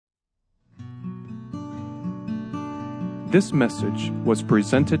This message was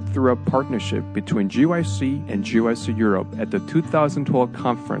presented through a partnership between GYC and GYC Europe at the 2012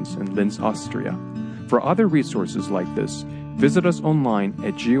 conference in Linz, Austria. For other resources like this, visit us online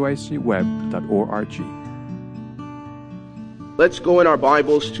at gycweb.org. Let's go in our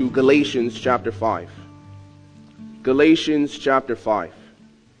Bibles to Galatians chapter 5. Galatians chapter 5.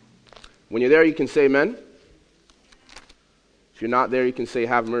 When you're there, you can say amen. If you're not there, you can say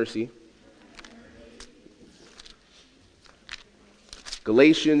have mercy.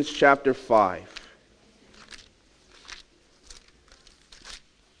 Galatians chapter 5.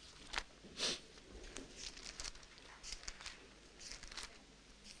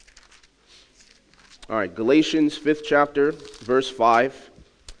 All right, Galatians 5th chapter, verse 5.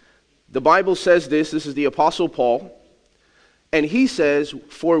 The Bible says this is the Apostle Paul, and he says,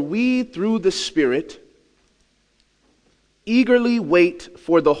 "For we through the Spirit eagerly wait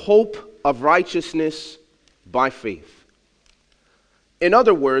for the hope of righteousness by faith." In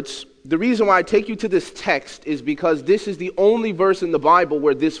other words, the reason why I take you to this text is because this is the only verse in the Bible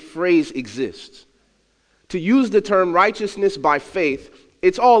where this phrase exists. To use the term righteousness by faith,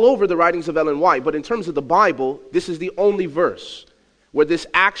 it's all over the writings of Ellen White, but in terms of the Bible, this is the only verse where this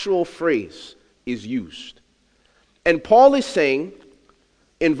actual phrase is used. And Paul is saying,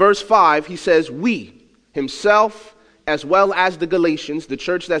 in verse 5, he says, we, himself, as well as the Galatians, the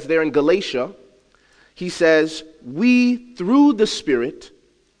church that's there in Galatia, he says, we, through the Spirit,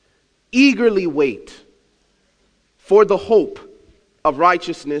 eagerly wait for the hope of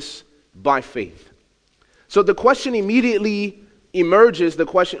righteousness by faith. So the question immediately emerges, the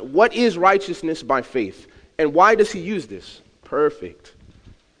question, what is righteousness by faith? And why does he use this? Perfect.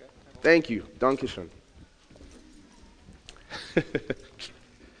 Thank you. Dankeschön.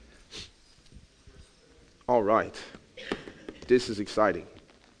 All right. This is exciting.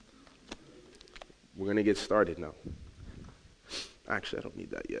 We're going to get started now. Actually, I don't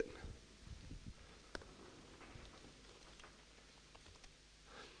need that yet.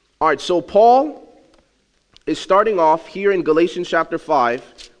 All right, so Paul is starting off here in Galatians chapter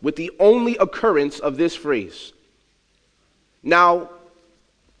 5 with the only occurrence of this phrase. Now,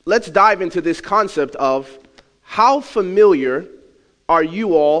 let's dive into this concept of how familiar are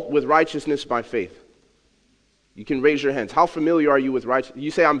you all with righteousness by faith? You can raise your hands. How familiar are you with righteousness? You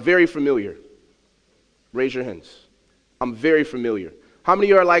say, I'm very familiar. Raise your hands. I'm very familiar. How many of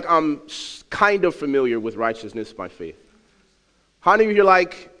you are like, I'm kind of familiar with righteousness by faith? How many of you are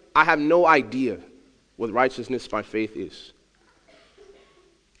like, I have no idea what righteousness by faith is?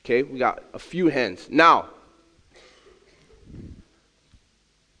 Okay, we got a few hands. Now,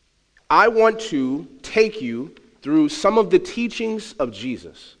 I want to take you through some of the teachings of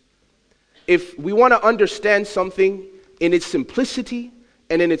Jesus. If we want to understand something in its simplicity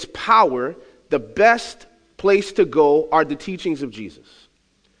and in its power, the best place to go are the teachings of Jesus.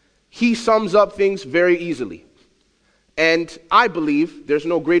 He sums up things very easily. And I believe there's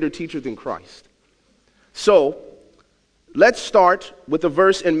no greater teacher than Christ. So, let's start with a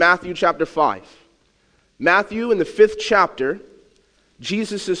verse in Matthew chapter 5. Matthew in the 5th chapter,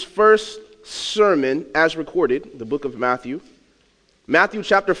 Jesus' first sermon as recorded, the book of Matthew. Matthew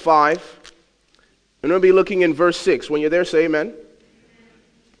chapter 5, and we'll be looking in verse 6. When you're there, say amen.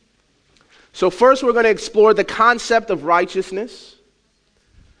 So first we're going to explore the concept of righteousness,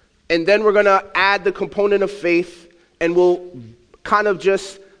 and then we're going to add the component of faith, and we'll kind of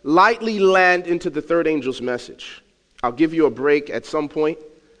just lightly land into the third angel's message. I'll give you a break at some point,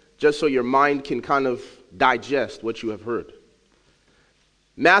 just so your mind can kind of digest what you have heard.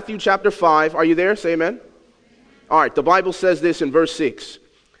 Matthew chapter 5, are you there? Say amen. All right, the Bible says this in verse 6.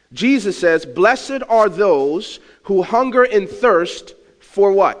 Jesus says, "Blessed are those who hunger and thirst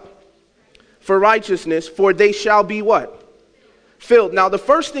for what? For righteousness, for they shall be what? Filled." Now, the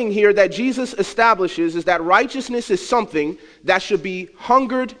first thing here that Jesus establishes is that righteousness is something that should be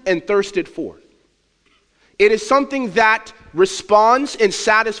hungered and thirsted for. It is something that responds and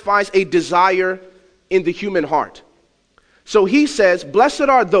satisfies a desire in the human heart. So he says, blessed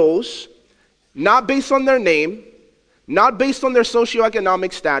are those, not based on their name, not based on their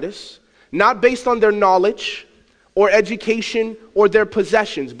socioeconomic status, not based on their knowledge or education or their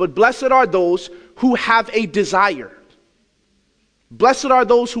possessions, but blessed are those who have a desire. Blessed are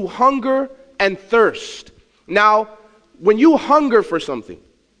those who hunger and thirst. Now, when you hunger for something,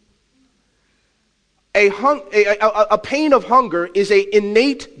 a pain of hunger is an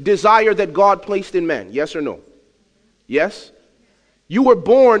innate desire that God placed in man. Yes or no? Yes? You were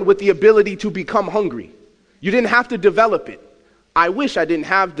born with the ability to become hungry. You didn't have to develop it. I wish I didn't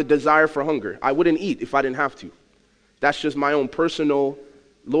have the desire for hunger. I wouldn't eat if I didn't have to. That's just my own personal,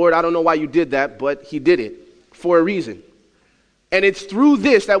 Lord, I don't know why you did that, but he did it for a reason. And it's through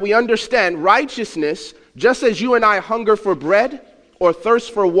this that we understand righteousness, just as you and I hunger for bread or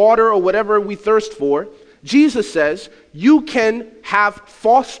thirst for water or whatever we thirst for. Jesus says you can have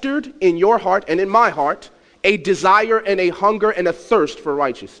fostered in your heart and in my heart a desire and a hunger and a thirst for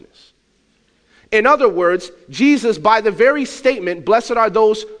righteousness. In other words, Jesus, by the very statement, blessed are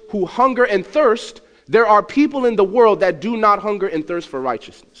those who hunger and thirst, there are people in the world that do not hunger and thirst for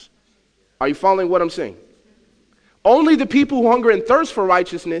righteousness. Are you following what I'm saying? Only the people who hunger and thirst for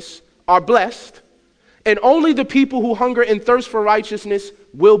righteousness are blessed, and only the people who hunger and thirst for righteousness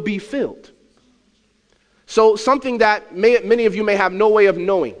will be filled. So something that many of you may have no way of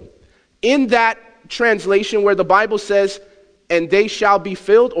knowing. In that translation where the Bible says, and they shall be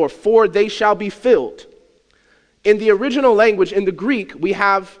filled, or for they shall be filled. In the original language, in the Greek, we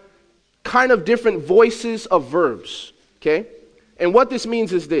have kind of different voices of verbs, okay? And what this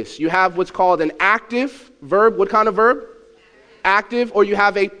means is this. You have what's called an active verb. What kind of verb? Active. Or you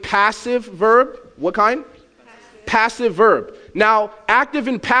have a passive verb. What kind? Passive verb. Now, active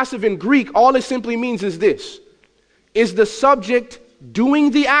and passive in Greek, all it simply means is this. Is the subject doing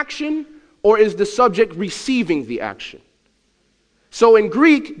the action, or is the subject receiving the action? So in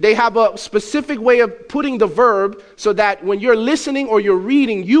Greek, they have a specific way of putting the verb so that when you're listening or you're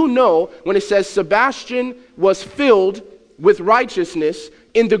reading, you know when it says Sebastien was filled with righteousness.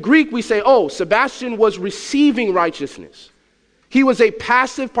 In the Greek, we say, oh, Sebastien was receiving righteousness. He was a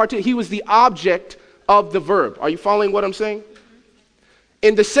passive participant. He was the object of the verb. Are you following what I'm saying?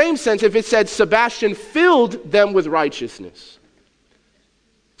 In the same sense, if it said Sebastien filled them with righteousness.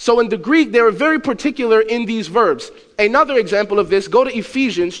 So in the Greek, they were very particular in these verbs. Another example of this, go to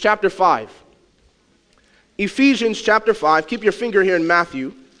Ephesians chapter 5. Ephesians chapter 5, keep your finger here in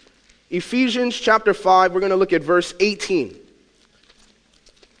Matthew. Ephesians chapter 5, we're going to look at verse 18.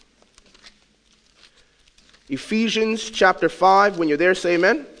 Ephesians chapter 5, when you're there, say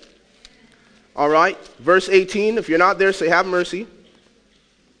amen. All right, verse 18, if you're not there, say have mercy.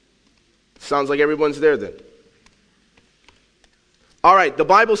 Sounds like everyone's there then. All right, the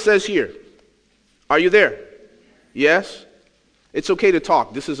Bible says here, are you there? Yes? It's okay to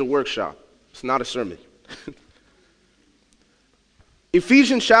talk. This is a workshop. It's not a sermon.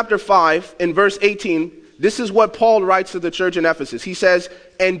 Ephesians chapter 5 and verse 18, this is what Paul writes to the church in Ephesus. He says,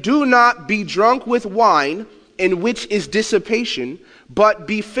 and do not be drunk with wine, in which is dissipation, but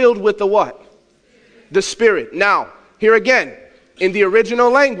be filled with the what? The Spirit. Now, here again, in the original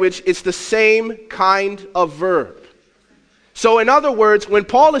language, it's the same kind of verb. So in other words, when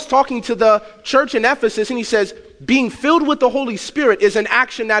Paul is talking to the church in Ephesus and he says, being filled with the Holy Spirit is an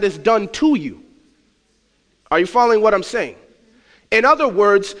action that is done to you. Are you following what I'm saying? In other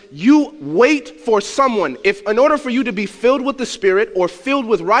words, you wait for someone. If in order for you to be filled with the Spirit or filled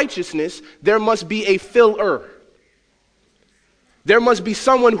with righteousness, there must be a filler. There must be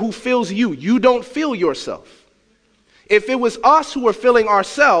someone who fills you. You don't fill yourself. If it was us who were filling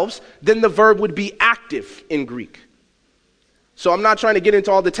ourselves, then the verb would be active in Greek. So I'm not trying to get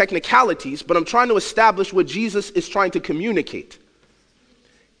into all the technicalities, but I'm trying to establish what Jesus is trying to communicate.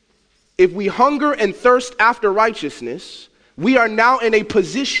 If we hunger and thirst after righteousness, we are now in a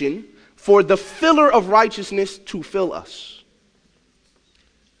position for the filler of righteousness to fill us.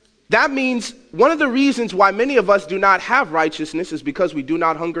 That means one of the reasons why many of us do not have righteousness is because we do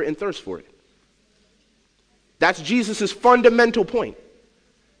not hunger and thirst for it. That's Jesus' fundamental point.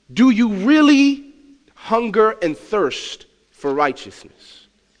 Do you really hunger and thirst for righteousness?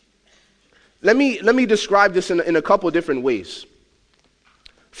 Let me describe this in a couple of different ways.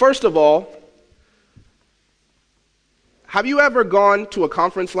 First of all, have you ever gone to a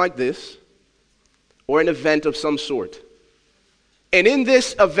conference like this or an event of some sort? And in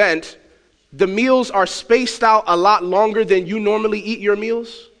this event, the meals are spaced out a lot longer than you normally eat your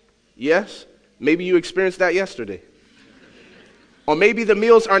meals? Yes? Maybe you experienced that yesterday. Or maybe the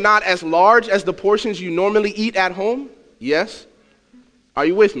meals are not as large as the portions you normally eat at home? Yes? Are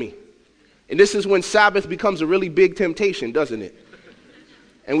you with me? And this is when Sabbath becomes a really big temptation, doesn't it?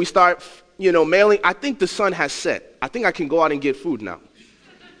 And we start, mailing, I think the sun has set. I think I can go out and get food now.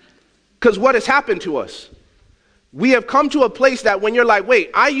 Because what has happened to us? We have come to a place that when you're like,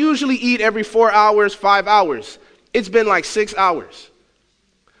 wait, I usually eat every 4 hours, 5 hours. It's been like 6 hours.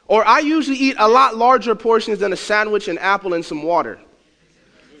 Or I usually eat a lot larger portions than a sandwich, an apple, and some water.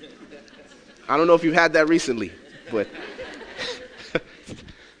 I don't know if you've had that recently, but...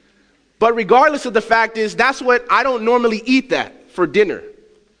 But regardless of the fact is, that's what I don't normally eat that for dinner.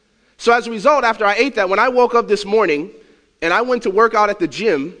 So as a result, after I ate that, when I woke up this morning and I went to work out at the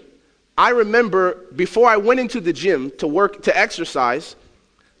gym, I remember before I went into the gym to exercise,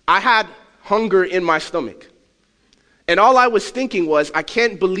 I had hunger in my stomach. And all I was thinking was, I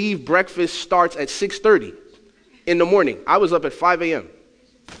can't believe breakfast starts at 6:30 in the morning. I was up at 5 a.m.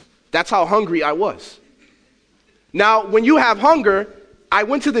 That's how hungry I was. Now, when you have hunger, I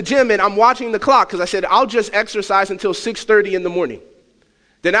went to the gym and I'm watching the clock because I said, I'll just exercise until 6:30 in the morning.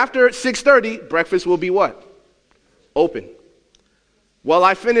 Then after 6:30, breakfast will be what? Open. Well,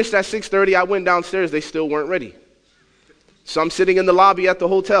 I finished at 6:30. I went downstairs. They still weren't ready. So I'm sitting in the lobby at the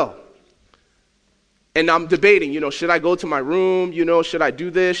hotel. And I'm debating, should I go to my room? Should I do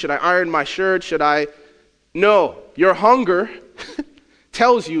this? Should I iron my shirt? No, your hunger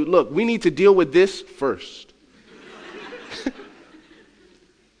tells you, look, we need to deal with this first.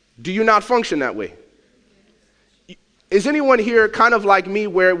 Do you not function that way? Is anyone here kind of like me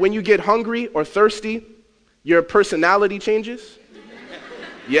where when you get hungry or thirsty, your personality changes?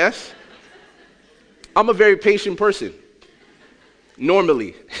 Yes? I'm a very patient person,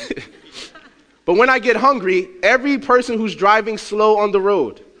 normally. But when I get hungry, every person who's driving slow on the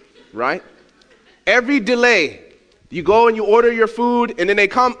road, right? Every delay, you go and you order your food and then they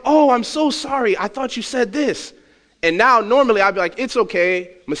come, oh, I'm so sorry. I thought you said this. And now normally I'd be like, it's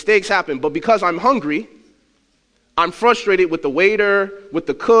okay. Mistakes happen. But because I'm hungry, I'm frustrated with the waiter, with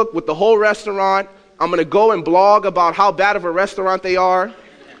the cook, with the whole restaurant. I'm going to go and blog about how bad of a restaurant they are.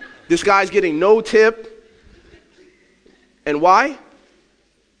 This guy's getting no tip. And why?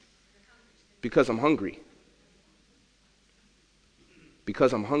 Because I'm hungry.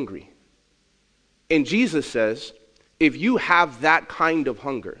 Because I'm hungry. And Jesus says, if you have that kind of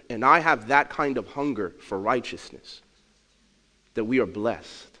hunger, and I have that kind of hunger for righteousness, that we are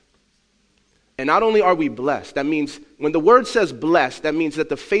blessed. And not only are we blessed, that means, when the word says blessed, that means that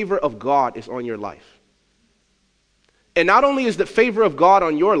the favor of God is on your life. And not only is the favor of God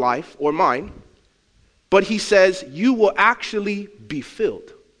on your life, or mine, but he says you will actually be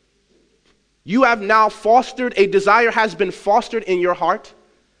filled. You have now fostered, a desire has been fostered in your heart,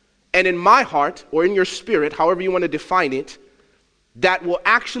 and in my heart, or in your spirit, however you want to define it, that will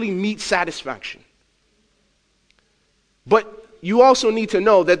actually meet satisfaction. But you also need to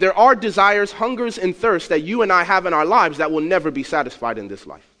know that there are desires, hungers, and thirsts that you and I have in our lives that will never be satisfied in this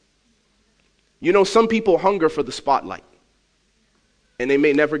life. Some people hunger for the spotlight, and they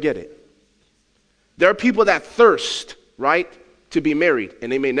may never get it. There are people that thirst, right, to be married,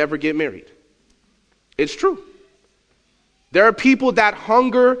 and they may never get married. It's true. There are people that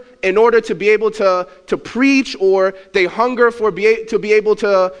hunger in order to be able to preach, or they hunger to be able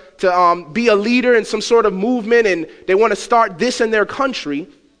to be a leader in some sort of movement, and they want to start this in their country.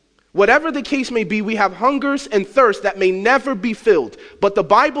 Whatever the case may be, we have hungers and thirsts that may never be filled. But the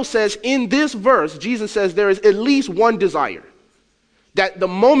Bible says in this verse, Jesus says there is at least one desire. That the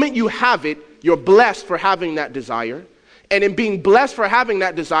moment you have it, you're blessed for having that desire. And in being blessed for having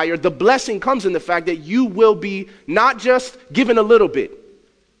that desire, the blessing comes in the fact that you will be not just given a little bit.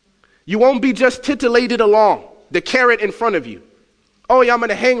 You won't be just titillated along, the carrot in front of you. Oh yeah, I'm going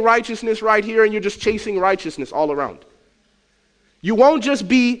to hang righteousness right here, and you're just chasing righteousness all around. You won't just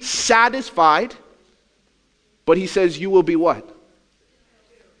be satisfied, but he says you will be what?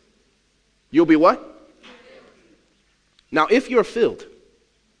 You'll be what? Now, if you're filled,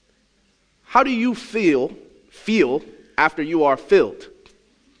 how do you feel after you are filled?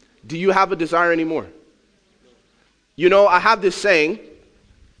 Do you have a desire anymore? I have this saying,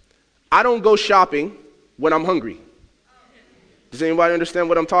 I don't go shopping when I'm hungry. Does anybody understand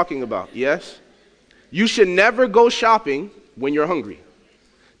what I'm talking about? Yes? You should never go shopping when you're hungry.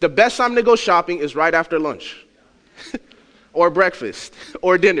 The best time to go shopping is right after lunch or breakfast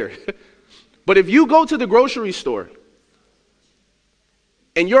or dinner. But if you go to the grocery store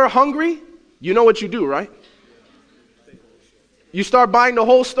and you're hungry, you know what you do, right? You start buying the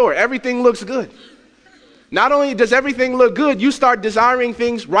whole store. Everything looks good. Not only does everything look good, you start desiring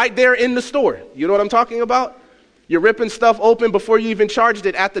things right there in the store. You know what I'm talking about? You're ripping stuff open before you even charged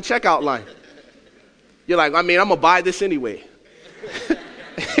it at the checkout line. You're like, I'm going to buy this anyway.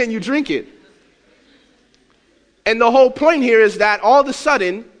 And you drink it. And the whole point here is that all of a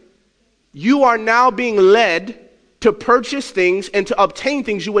sudden, you are now being led to purchase things and to obtain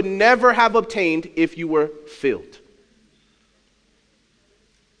things you would never have obtained if you were filled.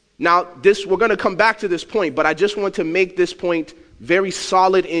 Now, we're going to come back to this point, but I just want to make this point very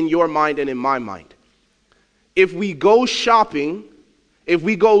solid in your mind and in my mind. If we go shopping, if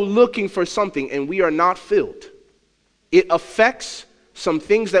we go looking for something and we are not filled, it affects some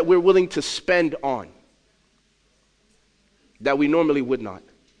things that we're willing to spend on that we normally would not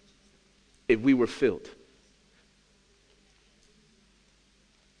if we were filled.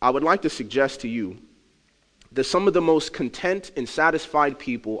 I would like to suggest to you that some of the most content and satisfied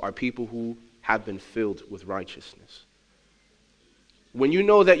people are people who have been filled with righteousness. when you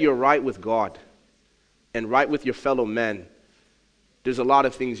know that you're right with God and right with your fellow men, there's a lot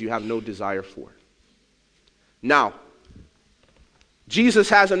of things you have no desire for. Now, Jesus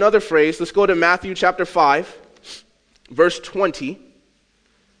has another phrase. Let's go to Matthew chapter 5, verse 20.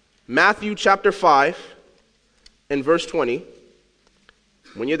 Matthew chapter 5 and verse 20.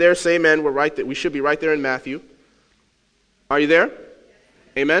 When you're there, say amen. We're right there. We should be right there in Matthew. Are you there?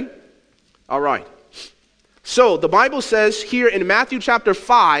 Amen? All right. So the Bible says here in Matthew chapter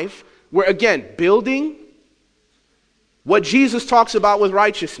 5, we're again building what Jesus talks about with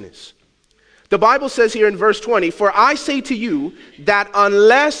righteousness. The Bible says here in verse 20, "For I say to you that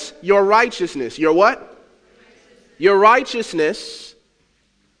unless your righteousness," your what? Your righteousness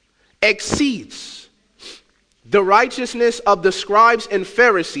exceeds the righteousness of the scribes and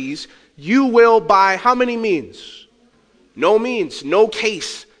Pharisees, you will by how many means? No means, no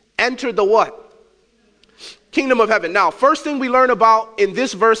case, enter the what? Kingdom of heaven. Now, first thing we learn about in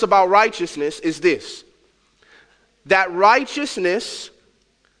this verse about righteousness is this. That righteousness,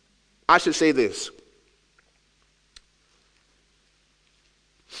 I should say this.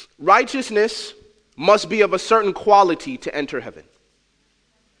 Righteousness must be of a certain quality to enter heaven.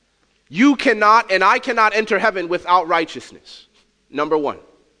 You cannot and I cannot enter heaven without righteousness. Number one.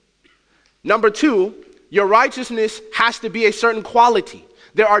 Number two, your righteousness has to be a certain quality.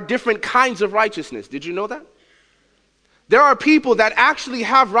 There are different kinds of righteousness. Did you know that? There are people that actually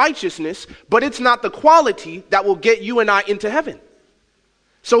have righteousness, but it's not the quality that will get you and I into heaven.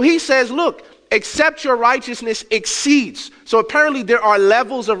 So he says, look, except your righteousness exceeds. So apparently there are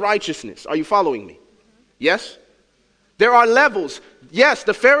levels of righteousness. Are you following me? Yes? There are levels. Yes,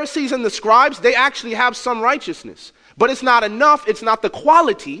 the Pharisees and the scribes, they actually have some righteousness. But it's not enough. It's not the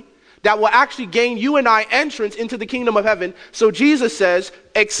quality that will actually gain you and I entrance into the kingdom of heaven. So Jesus says,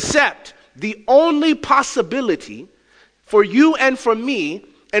 except the only possibility for you and for me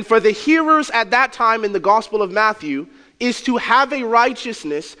and for the hearers at that time in the Gospel of Matthew is to have a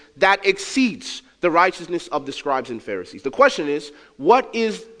righteousness that exceeds the righteousness of the scribes and Pharisees. The question is, what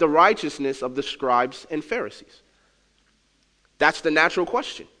is the righteousness of the scribes and Pharisees? That's the natural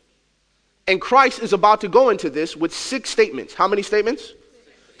question. And Christ is about to go into this with 6 statements. How many statements?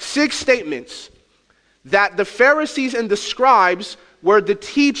 6 statements that the Pharisees and the scribes were the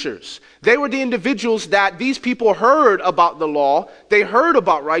teachers. They were the individuals that these people heard about the law. They heard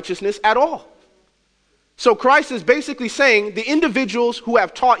about righteousness at all. So Christ is basically saying the individuals who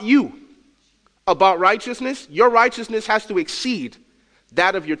have taught you about righteousness, your righteousness has to exceed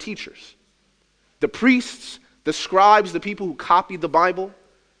that of your teachers. The priests, the scribes, the people who copied the Bible.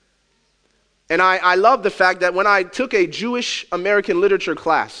 And I love the fact that when I took a Jewish American literature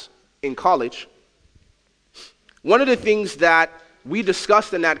class in college, one of the things that we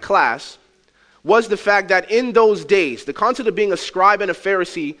discussed in that class was the fact that in those days, the concept of being a scribe and a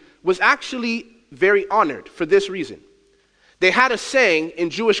Pharisee was actually very honored for this reason. They had a saying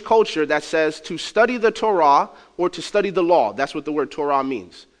in Jewish culture that says to study the Torah or to study the law. That's what the word Torah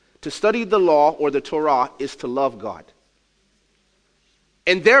means. To study the law or the Torah is to love God.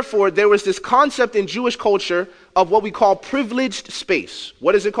 And therefore, there was this concept in Jewish culture of what we call privileged space.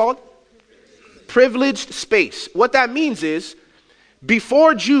 What is it called? Privileged space. What that means is,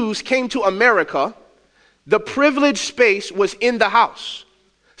 before Jews came to America, the privileged space was in the house.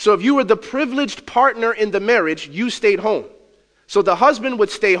 So if you were the privileged partner in the marriage, you stayed home. So the husband would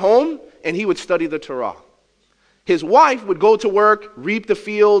stay home and he would study the Torah. His wife would go to work, reap the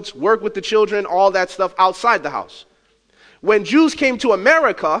fields, work with the children, all that stuff outside the house. When Jews came to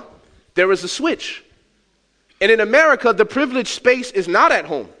America, there was a switch. And in America, the privileged space is not at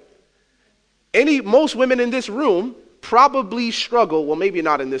home. Most women in this room probably struggle, well, maybe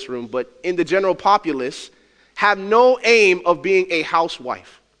not in this room, but in the general populace, have no aim of being a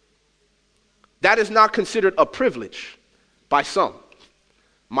housewife. That is not considered a privilege by some.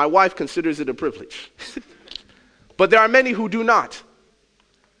 My wife considers it a privilege. But there are many who do not.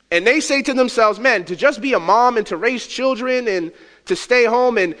 And they say to themselves, man, to just be a mom and to raise children and to stay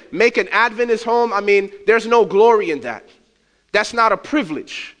home and make an Adventist home, I mean, there's no glory in that. That's not a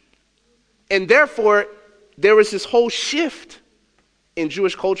privilege. And therefore, there was this whole shift in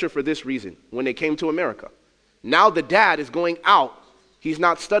Jewish culture for this reason when they came to America. Now the dad is going out. He's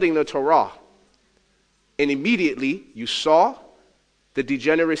not studying the Torah. And immediately you saw the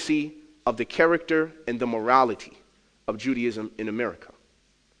degeneracy of the character and the morality of Judaism in America.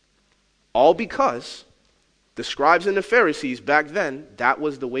 All because the scribes and the Pharisees back then, that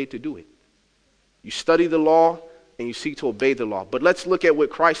was the way to do it. You study the law and you seek to obey the law. But let's look at what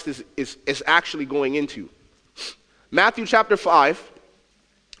Christ is actually going into. Matthew chapter 5,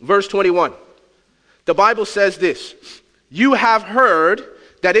 verse 21. The Bible says this, You have heard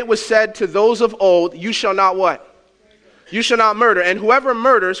that it was said to those of old, you shall not what? You shall not murder. And whoever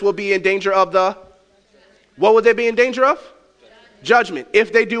murders will be in danger of the, what would they be in danger of? Judgment.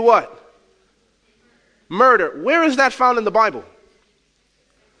 If they do what? Murder. Where is that found in the Bible?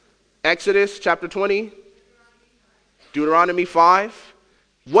 Exodus chapter 20, Deuteronomy 5.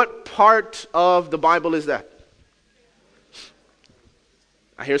 What part of the Bible is that?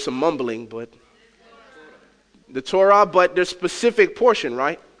 I hear some mumbling, but the Torah, but there's specific portion,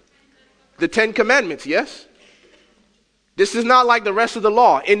 right? The 10 Commandments, yes? This is not like the rest of the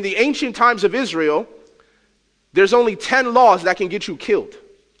law. In the ancient times of Israel, there's only 10 laws that can get you killed.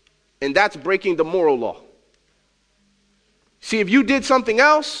 And that's breaking the moral law. See, if you did something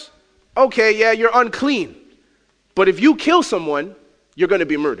else, okay, yeah, you're unclean. But if you kill someone, you're going to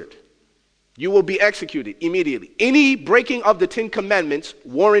be murdered. You will be executed immediately. Any breaking of the 10 Commandments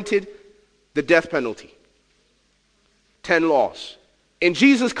warranted the death penalty. 10 laws. And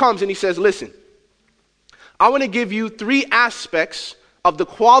Jesus comes and he says, listen, I want to give you 3 aspects of the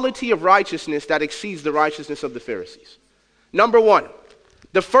quality of righteousness that exceeds the righteousness of the Pharisees. Number 1,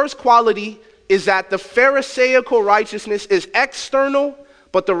 the first quality is that the Pharisaical righteousness is external,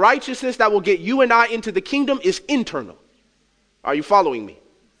 but the righteousness that will get you and I into the kingdom is internal. Are you following me?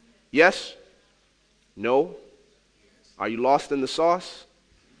 Yes? No? Are you lost in the sauce?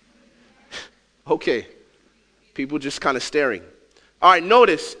 Okay. People just kind of staring. All right,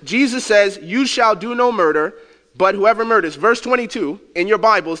 notice, Jesus says, you shall do no murder, but whoever murders. Verse 22, in your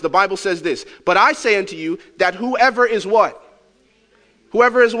Bibles, the Bible says this, but I say unto you that whoever is what?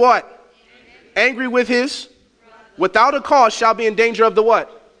 Whoever is what? Angry with his? Without a cause shall be in danger of the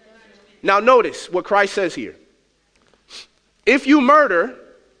what? Now notice what Christ says here. If you murder,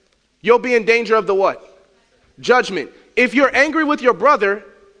 you'll be in danger of the what? Judgment. If you're angry with your brother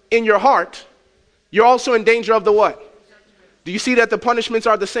in your heart, you're also in danger of the what? Do you see that the punishments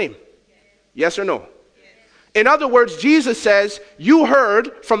are the same? Yes or no? In other words, Jesus says, you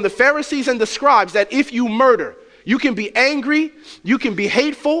heard from the Pharisees and the scribes that if you murder, you can be angry, you can be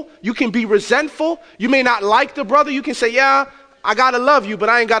hateful, you can be resentful, you may not like the brother, you can say, yeah, I gotta love you, but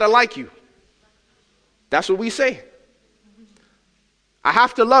I ain't gotta like you. That's what we say. I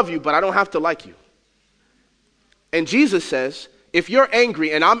have to love you, but I don't have to like you. And Jesus says, if you're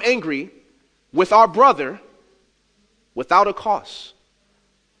angry and I'm angry with our brother without a cause,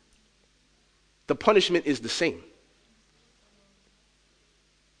 the punishment is the same.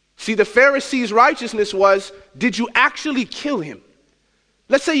 See, the Pharisees' righteousness was, did you actually kill him?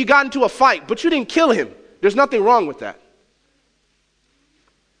 Let's say you got into a fight, but you didn't kill him. There's nothing wrong with that.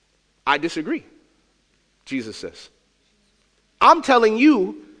 I disagree, Jesus says. I'm telling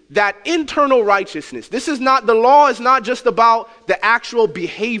you that internal righteousness, the law is not just about the actual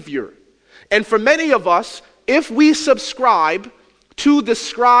behavior. And for many of us, if we subscribe to the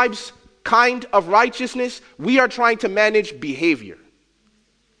scribes' kind of righteousness, we are trying to manage behavior.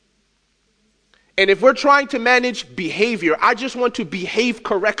 And if we're trying to manage behavior, I just want to behave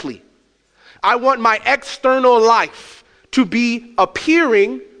correctly. I want my external life to be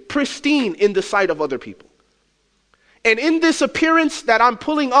appearing pristine in the sight of other people. And in this appearance that I'm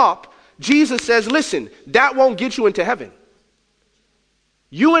pulling up, Jesus says, listen, that won't get you into heaven.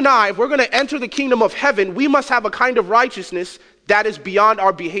 You and I, if we're going to enter the kingdom of heaven, we must have a kind of righteousness that is beyond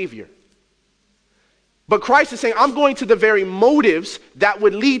our behavior. But Christ is saying, I'm going to the very motives that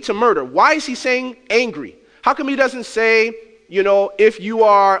would lead to murder. Why is he saying angry? How come he doesn't say, if you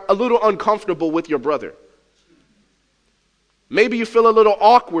are a little uncomfortable with your brother? Maybe you feel a little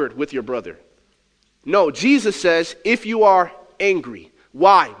awkward with your brother. No, Jesus says, if you are angry.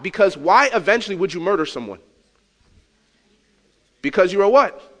 Why? Because why eventually would you murder someone? Because you are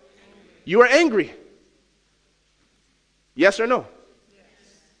what? You are angry. Yes or no? Yes.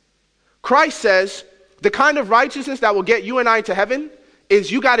 Christ says, the kind of righteousness that will get you and I to heaven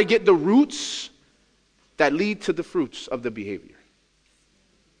is you got to get the roots that lead to the fruits of the behavior.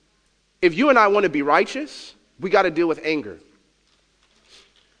 If you and I want to be righteous, we got to deal with anger.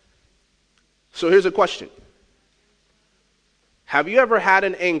 So here's a question. Have you ever had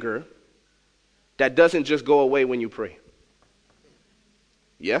an anger that doesn't just go away when you pray?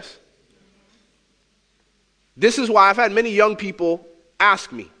 Yes? This is why I've had many young people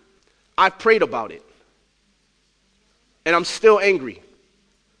ask me. I've prayed about it. And I'm still angry.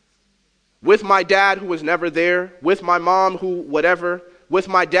 With my dad who was never there, with my mom who whatever, with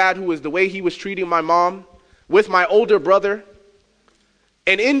my dad who was the way he was treating my mom, with my older brother.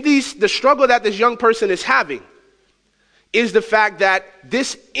 And in the struggle that this young person is having is the fact that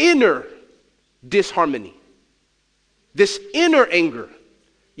this inner disharmony, this inner anger.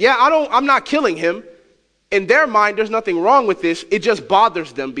 Yeah, I'm not killing him, In their mind, there's nothing wrong with this. It just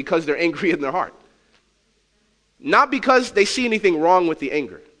bothers them because they're angry in their heart. Not because they see anything wrong with the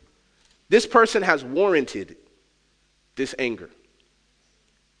anger. This person has warranted this anger.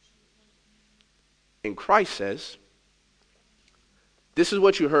 And Christ says, this is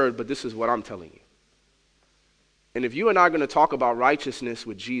what you heard, but this is what I'm telling you. And if you and I are going to talk about righteousness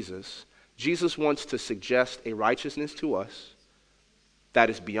with Jesus, Jesus wants to suggest a righteousness to us that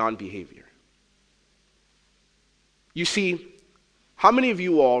is beyond behavior. You see, how many of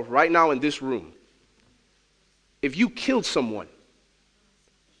you all right now in this room, if you killed someone,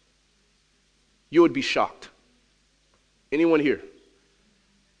 you would be shocked? Anyone here?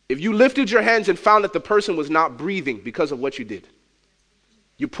 If you lifted your hands and found that the person was not breathing because of what you did,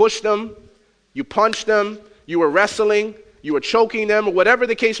 you pushed them, you punched them, you were wrestling, you were choking them, or whatever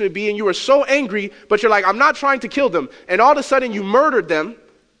the case may be, and you were so angry, but you're like, I'm not trying to kill them, and all of a sudden you murdered them,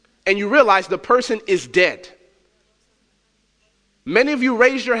 and you realize the person is dead. Many of you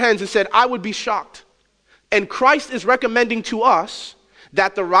raised your hands and said, I would be shocked. And Christ is recommending to us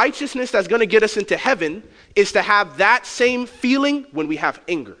that the righteousness that's going to get us into heaven is to have that same feeling when we have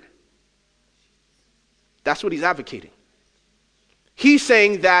anger. That's what he's advocating. He's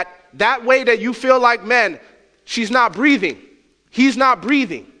saying that way that you feel like, man, she's not breathing, he's not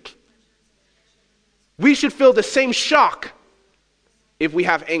breathing, we should feel the same shock if we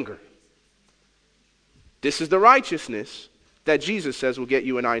have anger. This is the righteousness that Jesus says will get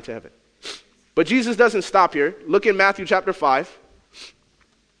you and I into heaven. But Jesus doesn't stop here. Look in Matthew chapter 5.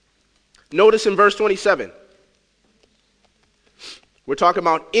 Notice in verse 27. We're talking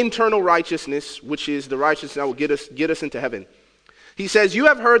about internal righteousness, which is the righteousness that will get us into heaven. He says, you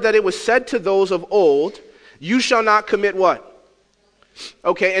have heard that it was said to those of old, you shall not commit what?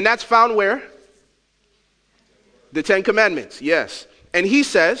 Okay, and that's found where? The Ten Commandments, yes. And he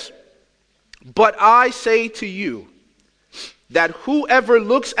says, but I say to you, that whoever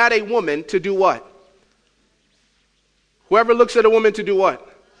looks at a woman to do what? Whoever looks at a woman to do what?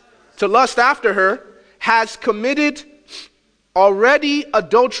 To lust after her, has committed already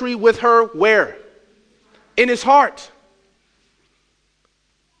adultery with her where? In his heart.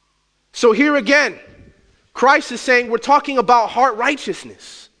 So here again, Christ is saying we're talking about heart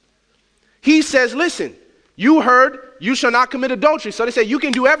righteousness. He says, listen, you heard you shall not commit adultery. So they say you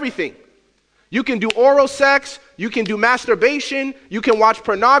can do everything. You can do oral sex, you can do masturbation, you can watch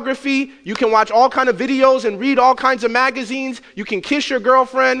pornography, you can watch all kinds of videos and read all kinds of magazines, you can kiss your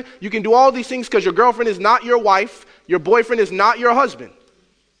girlfriend, you can do all these things because your girlfriend is not your wife, your boyfriend is not your husband.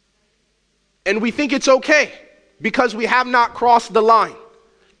 And we think it's okay because we have not crossed the line.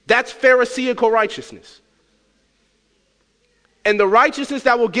 That's Pharisaical righteousness. And the righteousness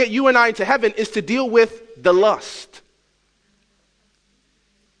that will get you and I into heaven is to deal with the lust.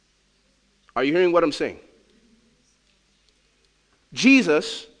 Are you hearing what I'm saying?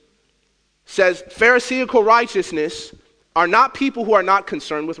 Jesus says Pharisaical righteousness are not people who are not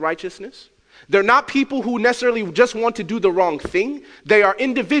concerned with righteousness. They're not people who necessarily just want to do the wrong thing. They are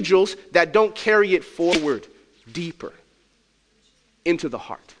individuals that don't carry it forward deeper into the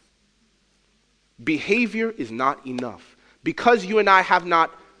heart. Behavior is not enough. Because you and I have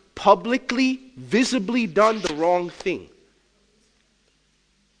not publicly, visibly done the wrong thing,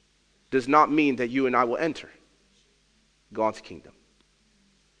 does not mean that you and I will enter God's kingdom.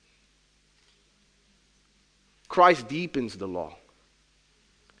 Christ deepens the law.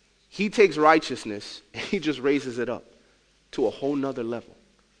 He takes righteousness and he just raises it up to a whole nother level.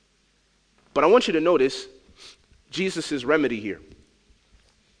 But I want you to notice Jesus' remedy here.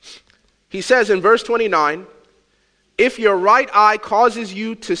 He says in verse 29, if your right eye causes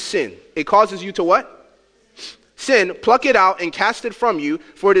you to sin, it causes you to what? Sin, pluck it out and cast it from you,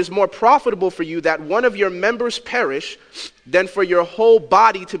 for it is more profitable for you that one of your members perish than for your whole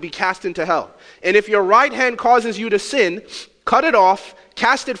body to be cast into hell. And if your right hand causes you to sin, cut it off,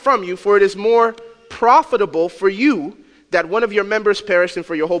 cast it from you, for it is more profitable for you that one of your members perish than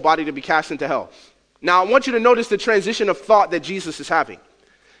for your whole body to be cast into hell. Now I want you to notice the transition of thought that Jesus is having.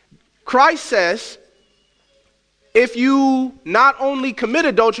 Christ says, if you not only commit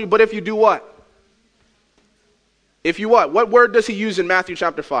adultery, but if you do what? If you what? What word does he use in Matthew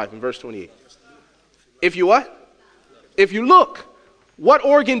chapter 5 in verse 28? If you what? If you look. What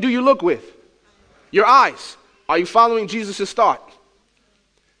organ do you look with? Your eyes. Are you following Jesus' thought?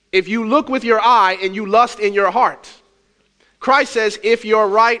 If you look with your eye and you lust in your heart. Christ says, if your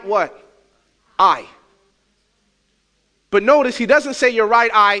right what? Eye. But notice he doesn't say your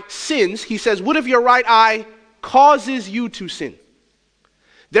right eye sins. He says, what if your right eye causes you to sin?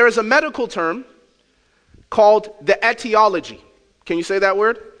 There is a medical term called the etiology. Can you say that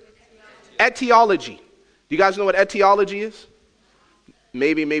word? Etiology. Do you guys know what etiology is?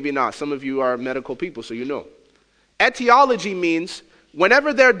 Maybe, maybe not. Some of you are medical people, so you know. Etiology means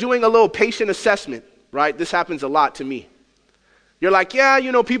whenever they're doing a little patient assessment, right? This happens a lot to me. You're like, yeah,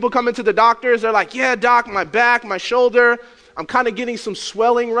 people come into the doctors. They're like, yeah, doc, my back, my shoulder, I'm kind of getting some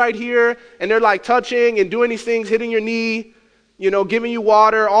swelling right here. And they're like touching and doing these things, hitting your knee, giving you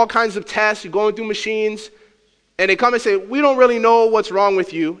water, all kinds of tests. You're going through machines. And they come and say, we don't really know what's wrong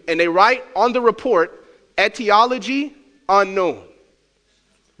with you. And they write on the report, etiology unknown.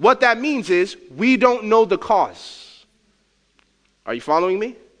 What that means is we don't know the cause. Are you following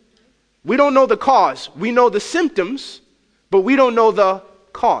me? We don't know the cause. We know the symptoms, but we don't know the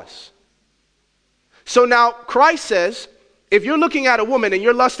cause. So now Christ says, if you're looking at a woman and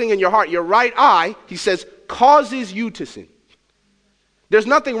you're lusting in your heart, your right eye, he says, causes you to sin. There's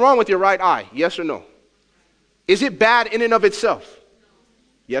nothing wrong with your right eye, yes or no? Is it bad in and of itself?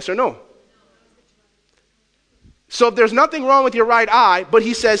 Yes or no? So if there's nothing wrong with your right eye, but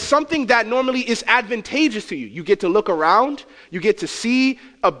he says something that normally is advantageous to you. You get to look around, you get to see,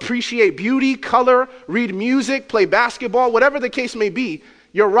 appreciate beauty, color, read music, play basketball, whatever the case may be.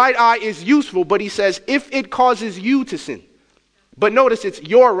 Your right eye is useful, but he says if it causes you to sin. But notice it's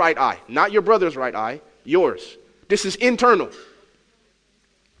your right eye, not your brother's right eye, yours. This is internal.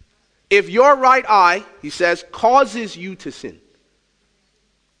 If your right eye, he says, causes you to sin,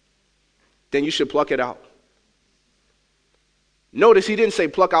 then you should pluck it out. Notice he didn't say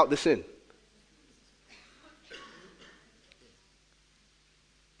pluck out the sin.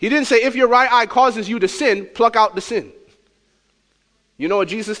 He didn't say if your right eye causes you to sin, pluck out the sin. You know what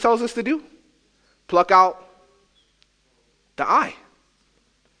Jesus tells us to do? Pluck out the eye.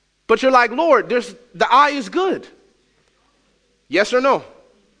 But you're like, Lord, the eye is good. Yes or no?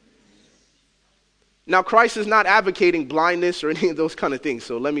 Now, Christ is not advocating blindness or any of those kind of things,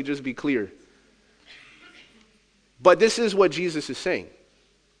 so let me just be clear. But this is what Jesus is saying.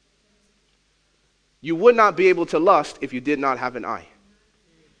 You would not be able to lust if you did not have an eye.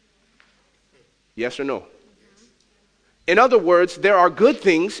 Yes or no? In other words, there are good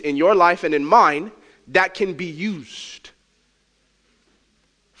things in your life and in mine that can be used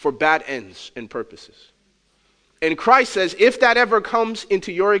for bad ends and purposes. And Christ says, if that ever comes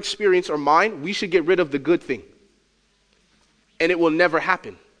into your experience or mine, we should get rid of the good thing. And it will never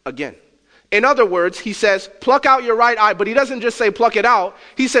happen again. In other words, he says, pluck out your right eye, but he doesn't just say pluck it out.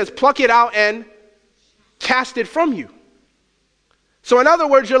 He says, pluck it out and cast it from you. So in other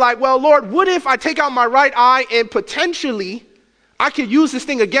words, you're like, well, Lord, what if I take out my right eye and potentially I could use this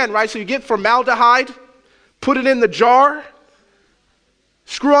thing again, right? So you get formaldehyde, put it in the jar,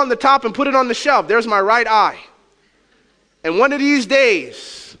 screw on the top and put it on the shelf. There's my right eye. And one of these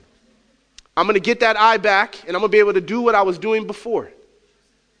days, I'm going to get that eye back and I'm going to be able to do what I was doing before.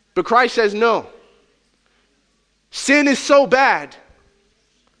 But Christ says no. Sin is so bad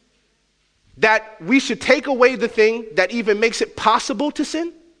that we should take away the thing that even makes it possible to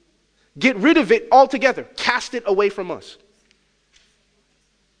sin. Get rid of it altogether. Cast it away from us.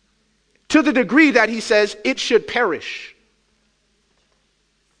 To the degree that he says it should perish.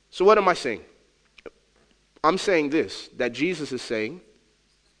 So what am I saying? I'm saying this, that Jesus is saying,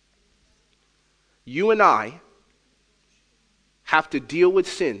 you and I have to deal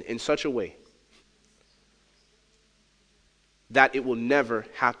with sin in such a way that it will never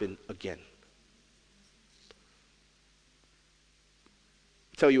happen again.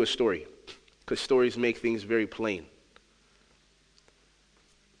 I'll tell you a story, because stories make things very plain.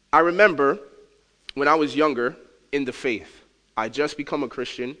 I remember when I was younger in the faith, I just become a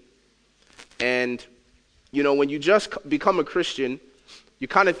Christian, and when you just become a Christian, you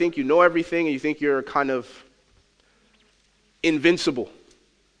kind of think you know everything and you think you're kind of invincible.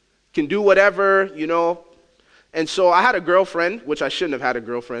 Can do whatever, And so I had a girlfriend, which I shouldn't have had a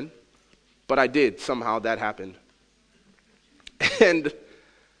girlfriend, but I did. Somehow that happened. And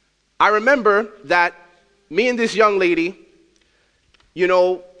I remember that me and this young lady,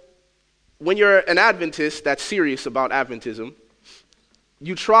 when you're an Adventist that's serious about Adventism,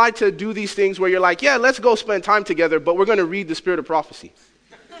 you try to do these things where you're like, yeah, let's go spend time together, but we're going to read the Spirit of Prophecy,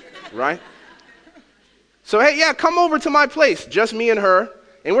 right? So, hey, yeah, come over to my place, just me and her,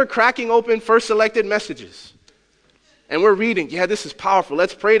 and we're cracking open First Selected Messages. And we're reading, yeah, this is powerful,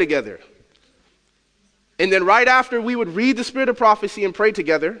 let's pray together. And then right after we would read the Spirit of Prophecy and pray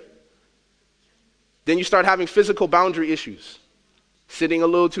together, then you start having physical boundary issues. Sitting a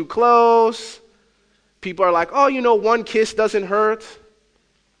little too close. People are like, oh, one kiss doesn't hurt.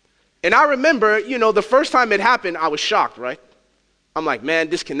 And I remember, the first time it happened, I was shocked, right? I'm like, man,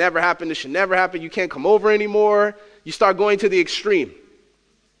 this can never happen. This should never happen. You can't come over anymore. You start going to the extreme.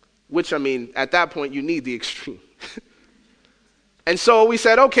 which, I mean, at that point, you need the extreme. And so we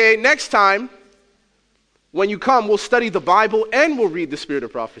said, okay, next time, when you come, we'll study the Bible and we'll read the Spirit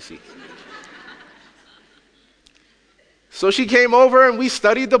of Prophecy. So she came over and we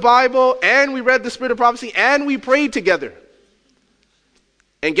studied the Bible and we read the Spirit of Prophecy and we prayed together.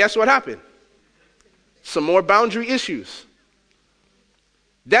 And guess what happened? Some more boundary issues.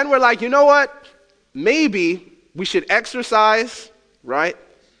 Then we're like, you know what? Maybe we should exercise, right?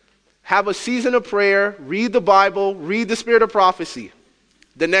 Have a season of prayer, read the Bible, read the Spirit of Prophecy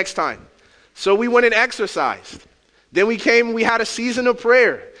the next time. So we went and exercised. Then we came, we had a season of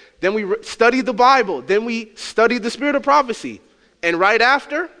prayer. Then we studied the Bible. Then we studied the Spirit of Prophecy. And right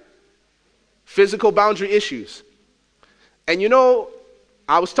after, physical boundary issues. And you know,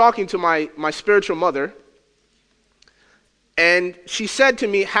 I was talking to my spiritual mother, and she said to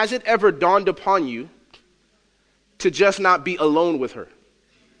me, has it ever dawned upon you to just not be alone with her?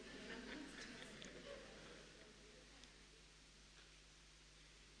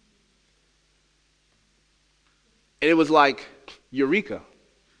 And it was like, eureka.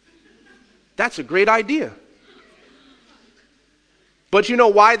 That's a great idea. But you know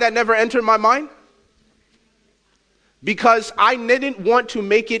why that never entered my mind? Because I didn't want to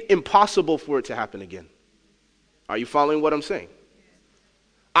make it impossible for it to happen again. Are you following what I'm saying?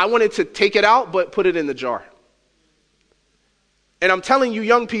 I wanted to take it out, but put it in the jar. And I'm telling you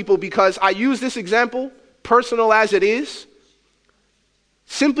young people, because I use this example, personal as it is,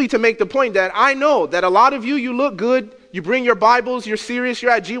 simply to make the point that I know that a lot of you, you look good, you bring your Bibles, you're serious,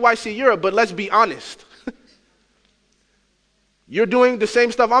 you're at GYC Europe, but let's be honest. You're doing the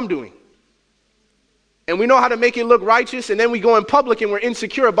same stuff I'm doing. And we know how to make it look righteous, and then we go in public and we're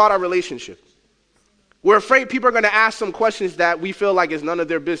insecure about our relationship. We're afraid people are going to ask some questions that we feel like is none of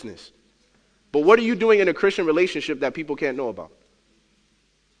their business. But what are you doing in a Christian relationship that people can't know about?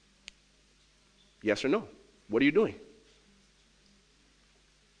 Yes or no? What are you doing?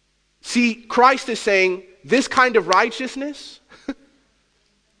 See, Christ is saying this kind of righteousness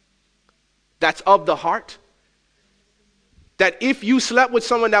that's of the heart, that if you slept with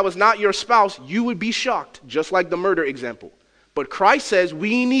someone that was not your spouse, you would be shocked, just like the murder example. But Christ says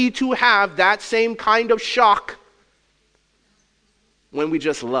we need to have that same kind of shock when we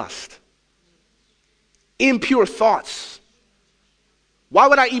just lust. Impure thoughts. Why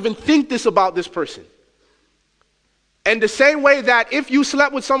would I even think this about this person? And the same way that if you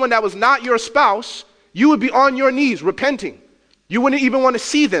slept with someone that was not your spouse, you would be on your knees repenting. You wouldn't even want to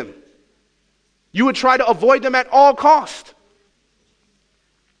see them. You would try to avoid them at all cost.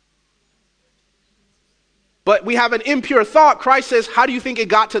 But we have an impure thought. Christ says, how do you think it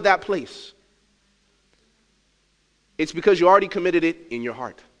got to that place? It's because you already committed it in your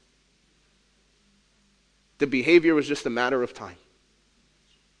heart. The behavior was just a matter of time.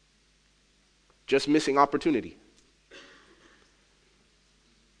 Just missing opportunity.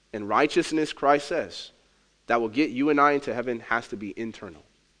 And righteousness, Christ says, that will get you and I into heaven has to be internal.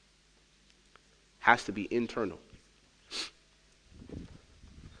 Has to be internal.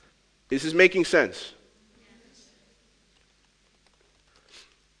 This is making sense.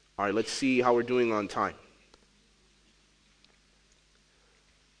 All right, let's see how we're doing on time.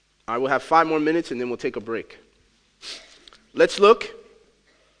 All right, we'll have 5 more minutes and then we'll take a break. Let's look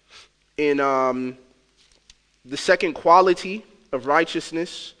in the second quality of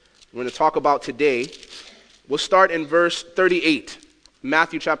righteousness we're going to talk about today. We'll start in verse 38,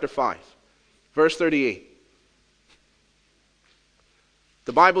 Matthew chapter 5, verse 38.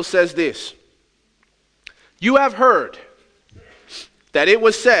 The Bible says this: you have heard that it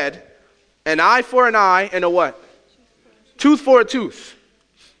was said, an eye for an eye and a what? Tooth for a tooth.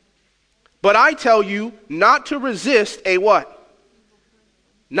 But I tell you not to resist a what?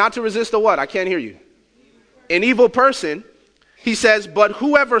 Not to resist a what? I can't hear you. An evil person. He says, but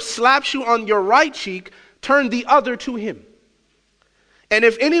whoever slaps you on your right cheek, turn the other to him. And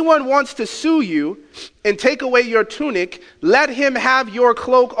if anyone wants to sue you and take away your tunic, let him have your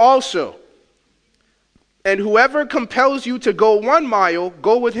cloak also. And whoever compels you to go 1 mile,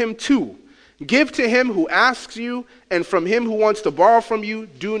 go with him 2. Give to him who asks you, and from him who wants to borrow from you,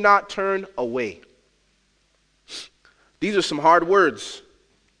 do not turn away. These are some hard words.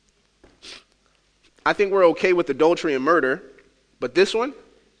 I think we're okay with adultery and murder, but this one,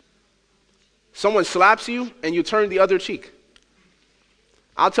 someone slaps you and you turn the other cheek.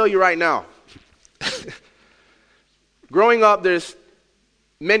 I'll tell you right now, growing up, there's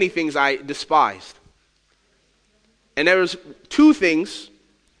many things I despised. And there was 2 things,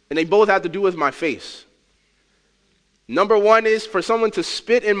 and they both have to do with my face. Number 1 is for someone to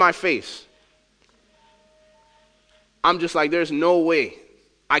spit in my face. I'm just like, there's no way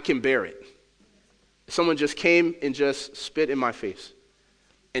I can bear it. Someone just came and just spit in my face.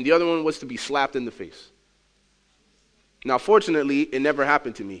 And the other one was to be slapped in the face. Now, fortunately, it never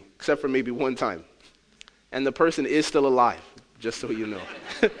happened to me, except for maybe one time. And the person is still alive, just so you know.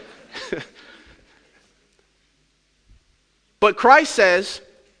 But Christ says,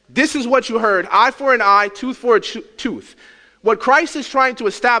 this is what you heard, eye for an eye, tooth for a tooth. What Christ is trying to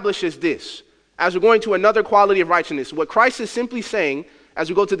establish is this, as we're going to another quality of righteousness. What Christ is simply saying, as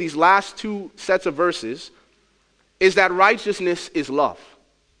we go to these last two sets of verses, is that righteousness is love.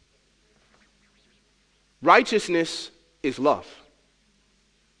 Righteousness is love.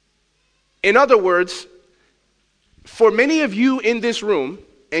 In other words, for many of you in this room,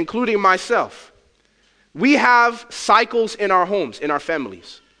 including myself, we have cycles in our homes, in our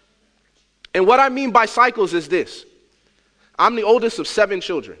families. And what I mean by cycles is this. I'm the oldest of 7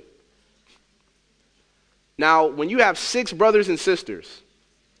 children. Now, when you have 6 brothers and sisters,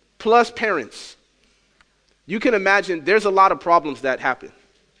 plus parents, you can imagine there's a lot of problems that happen.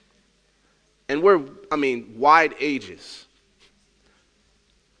 And we're, wide ages.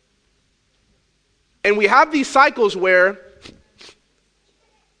 And we have these cycles where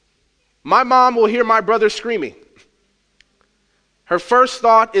my mom will hear my brother screaming. Her first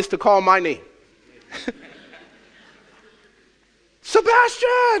thought is to call my name.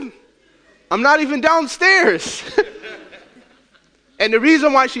 Sebastien! I'm not even downstairs. And the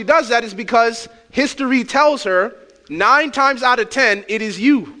reason why she does that is because history tells her 9 times out of 10, it is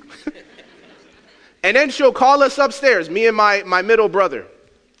you. And then she'll call us upstairs, me and my middle brother,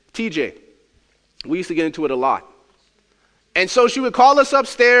 TJ. We used to get into it a lot. And so she would call us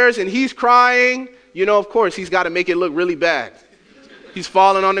upstairs, and he's crying. You know, of course, he's got to make it look really bad. He's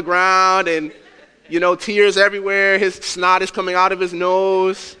falling on the ground, and, tears everywhere. His snot is coming out of his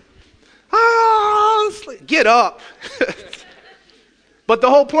nose. Get up. But the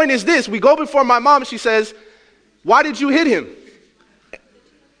whole point is this. We go before my mom, and she says, why did you hit him?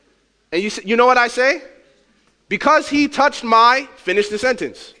 And you know what I say? Because he touched finish the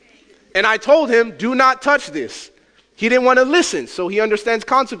sentence. And I told him, do not touch this. He didn't want to listen, so he understands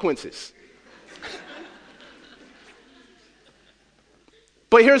consequences.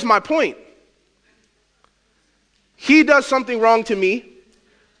 But here's my point. He does something wrong to me.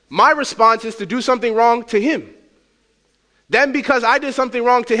 My response is to do something wrong to him. Then because I did something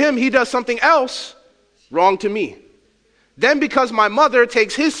wrong to him, he does something else wrong to me. Then because my mother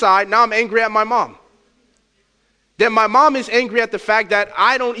takes his side, now I'm angry at my mom. Then my mom is angry at the fact that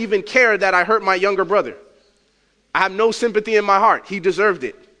I don't even care that I hurt my younger brother. I have no sympathy in my heart. He deserved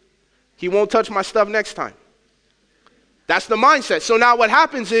it. He won't touch my stuff next time. That's the mindset. So now what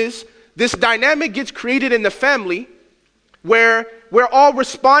happens is this dynamic gets created in the family where we're all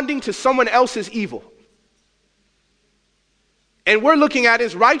responding to someone else's evil. And we're looking at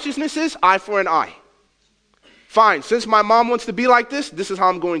his righteousness is eye for an eye. Fine, since my mom wants to be like this is how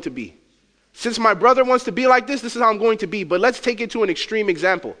I'm going to be. Since my brother wants to be like this is how I'm going to be. But let's take it to an extreme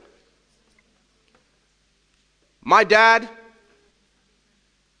example. My dad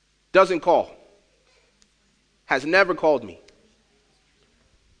doesn't call. Has never called me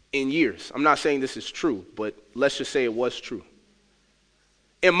in years. I'm not saying this is true, but let's just say it was true.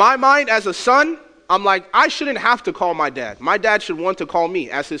 In my mind as a son, I'm like, I shouldn't have to call my dad. My dad should want to call me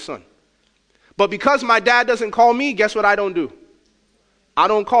as his son. But because my dad doesn't call me, guess what I don't do? I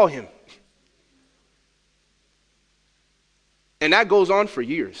don't call him. And that goes on for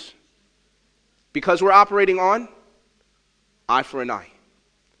years. Because we're operating on eye for an eye.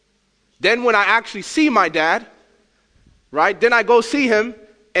 Then when I actually see my dad, right, then I go see him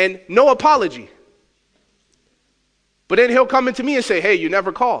and no apology. But then he'll come into me and say, hey, you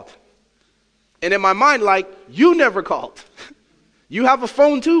never called. And in my mind, like, you never called. You have a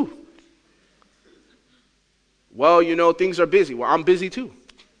phone too. Well, things are busy. Well, I'm busy too.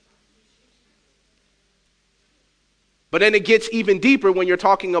 But then it gets even deeper when you're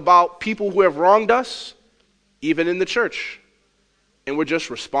talking about people who have wronged us, even in the church. And we're just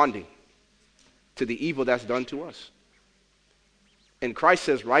responding to the evil that's done to us. And Christ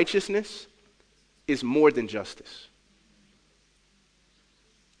says righteousness is more than justice.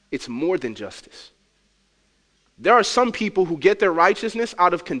 It's more than justice. There are some people who get their righteousness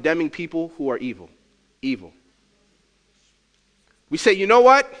out of condemning people who are evil. Evil. We say, you know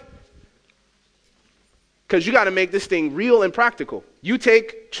what? Because you got to make this thing real and practical. You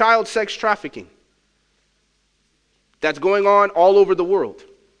take child sex trafficking that's going on all over the world.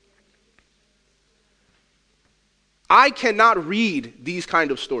 I cannot read these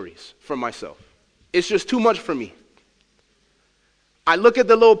kind of stories for myself. It's just too much for me. I look at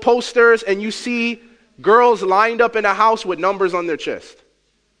the little posters and you see girls lined up in a house with numbers on their chest.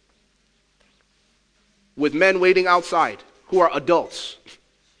 with men waiting outside who are adults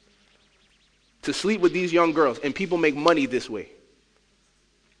to sleep with these young girls, and people make money this way.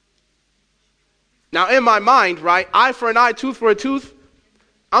 Now, in my mind, right, eye for an eye, tooth for a tooth,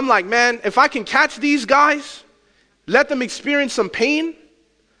 I'm like, man, if I can catch these guys, let them experience some pain,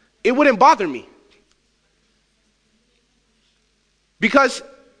 it wouldn't bother me. Because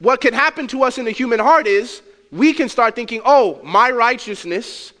what can happen to us in the human heart is we can start thinking, oh, my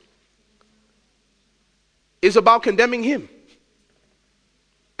righteousness is about condemning him.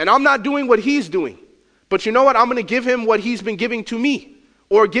 And I'm not doing what he's doing. But you know what? I'm going to give him what he's been giving to me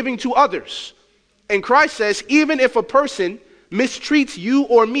or giving to others. And Christ says, even if a person mistreats you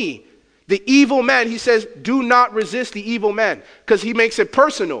or me, the evil man, he says, do not resist the evil man, because he makes it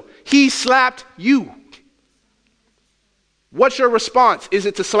personal. He slapped you. What's your response? Is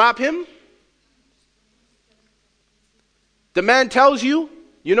it to slap him? The man tells you,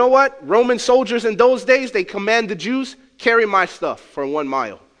 you know what? Roman soldiers in those days, they command the Jews, carry my stuff for 1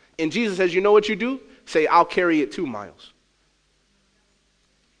 mile. And Jesus says, you know what you do? Say, I'll carry it 2 miles.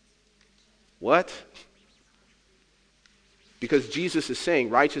 What? Because Jesus is saying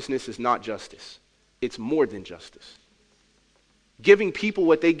righteousness is not justice. It's more than justice. Giving people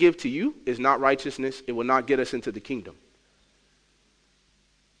what they give to you is not righteousness. It will not get us into the kingdom.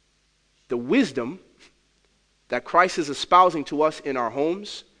 The wisdom that Christ is espousing to us in our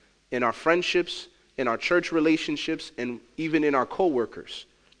homes, in our friendships, in our church relationships, and even in our co-workers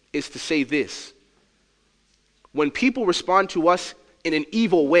is to say this. When people respond to us in an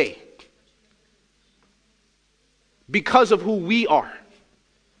evil way, because of who we are,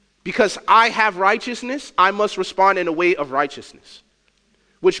 because I have righteousness, I must respond in a way of righteousness.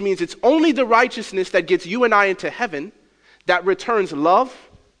 Which means it's only the righteousness that gets you and I into heaven that returns love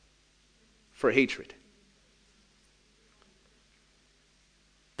for hatred.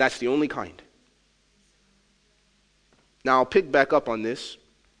 That's the only kind. Now I'll pick back up on this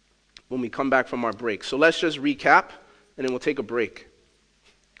when we come back from our break. So let's just recap and then we'll take a break.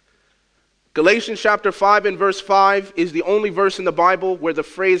 Galatians chapter 5 and verse 5 is the only verse in the Bible where the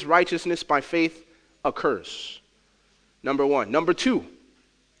phrase righteousness by faith occurs. Number one. Number two,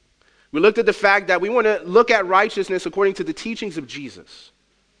 we looked at the fact that we want to look at righteousness according to the teachings of Jesus.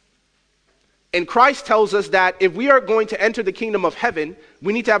 And Christ tells us that if we are going to enter the kingdom of heaven,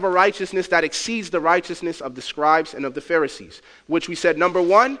 we need to have a righteousness that exceeds the righteousness of the scribes and of the Pharisees, which we said, number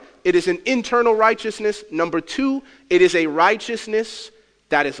one, it is an internal righteousness. Number two, it is a righteousness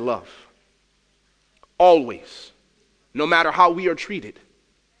that is love. Always, no matter how we are treated.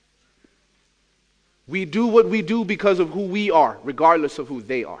 We do what we do because of who we are, regardless of who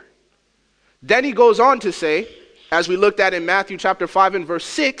they are. Then he goes on to say, as we looked at in Matthew chapter 5 and verse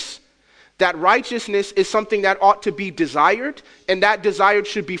 6, that righteousness is something that ought to be desired, and that desire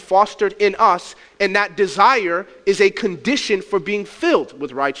should be fostered in us, and that desire is a condition for being filled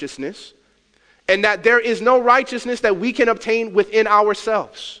with righteousness, and that there is no righteousness that we can obtain within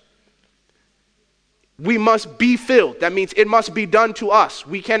ourselves. We must be filled. That means it must be done to us.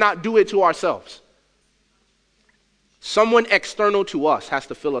 We cannot do it to ourselves. Someone external to us has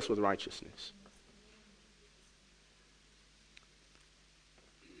to fill us with righteousness.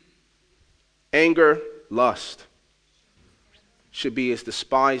 Anger, lust should be as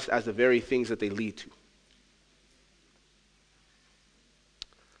despised as the very things that they lead to.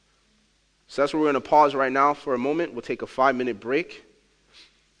 So that's where we're going to pause right now for a moment. We'll take a 5-minute break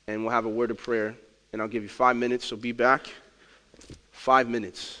and we'll have a word of prayer. And I'll give you 5 minutes, so be back. 5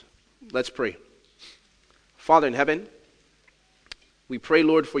 minutes. Let's pray. Father in heaven, we pray,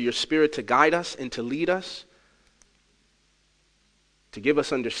 Lord, for your Spirit to guide us and to lead us, to give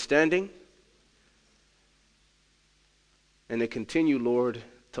us understanding, and to continue, Lord,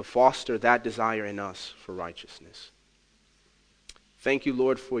 to foster that desire in us for righteousness. Thank you,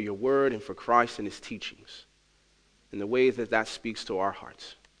 Lord, for your word and for Christ and his teachings, and the way that that speaks to our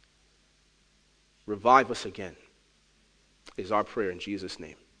hearts. Revive us again is our prayer in Jesus'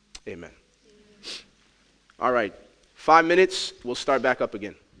 name. Amen. All right, 5 minutes. We'll start back up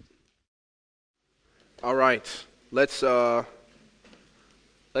again. All right, let's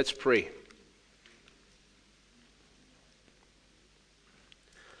pray.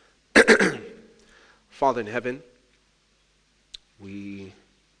 Father in heaven, we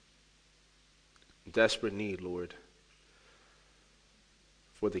in desperate need, Lord,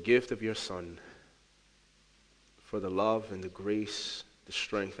 for the gift of your Son, for the love and the grace, the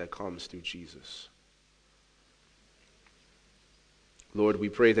strength that comes through Jesus. Lord, we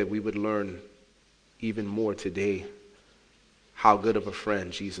pray that we would learn even more today how good of a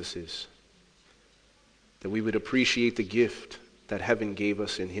friend Jesus is. That we would appreciate the gift that heaven gave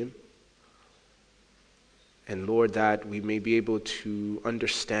us in him. And Lord, that we may be able to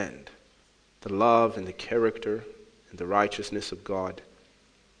understand the love and the character and the righteousness of God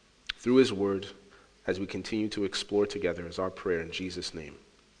through his word as we continue to explore together is our prayer in Jesus' name.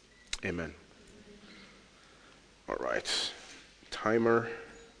 Amen. All right. Timer.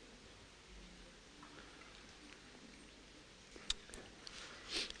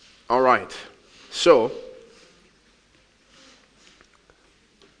 All right. So,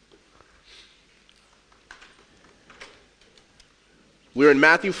 we're in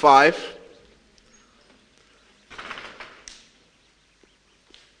Matthew 5.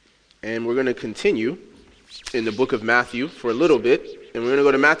 And we're going to continue in the book of Matthew for a little bit. And we're going to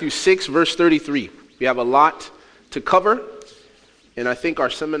go to Matthew 6, verse 33. We have a lot to cover. And I think our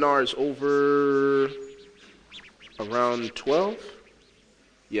seminar is over around 12.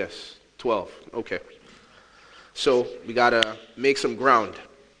 Yes, 12. Okay. So we got to make some ground.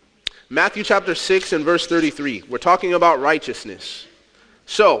 Matthew chapter 6 and verse 33. We're talking about righteousness.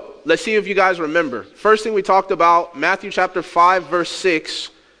 So let's see if you guys remember. First thing we talked about, Matthew chapter 5, verse 6.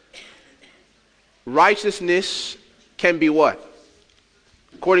 Righteousness can be what?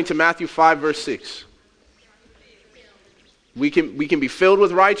 According to Matthew 5, verse 6. We can be filled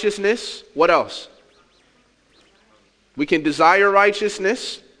with righteousness. What else? We can desire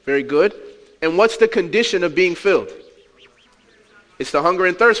righteousness. Very good. And what's the condition of being filled? It's the hunger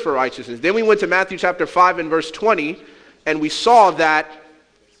and thirst for righteousness. Then we went to Matthew chapter 5 and verse 20, and we saw that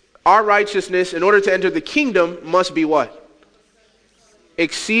our righteousness, in order to enter the kingdom, must be what?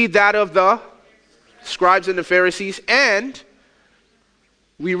 Exceed that of the scribes and the Pharisees. And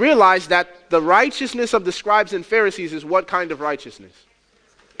we realize that the righteousness of the scribes and Pharisees is what kind of righteousness?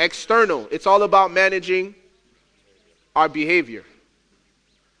 External. It's all about managing our behavior.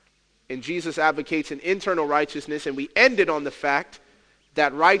 And Jesus advocates an internal righteousness, and we ended on the fact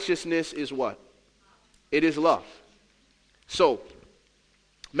that righteousness is what? It is love. So,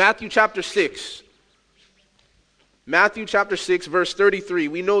 Matthew chapter 6. Matthew chapter 6, verse 33.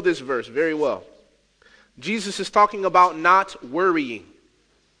 We know this verse very well. Jesus is talking about not worrying.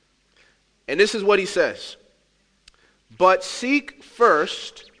 And this is what he says. But seek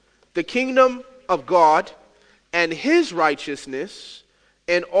first the kingdom of God and his righteousness,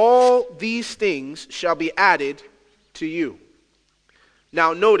 and all these things shall be added to you.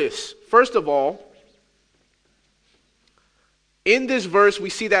 Now notice, first of all, in this verse we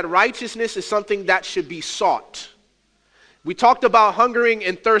see that righteousness is something that should be sought. We talked about hungering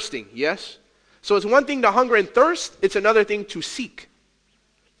and thirsting, yes? So it's one thing to hunger and thirst, it's another thing to seek.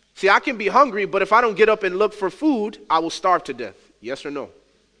 See, I can be hungry, but if I don't get up and look for food, I will starve to death. Yes or no?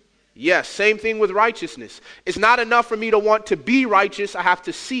 Yes, same thing with righteousness. It's not enough for me to want to be righteous, I have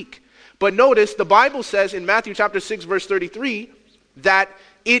to seek. But notice, the Bible says in Matthew chapter 6, verse 33, that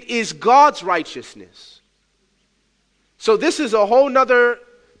it is God's righteousness. So this is a whole nother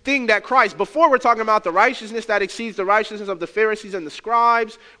thing that Christ, before we're talking about the righteousness that exceeds the righteousness of the Pharisees and the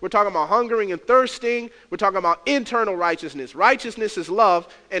scribes, we're talking about hungering and thirsting, we're talking about internal righteousness. Righteousness is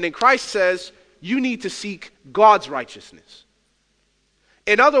love, and then Christ says, you need to seek God's righteousness.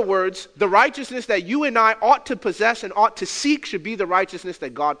 In other words, the righteousness that you and I ought to possess and ought to seek should be the righteousness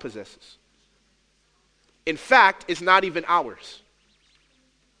that God possesses. In fact, it's not even ours.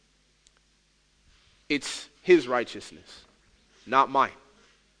 It's his righteousness, not mine.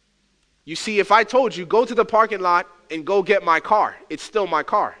 You see, if I told you, go to the parking lot and go get my car, it's still my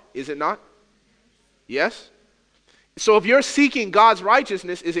car, is it not? Yes? So if you're seeking God's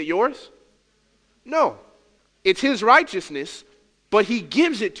righteousness, is it yours? No. It's his righteousness, but he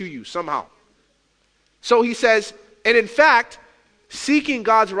gives it to you somehow. So he says, and in fact, seeking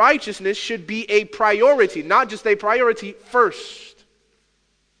God's righteousness should be a priority, not just a priority, first.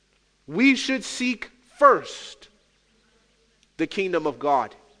 We should seek first the kingdom of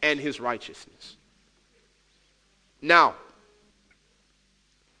God and his righteousness. Now,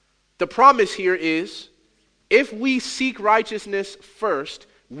 the promise here is, if we seek righteousness first,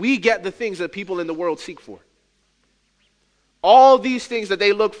 we get the things that people in the world seek for. All these things that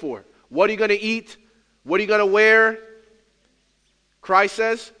they look for. What are you going to eat? What are you going to wear? Christ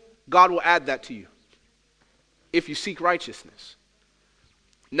says, God will add that to you if you seek righteousness.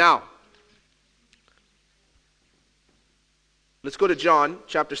 Now, let's go to John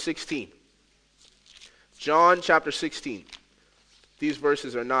chapter 16. John chapter 16. These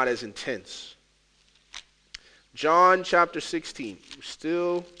verses are not as intense. John chapter 16. We're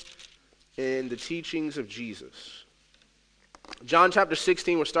still in the teachings of Jesus. John chapter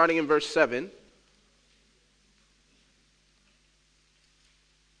 16, we're starting in verse 7.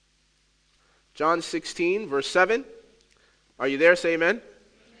 John 16, verse 7. Are you there? Say amen.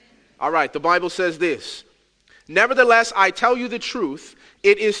 All right, the Bible says this. Nevertheless, I tell you the truth,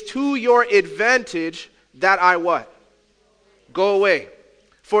 it is to your advantage that I what? Go away.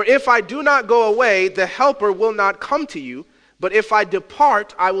 For if I do not go away, the helper will not come to you, but if I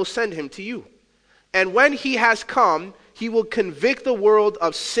depart, I will send him to you. And when he has come, he will convict the world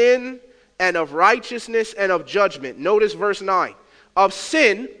of sin and of righteousness and of judgment. Notice verse 9. Of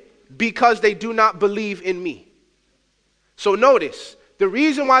sin, because they do not believe in me. So notice, the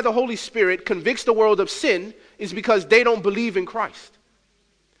reason why the Holy Spirit convicts the world of sin is because they don't believe in Christ.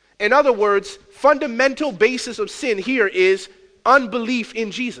 In other words, fundamental basis of sin here is unbelief in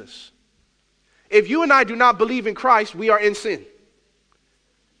Jesus. If you and I do not believe in Christ, we are in sin.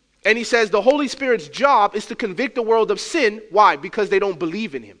 And he says the Holy Spirit's job is to convict the world of sin. Why? Because they don't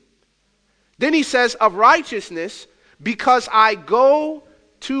believe in him. Then he says of righteousness, because I go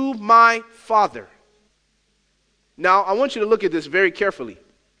to my Father. Now, I want you to look at this very carefully.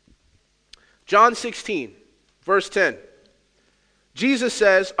 John 16, verse 10. Jesus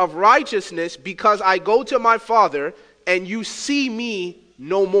says, of righteousness, because I go to my Father, and you see me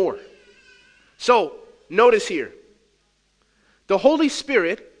no more. So, notice here. The Holy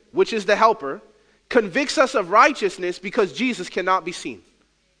Spirit, which is the helper, convicts us of righteousness because Jesus cannot be seen.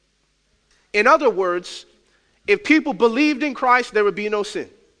 In other words, if people believed in Christ, there would be no sin.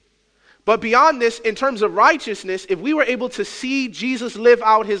 But beyond this, in terms of righteousness, if we were able to see Jesus live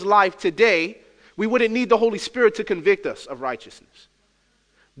out his life today, we wouldn't need the Holy Spirit to convict us of righteousness.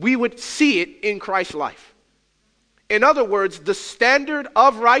 We would see it in Christ's life. In other words, the standard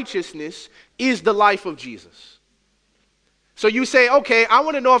of righteousness is the life of Jesus. So you say, okay, I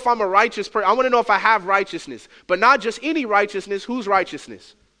want to know if I'm a righteous person. I want to know if I have righteousness. But not just any righteousness. Whose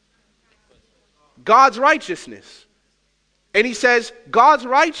righteousness? God's righteousness. And he says God's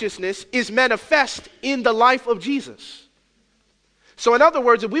righteousness is manifest in the life of Jesus. So in other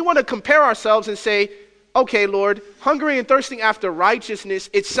words, if we want to compare ourselves and say, okay, Lord, hungry and thirsting after righteousness,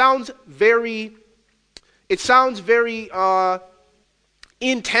 it sounds very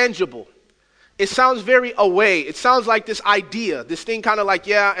intangible. It sounds very away. It sounds like this idea, this thing kind of like,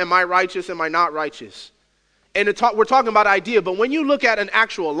 yeah, am I righteous? Am I not righteous? And we're talking about idea, but when you look at an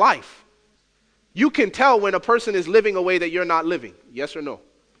actual life, you can tell when a person is living a way that you're not living. Yes or no?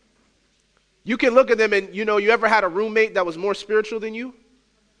 You can look at them and, you ever had a roommate that was more spiritual than you?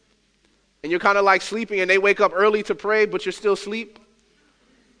 And you're kind of like sleeping and they wake up early to pray, but you're still asleep?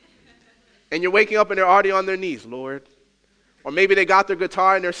 And you're waking up and they're already on their knees, Lord. Or maybe they got their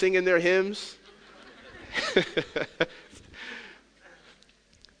guitar and they're singing their hymns.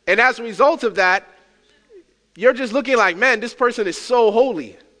 And as a result of that, you're just looking like, man, this person is so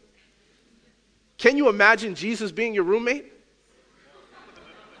holy. Can you imagine Jesus being your roommate?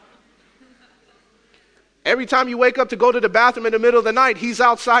 Every time you wake up to go to the bathroom in the middle of the night, he's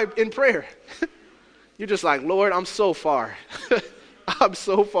outside in prayer. You're just like, Lord, I'm so far. I'm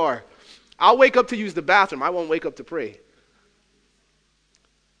so far. I'll wake up to use the bathroom. I won't wake up to pray.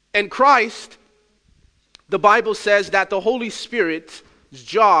 And Christ, the Bible says that the Holy Spirit's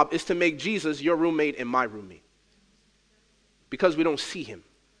job is to make Jesus your roommate and my roommate. Because we don't see him.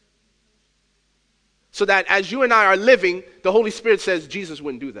 So that as you and I are living, the Holy Spirit says Jesus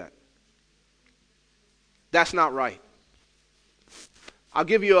wouldn't do that. That's not right. I'll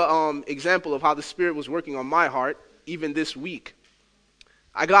give you an example of how the Spirit was working on my heart, even this week.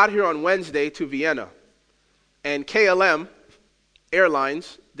 I got here on Wednesday to Vienna, and KLM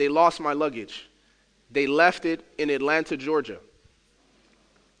Airlines, they lost my luggage. They left it in Atlanta, Georgia.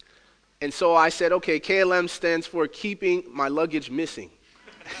 And so I said, okay, KLM stands for keeping my luggage missing.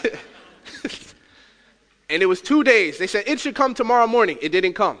 And it was 2 days. They said, it should come tomorrow morning. It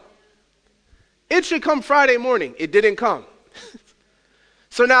didn't come. It should come Friday morning. It didn't come.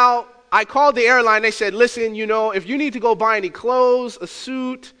 So now I called the airline. They said, listen, if you need to go buy any clothes, a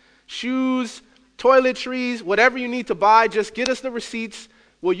suit, shoes, toiletries, whatever you need to buy, just get us the receipts.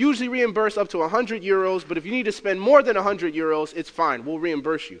 We'll usually reimburse up to 100 euros, but if you need to spend more than 100 euros, it's fine. We'll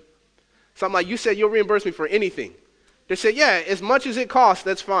reimburse you. So I'm like, you said you'll reimburse me for anything. They said, yeah, as much as it costs,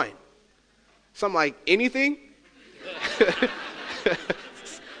 that's fine. So I'm like, anything? Because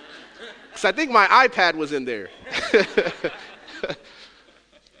I think my iPad was in there.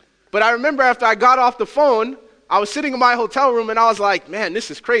 But I remember after I got off the phone, I was sitting in my hotel room and I was like, man,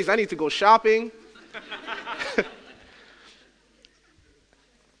 this is crazy. I need to go shopping.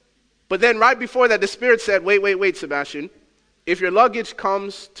 But then right before that, the Spirit said, wait, Sebastien. If your luggage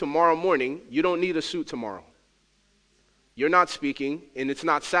comes tomorrow morning, you don't need a suit tomorrow. You're not speaking, and it's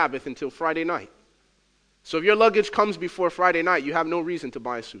not Sabbath until Friday night. So if your luggage comes before Friday night, you have no reason to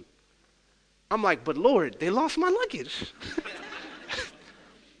buy a suit. I'm like, but Lord, they lost my luggage.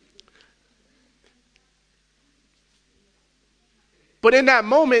 But in that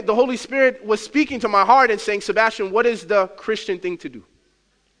moment, the Holy Spirit was speaking to my heart and saying, Sebastian, what is the Christian thing to do?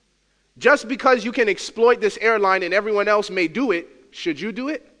 Just because you can exploit this airline and everyone else may do it, should you do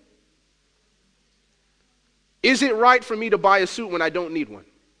it? Is it right for me to buy a suit when I don't need one?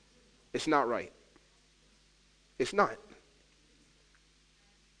 It's not right. It's not.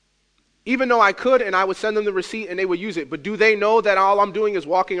 Even though I could and I would send them the receipt and they would use it, but do they know that all I'm doing is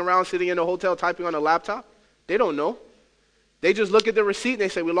walking around sitting in a hotel typing on a laptop? They don't know. They just look at the receipt and they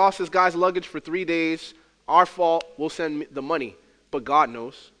say, we lost this guy's luggage for 3 days. Our fault. We'll send the money. But God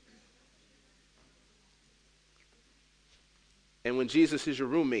knows. And when Jesus is your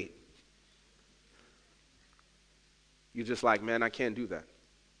roommate, you're just like, man, I can't do that.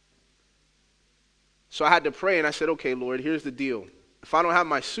 So I had to pray and I said, okay, Lord, here's the deal. If I don't have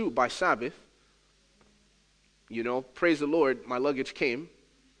my suit by Sabbath, praise the Lord, my luggage came.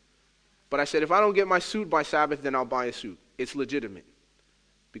 But I said, if I don't get my suit by Sabbath, then I'll buy a suit. It's legitimate.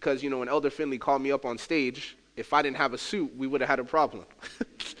 Because, when Elder Finley called me up on stage, if I didn't have a suit, we would have had a problem.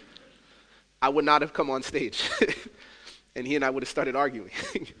 I would not have come on stage. And he and I would have started arguing.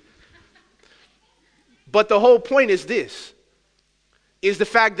 But the whole point is this, is the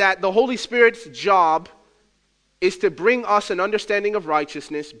fact that the Holy Spirit's job is to bring us an understanding of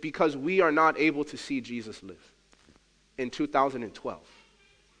righteousness because we are not able to see Jesus live in 2012.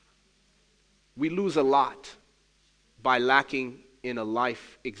 We lose a lot by lacking in a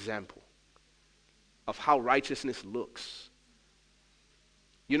life example of how righteousness looks.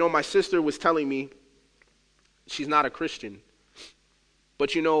 My sister was telling me, she's not a Christian,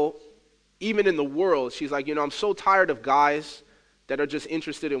 but even in the world, she's like, I'm so tired of guys that are just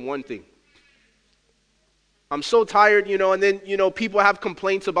interested in one thing. I'm so tired, and then, people have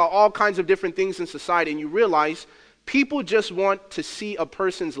complaints about all kinds of different things in society, and you realize people just want to see a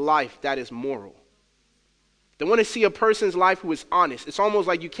person's life that is moral. They want to see a person's life who is honest. It's almost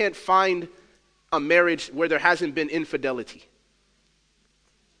like you can't find a marriage where there hasn't been infidelity.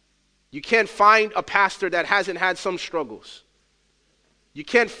 You can't find a pastor that hasn't had some struggles. You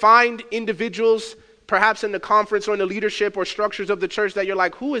can't find individuals, perhaps in the conference or in the leadership or structures of the church, that you're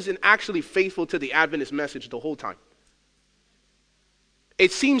like, who isn't actually faithful to the Adventist message the whole time?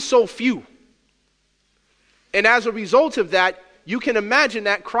 It seems so few. And as a result of that, you can imagine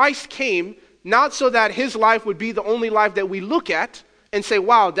that Christ came not so that his life would be the only life that we look at and say,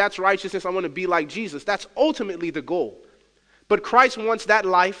 wow, that's righteousness, I want to be like Jesus. That's ultimately the goal. But Christ wants that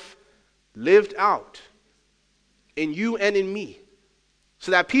life lived out in you and in me,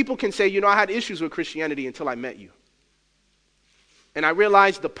 so that people can say, I had issues with Christianity until I met you. And I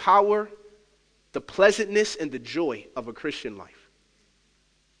realized the power, the pleasantness, and the joy of a Christian life.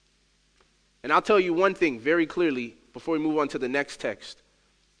 And I'll tell you one thing very clearly before we move on to the next text,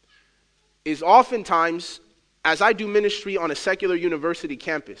 is oftentimes, as I do ministry on a secular university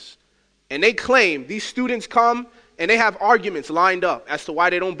campus, and they claim, these students come and they have arguments lined up as to why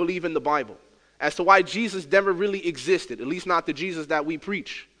they don't believe in the Bible, as to why Jesus never really existed, at least not the Jesus that we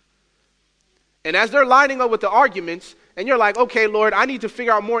preach. And as they're lining up with the arguments, and you're like, okay, Lord, I need to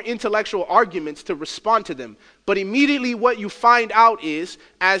figure out more intellectual arguments to respond to them. But immediately what you find out is,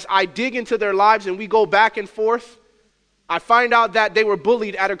 as I dig into their lives and we go back and forth, I find out that they were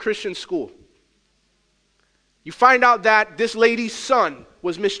bullied at a Christian school. You find out that this lady's son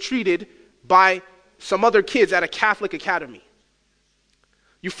was mistreated by some other kids at a Catholic academy.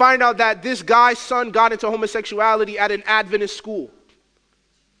 You find out that this guy's son got into homosexuality at an Adventist school.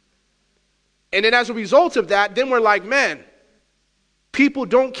 And then as a result of that, then we're like, man, people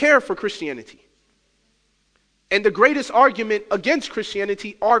don't care for Christianity. And the greatest argument against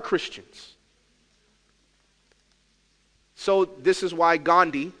Christianity are Christians. So this is why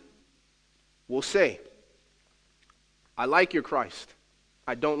Gandhi will say, I like your Christ.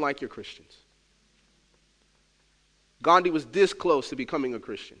 I don't like your Christians. Gandhi was this close to becoming a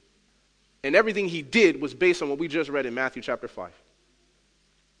Christian. And everything he did was based on what we just read in Matthew chapter 5.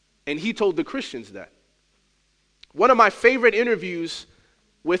 And he told the Christians that. One of my favorite interviews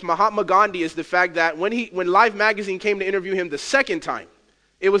with Mahatma Gandhi is the fact that when Life magazine came to interview him the second time,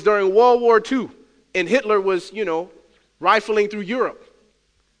 it was during World War II, and Hitler was, rifling through Europe.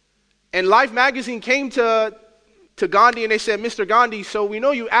 And Life magazine came to Gandhi and they said, Mr. Gandhi, so we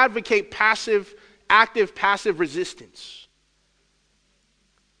know you advocate active passive resistance.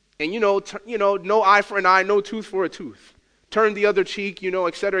 And no eye for an eye, no tooth for a tooth. Turn the other cheek,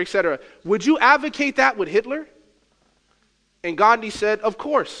 et cetera, et cetera. Would you advocate that with Hitler? And Gandhi said, of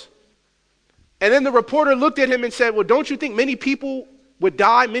course. And then the reporter looked at him and said, well, don't you think many people would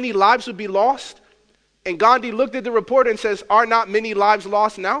die, many lives would be lost? And Gandhi looked at the reporter and says, are not many lives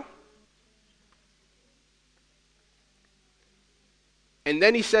lost now? And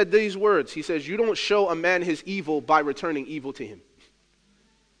then he said these words. He says, you don't show a man his evil by returning evil to him.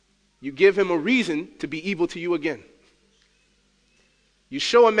 You give him a reason to be evil to you again. You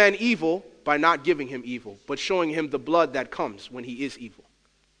show a man evil by not giving him evil, but showing him the blood that comes when he is evil.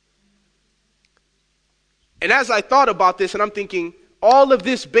 And as I thought about this, and I'm thinking, all of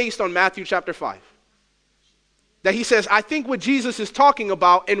this based on Matthew chapter 5. That he says, I think what Jesus is talking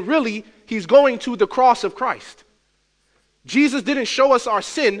about, and really, he's going to the cross of Christ. Jesus didn't show us our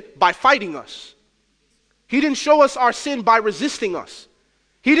sin by fighting us. He didn't show us our sin by resisting us.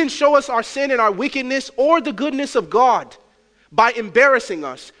 He didn't show us our sin and our wickedness or the goodness of God by embarrassing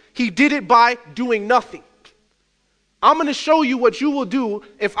us. He did it by doing nothing. I'm going to show you what you will do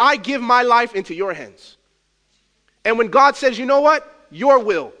if I give my life into your hands. And when God says, you know what? Your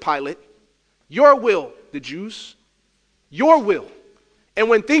will, Pilate. Your will, the Jews. Your will. And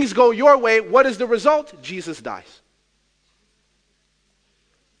when things go your way, what is the result? Jesus dies.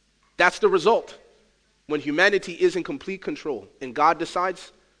 That's the result. When humanity is in complete control and God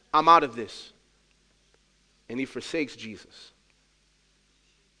decides, I'm out of this. And he forsakes Jesus.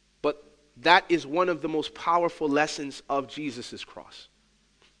 But that is one of the most powerful lessons of Jesus' cross.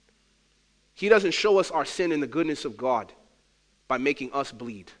 He doesn't show us our sin and the goodness of God by making us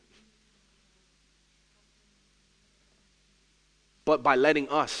bleed, but by letting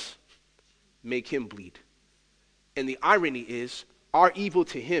us make him bleed. And the irony is, our evil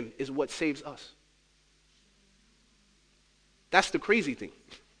to him is what saves us. That's the crazy thing.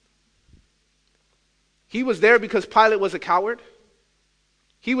 He was there because Pilate was a coward.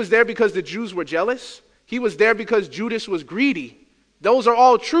 He was there because the Jews were jealous. He was there because Judas was greedy. Those are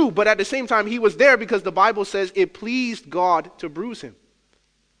all true, but at the same time, he was there because the Bible says it pleased God to bruise him.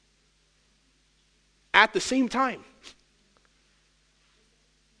 At the same time.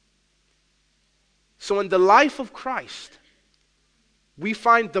 So in the life of Christ, we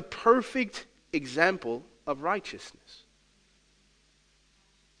find the perfect example of righteousness.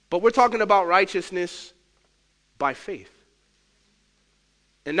 But we're talking about righteousness by faith.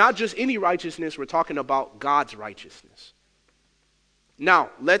 And not just any righteousness, we're talking about God's righteousness. Now,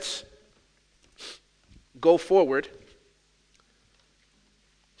 let's go forward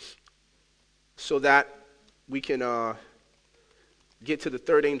so that we can get to the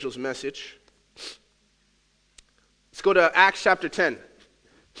third angel's message. Let's go to Acts chapter 10,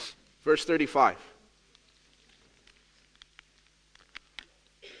 verse 35.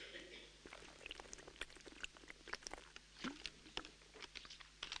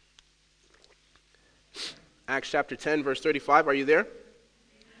 Acts chapter 10, verse 35. Are you there?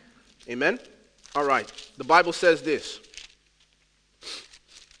 Amen? All right. The Bible says this.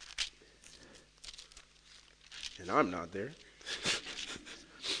 And I'm not there.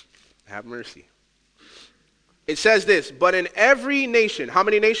 Have mercy. It says this, but in every nation, how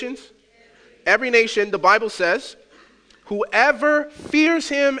many nations? Every nation, the Bible says, whoever fears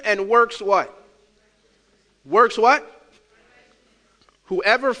him and works what? Works what?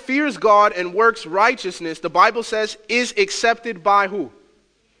 Whoever fears God and works righteousness, the Bible says, is accepted by who?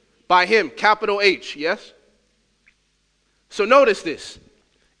 By him, capital H, yes? So notice this.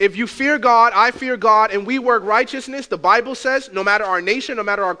 If you fear God, I fear God, and we work righteousness, the Bible says, no matter our nation, no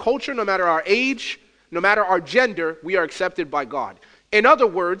matter our culture, no matter our age, no matter our gender, we are accepted by God. In other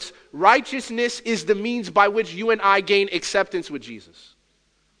words, righteousness is the means by which you and I gain acceptance with Jesus.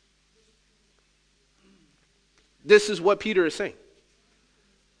 This is what Peter is saying.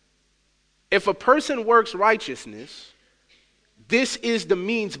 If a person works righteousness, this is the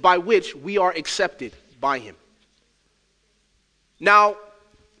means by which we are accepted by him. Now,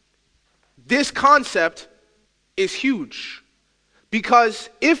 this concept is huge, because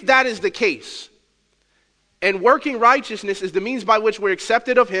if that is the case, and working righteousness is the means by which we're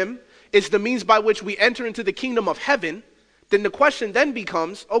accepted of him, it's the means by which we enter into the kingdom of heaven, then the question then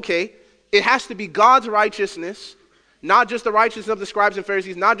becomes, okay, it has to be God's righteousness, not just the righteousness of the scribes and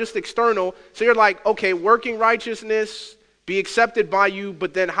Pharisees, not just external. So you're like, okay, working righteousness, be accepted by you,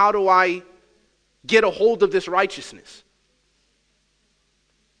 but then how do I get a hold of this righteousness?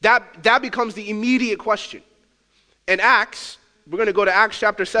 That becomes the immediate question. In Acts, we're going to go to Acts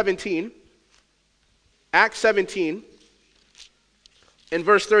chapter 17. Acts 17 in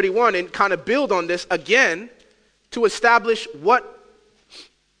verse 31 and kind of build on this again to establish what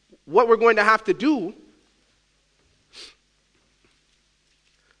we're going to have to do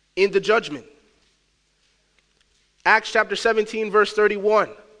in the judgment. Acts chapter 17 verse 31.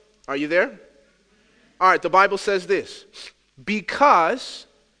 Are you there? All right, the Bible says this. Because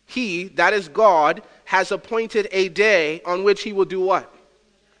he, that is God, has appointed a day on which he will do what?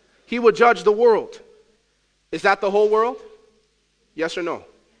 He will judge the world. Is that the whole world? Yes or no?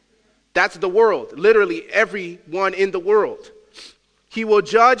 That's the world. Literally everyone in the world. He will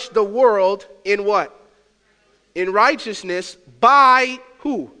judge the world in what? In righteousness by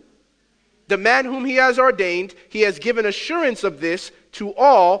who? The man whom he has ordained. He has given assurance of this to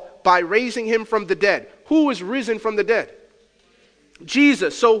all by raising him from the dead. Who is risen from the dead?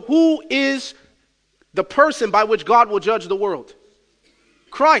 Jesus. So who is the person by which God will judge the world?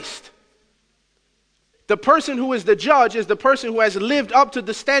 Christ. The person who is the judge is the person who has lived up to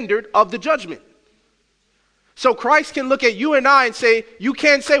the standard of the judgment. So Christ can look at you and I and say, you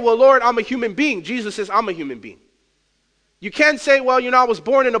can't say, well, Lord, I'm a human being. Jesus says, I'm a human being. You can't say, well, I was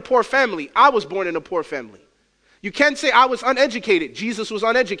born in a poor family. I was born in a poor family. You can't say I was uneducated. Jesus was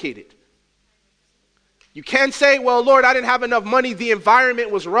uneducated. You can't say, well, Lord, I didn't have enough money. The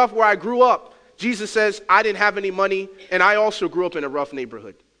environment was rough where I grew up. Jesus says, I didn't have any money, and I also grew up in a rough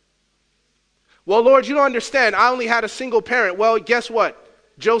neighborhood. Well, Lord, you don't understand. I only had a single parent. Well, guess what?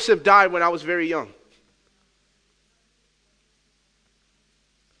 Joseph died when I was very young.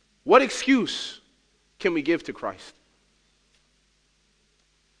 What excuse can we give to Christ?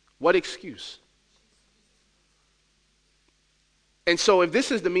 What excuse? And so if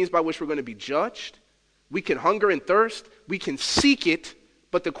this is the means by which we're going to be judged, we can hunger and thirst, we can seek it,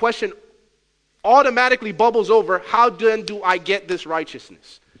 but the question automatically bubbles over, how then do I get this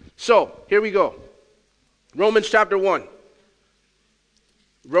righteousness? So, here we go. Romans chapter 1.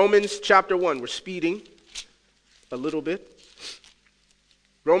 Romans chapter 1. We're speeding a little bit.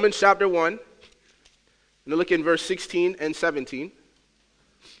 Romans chapter 1. And look in verse 16 and 17.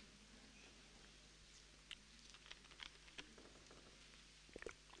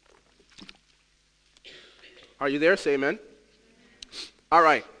 Are you there? Say amen. All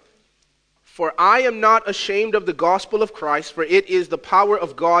right. For I am not ashamed of the gospel of Christ, for it is the power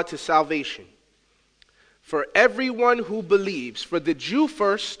of God to salvation. For everyone who believes, for the Jew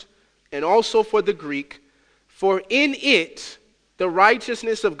first, and also for the Greek, for in it the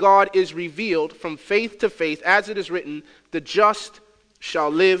righteousness of God is revealed from faith to faith, as it is written, the just shall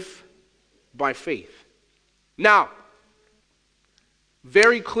live by faith. Now,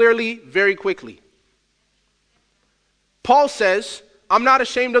 very clearly, very quickly, Paul says, I'm not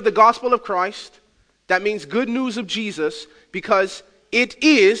ashamed of the gospel of Christ. That means good news of Jesus, because it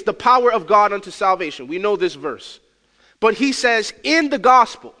is the power of God unto salvation. We know this verse. But he says, in the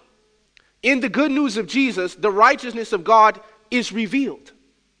gospel, in the good news of Jesus, the righteousness of God is revealed.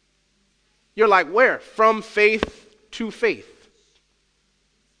 You're like, where? From faith to faith.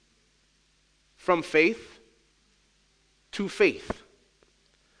 From faith to faith.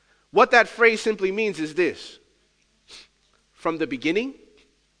 What that phrase simply means is this. From the beginning,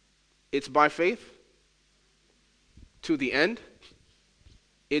 it's by faith. To the end,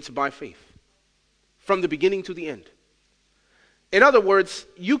 it's by faith. From the beginning to the end. In other words,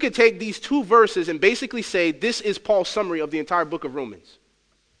 you could take these two verses and basically say this is Paul's summary of the entire book of Romans.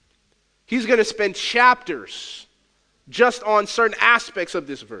 He's going to spend chapters just on certain aspects of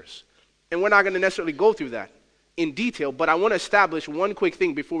this verse. And we're not going to necessarily go through that in detail, but I want to establish one quick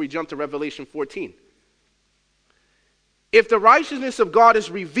thing before we jump to Revelation 14. If the righteousness of God is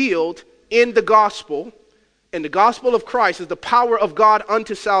revealed in the gospel, and the gospel of Christ is the power of God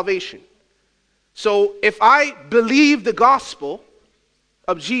unto salvation. So if I believe the gospel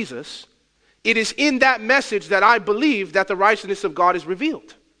of Jesus, it is in that message that I believe that the righteousness of God is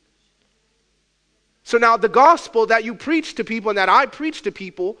revealed. So now the gospel that you preach to people and that I preach to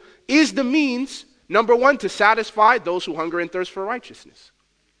people is the means, number one, to satisfy those who hunger and thirst for righteousness.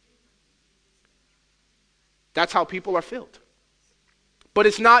 That's how people are filled. But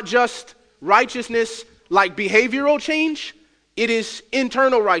it's not just righteousness like behavioral change. It is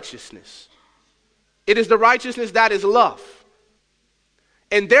internal righteousness. It is the righteousness that is love.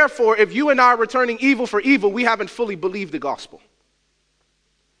 And therefore, if you and I are returning evil for evil, we haven't fully believed the gospel.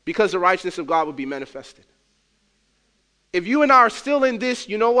 Because the righteousness of God would be manifested. If you and I are still in this,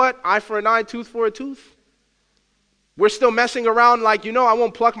 you know what? Eye for an eye, tooth for a tooth. We're still messing around like, I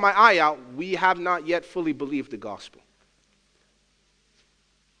won't pluck my eye out. We have not yet fully believed the gospel.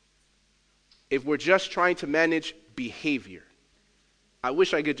 If we're just trying to manage behavior, I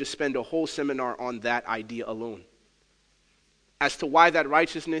wish I could just spend a whole seminar on that idea alone. As to why that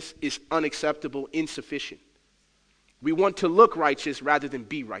righteousness is unacceptable, insufficient. We want to look righteous rather than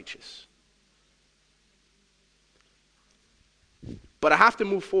be righteous. But I have to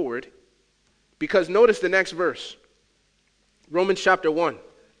move forward because notice the next verse. Romans chapter 1.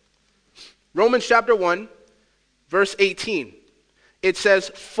 Romans chapter 1, verse 18. It says,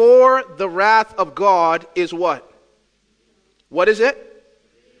 for the wrath of God is what? What is it?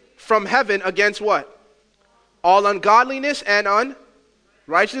 From heaven against what? All ungodliness and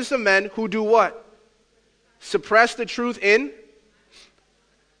unrighteousness of men who do what? Suppress the truth in.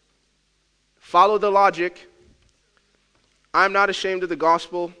 Follow the logic. I'm not ashamed of the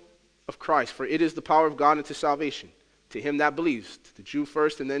gospel of Christ, for it is the power of God unto salvation, to him that believes, to the Jew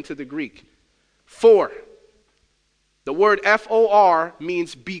first and then to the Greek. For. The word F-O-R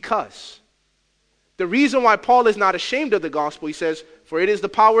means because. The reason why Paul is not ashamed of the gospel, he says, for it is the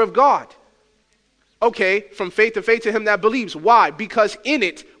power of God. Okay, from faith to him that believes. Why? Because in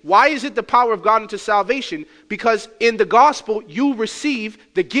it, why is it the power of God unto salvation? Because in the gospel, you receive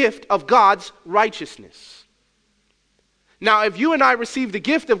the gift of God's righteousness. Now, if you and I receive the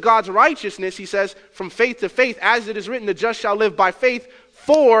gift of God's righteousness, he says, from faith to faith, as it is written, the just shall live by faith,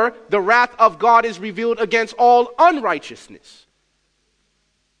 for the wrath of God is revealed against all unrighteousness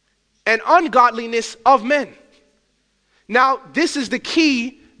and ungodliness of men. Now, this is the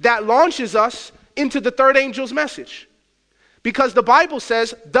key that launches us into the third angel's message. Because the Bible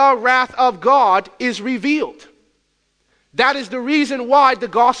says the wrath of God is revealed. That is the reason why the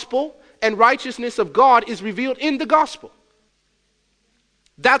gospel and righteousness of God is revealed in the gospel.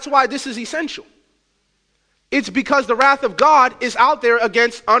 That's why this is essential. It's because the wrath of God is out there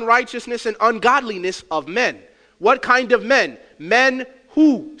against unrighteousness and ungodliness of men. What kind of men? Men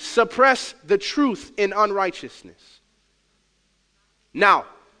who suppress the truth in unrighteousness. Now,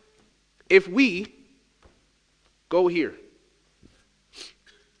 if we go here,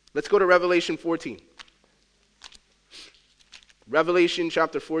 let's go to Revelation 14. Revelation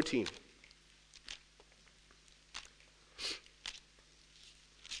chapter 14.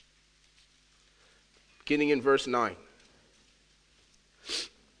 Beginning in verse 9.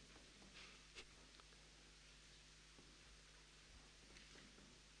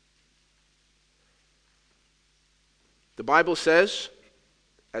 The Bible says,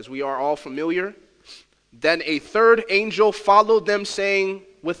 as we are all familiar, then a third angel followed them, saying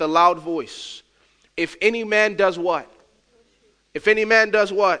with a loud voice, if any man does what? If any man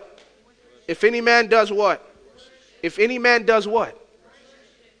does what? If any man does what? If any man does what?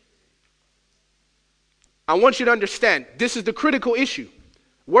 I want you to understand, this is the critical issue.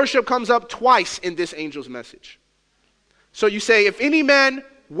 Worship comes up twice in this angel's message. So you say, if any man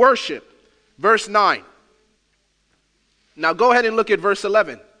worship, verse 9. Now go ahead and look at verse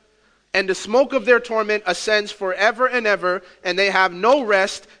 11. And the smoke of their torment ascends forever and ever, and they have no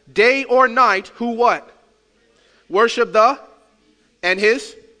rest, day or night, who what? Worship the, and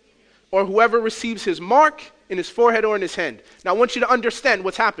his, or whoever receives his mark in his forehead or in his hand. Now I want you to understand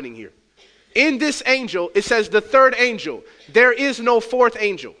what's happening here. In this angel, it says the third angel. There is no fourth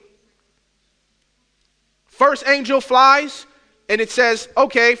angel. First angel flies, and it says,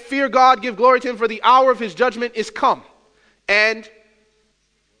 okay, fear God, give glory to him, for the hour of his judgment is come. And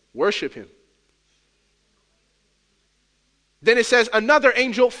worship him. Then it says another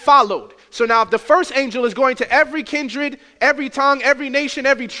angel followed. So now if the first angel is going to every kindred, every tongue, every nation,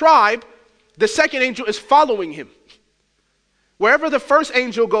 every tribe, the second angel is following him. Wherever the first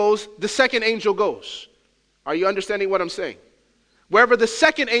angel goes, the second angel goes. Are you understanding what I'm saying? Wherever the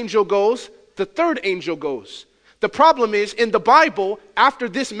second angel goes, the third angel goes. The problem is, in the Bible, after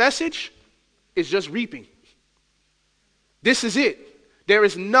this message, is just reaping. This is it. There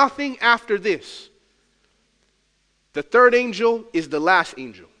is nothing after this. The third angel is the last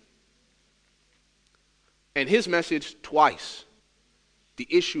angel. And his message twice. The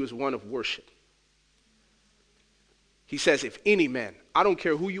issue is one of worship. He says, if any man, I don't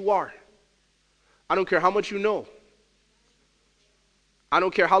care who you are. I don't care how much you know. I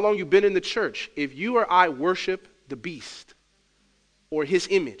don't care how long you've been in the church. If you or I worship the beast or his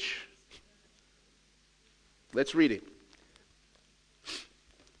image. Let's read it.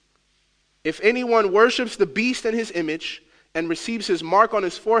 If anyone worships the beast and his image and receives his mark on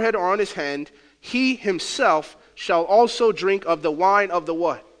his forehead or on his hand, he himself shall also drink of the wine of the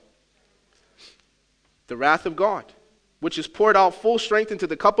what? The wrath of God, which is poured out full strength into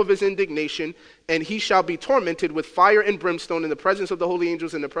the cup of his indignation, and he shall be tormented with fire and brimstone in the presence of the holy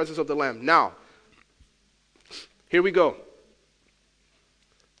angels and in the presence of the Lamb. Now, here we go.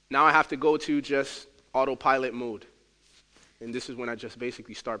 Now I have to go to just autopilot mode. And this is when I just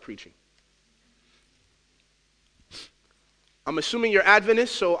basically start preaching. I'm assuming you're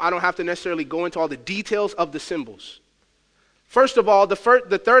Adventist, so I don't have to necessarily go into all the details of the symbols. First of all, the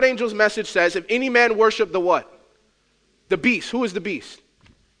third angel's message says, if any man worship the what? The beast. Who is the beast?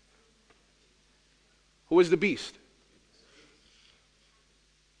 Who is the beast?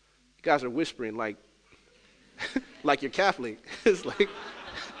 You guys are whispering like, like you're Catholic. It's like,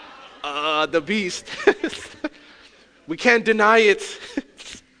 the beast. We can't deny it.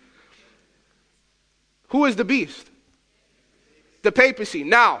 Who is the beast? The papacy.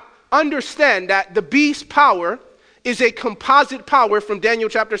 Now, understand that the beast power is a composite power from Daniel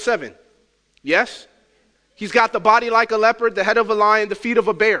chapter 7. Yes? He's got the body like a leopard, the head of a lion, the feet of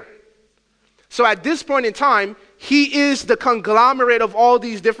a bear. So at this point in time, he is the conglomerate of all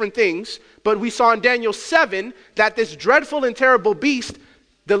these different things. But we saw in Daniel 7 that this dreadful and terrible beast,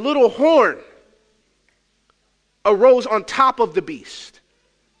 the little horn, arose on top of the beast.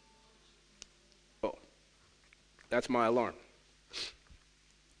 Oh, that's my alarm.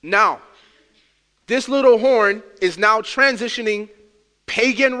 Now, this little horn is now transitioning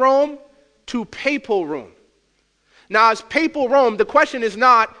pagan Rome to papal Rome. Now, as papal Rome, the question is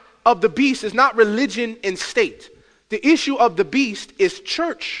not of the beast, is not religion and state. The issue of the beast is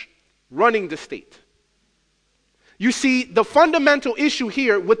church running the state. You see, the fundamental issue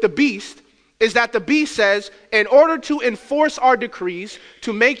here with the beast is that the beast says, in order to enforce our decrees,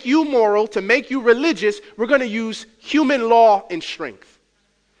 to make you moral, to make you religious, we're going to use human law and strength.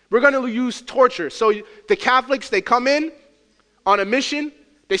 We're going to use torture. So the Catholics, they come in on a mission.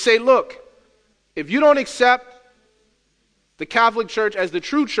 They say, look, if you don't accept the Catholic Church as the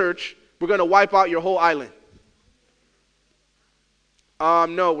true church, we're going to wipe out your whole island.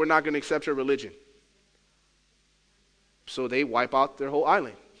 No, we're not going to accept your religion. So they wipe out their whole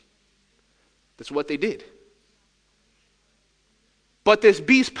island. That's what they did. But this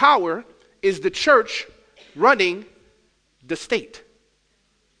beast power is the church running the state.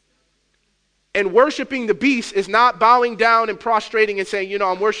 And worshiping the beast is not bowing down and prostrating and saying,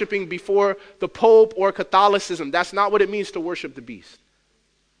 I'm worshiping before the Pope or Catholicism. That's not what it means to worship the beast.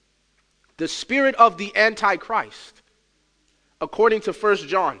 The spirit of the Antichrist, according to 1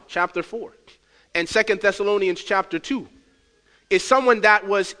 John chapter 4 and 2 Thessalonians chapter 2, is someone that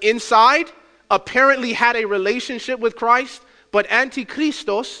was inside, apparently had a relationship with Christ, but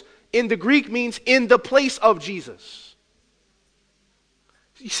Antichristos in the Greek means in the place of Jesus.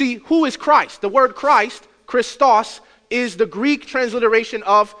 You see, who is Christ? The word Christ, Christos, is the Greek transliteration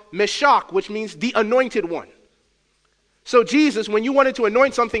of Meshach, which means the anointed one. So Jesus, when you wanted to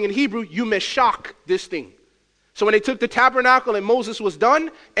anoint something in Hebrew, you Meshach this thing. So when they took the tabernacle and Moses was done,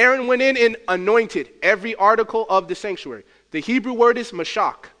 Aaron went in and anointed every article of the sanctuary. The Hebrew word is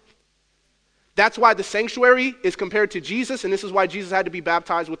Meshach. That's why the sanctuary is compared to Jesus, and this is why Jesus had to be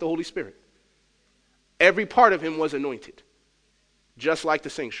baptized with the Holy Spirit. Every part of him was anointed, just like the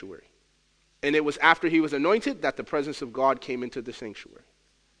sanctuary. And it was after he was anointed that the presence of God came into the sanctuary.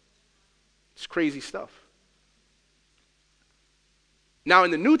 It's crazy stuff. Now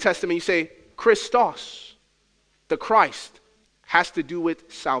in the New Testament, you say Christos, the Christ, has to do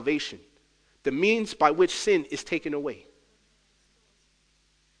with salvation, the means by which sin is taken away.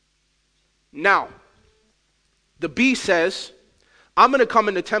 Now, the beast says, I'm going to come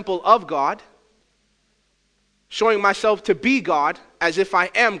in the temple of God, showing myself to be God as if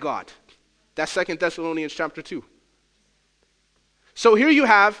I am God. That's 2 Thessalonians chapter 2. So here you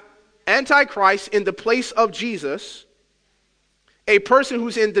have Antichrist in the place of Jesus, a person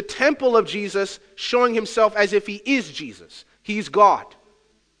who's in the temple of Jesus showing himself as if he is Jesus. He's God.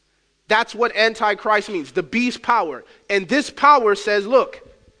 That's what Antichrist means, the beast power. And this power says, look,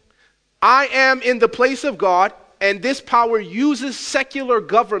 I am in the place of God, and this power uses secular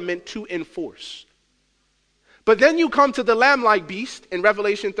government to enforce. But then you come to the lamb-like beast in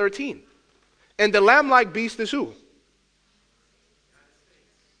Revelation 13. And the lamb-like beast is who?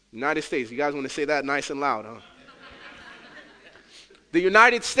 United States. You guys want to say that nice and loud, huh? The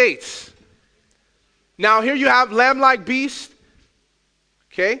United States. Now here you have lamb-like beast.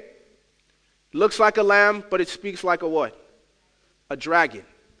 Okay? Looks like a lamb, but it speaks like a what? A dragon.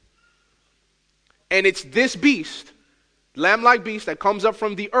 And it's this beast, lamb-like beast, that comes up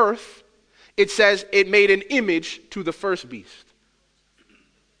from the earth. It says it made an image to the first beast.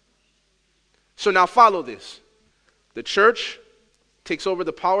 So now follow this. The church takes over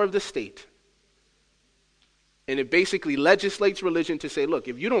the power of the state. And it basically legislates religion to say, look,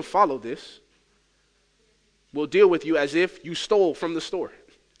 if you don't follow this, we'll deal with you as if you stole from the store,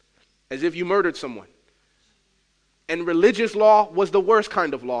 as if you murdered someone. And religious law was the worst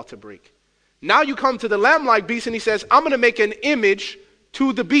kind of law to break. Now you come to the lamb-like beast and he says, I'm going to make an image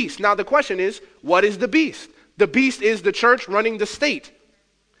to the beast. Now the question is, what is the beast? The beast is the church running the state.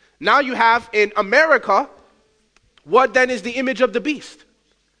 Now you have in America, what then is the image of the beast?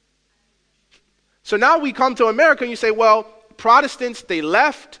 So now we come to America and you say, well, Protestants, they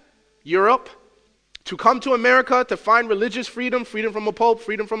left Europe to come to America to find religious freedom, freedom from a pope,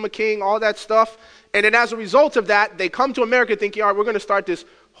 freedom from a king, all that stuff. And then as a result of that, they come to America thinking, all right, we're going to start this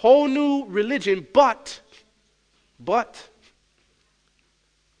whole new religion, but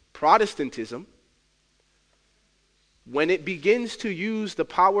Protestantism when it begins to use the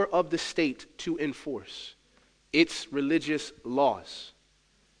power of the state to enforce its religious laws,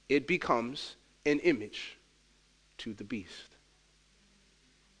 it becomes an image to the beast.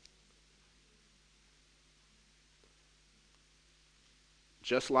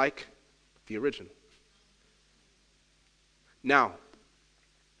 Just like the original. Now,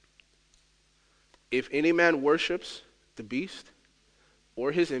 if any man worships the beast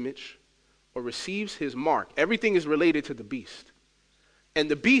or his image or receives his mark, everything is related to the beast. And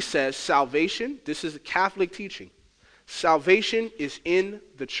the beast says salvation, this is Catholic teaching, salvation is in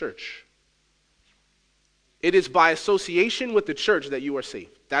the church. It is by association with the church that you are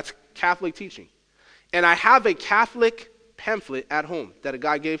saved. That's Catholic teaching. And I have a Catholic pamphlet at home that a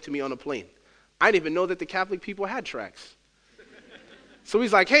guy gave to me on a plane. I didn't even know that the Catholic people had tracts. So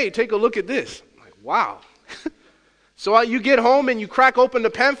he's like, hey, take a look at this. I'm like, wow. So you get home and you crack open the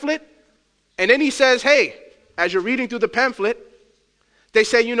pamphlet, and then he says, hey, as you're reading through the pamphlet, they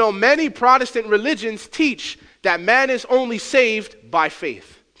say, you know, many Protestant religions teach that man is only saved by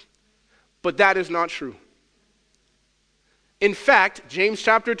faith. But that is not true. In fact, James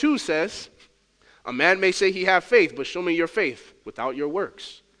chapter 2 says, a man may say he have faith, but show me your faith without your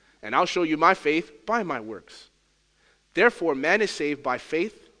works, and I'll show you my faith by my works. Therefore, man is saved by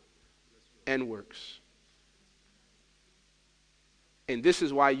faith and works. And this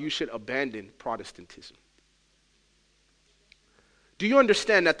is why you should abandon Protestantism. Do you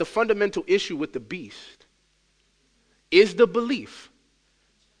understand that the fundamental issue with the beast is the belief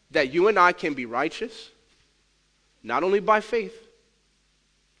that you and I can be righteous, not only by faith,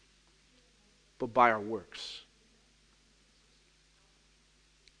 but by our works?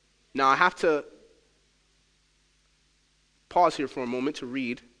 Now, I have to pause here for a moment to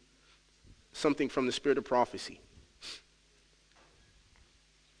read something from the Spirit of Prophecy.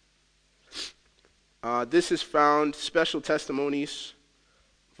 This is found, Special Testimonies,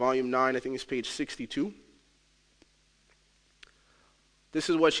 Volume 9, I think it's page 62. This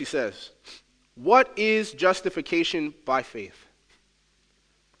is what she says. What is justification by faith?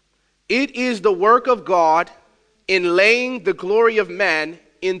 It is the work of God in laying the glory of man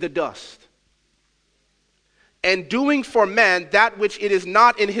in the dust, and doing for man that which it is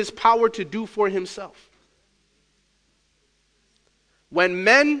not in his power to do for himself. When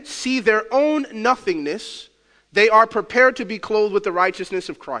men see their own nothingness, they are prepared to be clothed with the righteousness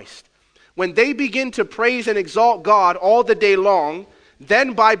of Christ. When they begin to praise and exalt God all the day long,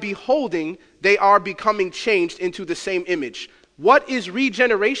 then by beholding, they are becoming changed into the same image. What is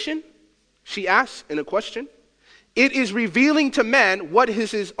regeneration? She asks in a question. It is revealing to man what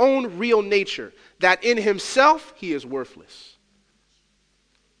is his own real nature, that in himself he is worthless.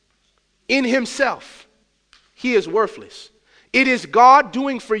 In himself, he is worthless. It is God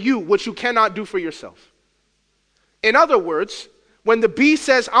doing for you what you cannot do for yourself. In other words, when the beast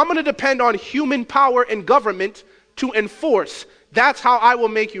says, I'm going to depend on human power and government to enforce, that's how I will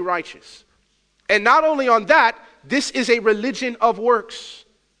make you righteous. And not only on that, this is a religion of works.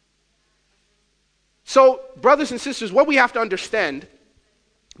 So, brothers and sisters, what we have to understand,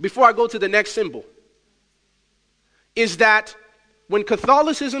 before I go to the next symbol, is that when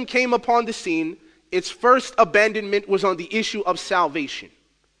Catholicism came upon the scene, its first abandonment was on the issue of salvation.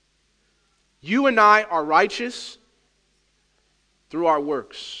 You and I are righteous through our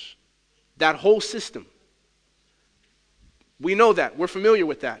works. That whole system. We know that. We're familiar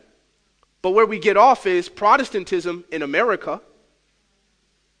with that. But where we get off is Protestantism in America.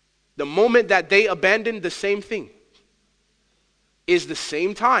 The moment that they abandoned the same thing is the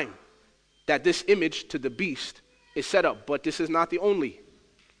same time that this image to the beast is set up. But this is not the only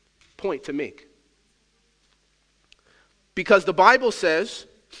point to make. Because the Bible says,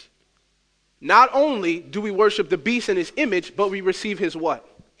 not only do we worship the beast and his image, but we receive his what?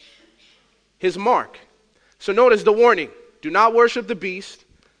 His mark. So notice the warning. Do not worship the beast.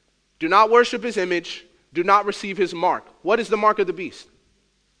 Do not worship his image. Do not receive his mark. What is the mark of the beast?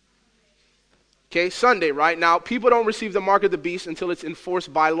 Okay, Sunday, right? Now, people don't receive the mark of the beast until it's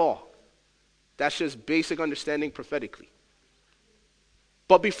enforced by law. That's just basic understanding prophetically.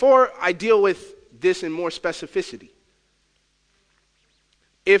 But before I deal with this in more specificity,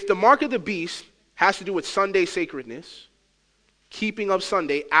 if the mark of the beast has to do with Sunday sacredness, keeping of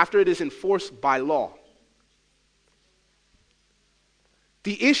Sunday after it is enforced by law,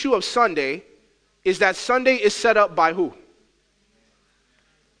 the issue of Sunday is that Sunday is set up by who?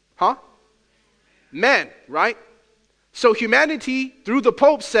 Huh? Men, right? So humanity, through the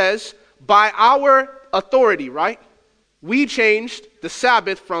Pope, says, by our authority, right? We changed the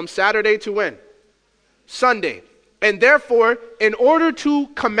Sabbath from Saturday to when? Sunday. And therefore, in order to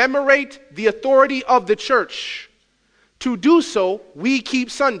commemorate the authority of the church, To do so, we keep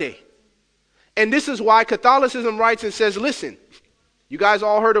Sunday. And this is why Catholicism writes and says, listen, you guys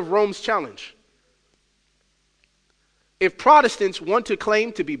all heard of Rome's challenge. If Protestants want to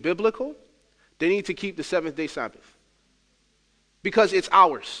claim to be biblical, they need to keep the seventh-day Sabbath. Because it's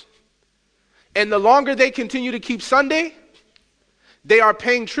ours. And the longer they continue to keep Sunday, they are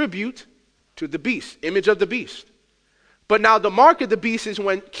paying tribute to the beast, image of the beast. But now the mark of the beast is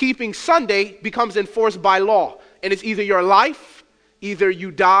when keeping Sunday becomes enforced by law. And it's either your life, either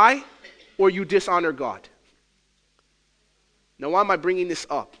you die, or you dishonor God. Now why am I bringing this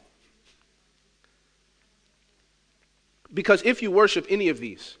up? Because if you worship any of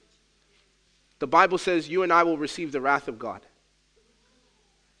these, the Bible says you and I will receive the wrath of God.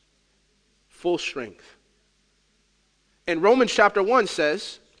 Full strength. And Romans chapter 1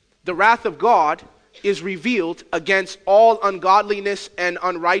 says, the wrath of God is revealed against all ungodliness and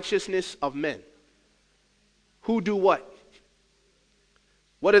unrighteousness of men. Who do what?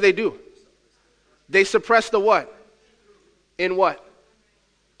 What do? They suppress the what? In what?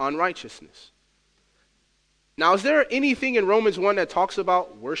 Unrighteousness. Now, is there anything in Romans 1 that talks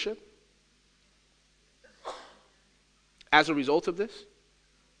about worship as a result of this?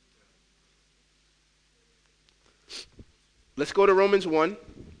 Let's go to Romans 1.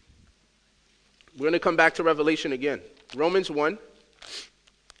 We're going to come back to Revelation again. Romans 1.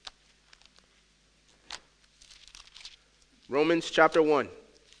 Romans chapter 1.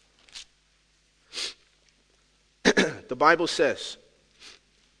 The Bible says,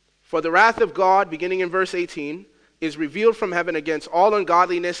 for the wrath of God, beginning in verse 18, is revealed from heaven against all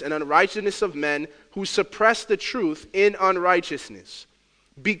ungodliness and unrighteousness of men who suppress the truth in unrighteousness.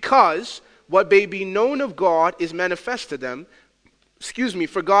 Because what may be known of God is manifest to them,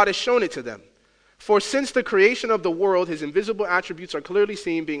 for God has shown it to them. For since the creation of the world, his invisible attributes are clearly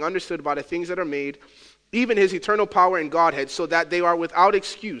seen, being understood by the things that are made, even his eternal power and Godhead, so that they are without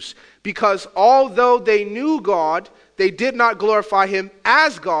excuse. Because although they knew God, they did not glorify him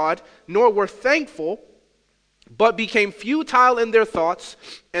as God, nor were thankful, but became futile in their thoughts,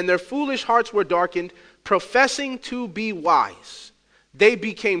 and their foolish hearts were darkened. Professing to be wise, they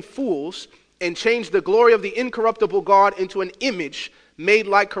became fools, and changed the glory of the incorruptible God into an image made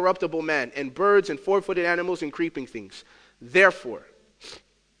like corruptible man, and birds and four-footed animals and creeping things. Therefore,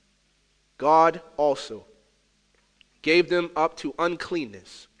 God also gave them up to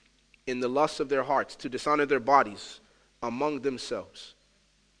uncleanness in the lusts of their hearts, to dishonor their bodies among themselves.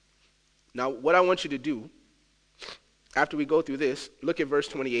 Now, what I want you to do, after we go through this, look at verse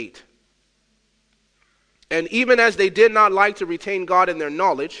 28. And even as they did not like to retain God in their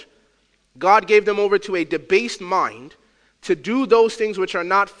knowledge, God gave them over to a debased mind to do those things which are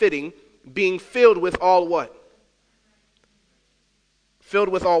not fitting, being filled with all what? Filled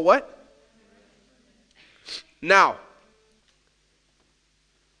with all what? Now,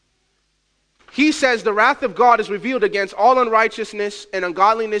 he says the wrath of God is revealed against all unrighteousness and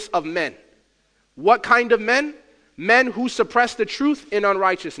ungodliness of men. What kind of men? Men who suppress the truth in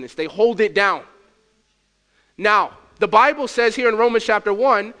unrighteousness. They hold it down. Now, the Bible says here in Romans chapter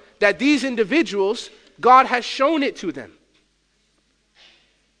 1 that these individuals, God has shown it to them.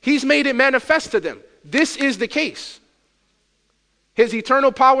 He's made it manifest to them. This is the case. His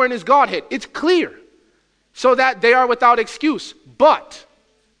eternal power and his Godhead. It's clear. So that they are without excuse. But,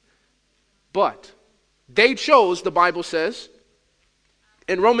 they chose, the Bible says,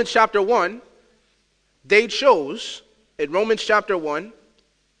 in Romans chapter 1, they chose, in Romans chapter 1,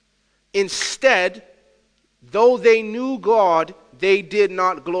 instead, though they knew God, they did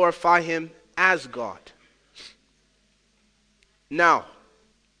not glorify him as God. Now,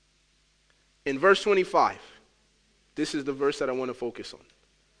 in verse 25, this is the verse that I want to focus on.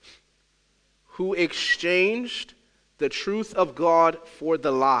 Who exchanged the truth of God for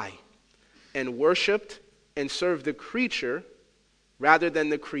the lie, and worshipped and served the creature rather than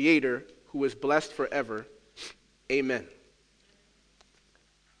the Creator, who is blessed forever. Amen.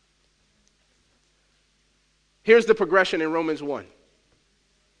 Here's the progression in Romans 1.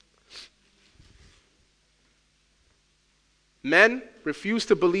 Men refuse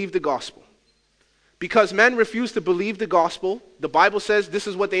to believe the gospel. Because men refuse to believe the gospel, the Bible says this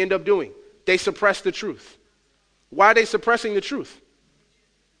is what they end up doing. They suppress the truth. Why are they suppressing the truth?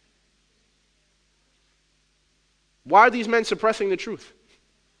 Why are these men suppressing the truth?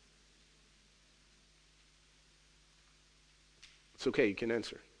 It's okay, you can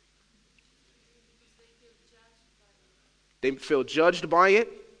answer. They feel judged by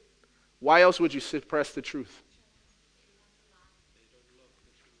it. Why else would you suppress the truth?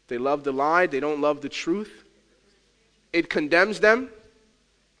 They love the lie. They don't love the truth. It condemns them.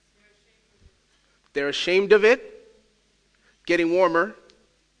 They're ashamed of it. getting warmer.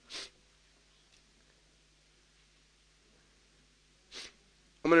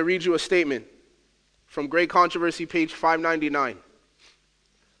 I'm going to read you a statement from Great Controversy, page 599.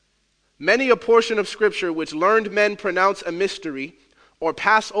 Many a portion of Scripture which learned men pronounce a mystery or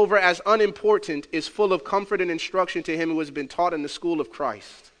pass over as unimportant is full of comfort and instruction to him who has been taught in the school of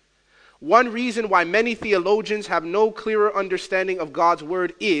Christ. One reason why many theologians have no clearer understanding of God's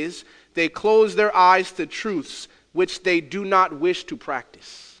word is they close their eyes to truths which they do not wish to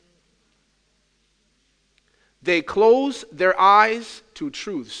practice. They close their eyes to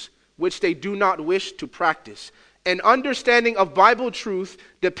truths which they do not wish to practice. An understanding of Bible truth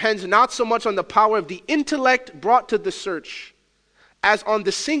depends not so much on the power of the intellect brought to the search as on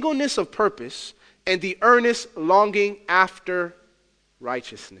the singleness of purpose and the earnest longing after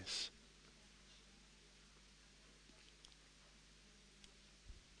righteousness.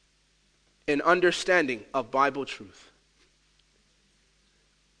 An understanding of Bible truth.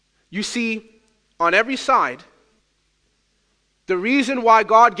 You see, on every side, the reason why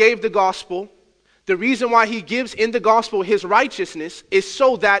God gave the gospel, the reason why he gives in the gospel his righteousness is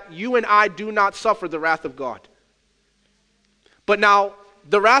so that you and I do not suffer the wrath of God. But now,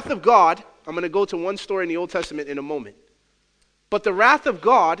 the wrath of God, I'm going to go to one story in the Old Testament in a moment. But the wrath of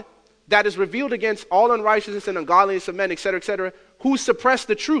God that is revealed against all unrighteousness and ungodliness of men, etc., who suppress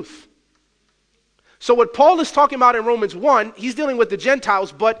the truth. So what Paul is talking about in Romans 1, he's dealing with the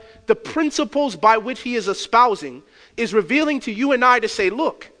Gentiles, but the principles by which he is espousing is revealing to you and I to say,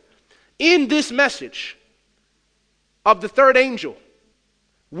 look, in this message of the third angel,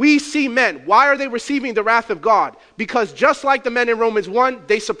 we see men. Why are they receiving the wrath of God? Because just like the men in Romans 1,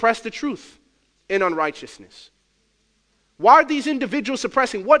 they suppress the truth in unrighteousness. Why are these individuals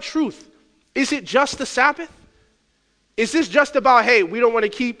suppressing what truth? Is it just the Sabbath? Is this just about, hey, we don't want to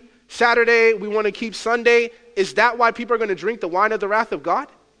keep Saturday, we want to keep Sunday? Is that why people are going to drink the wine of the wrath of God?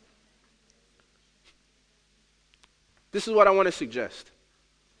 This is what I want to suggest.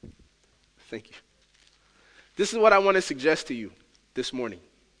 Thank you. This is what I want to suggest to you this morning.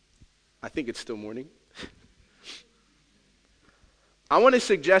 I think it's still morning. I want to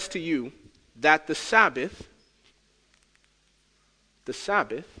suggest to you that the Sabbath,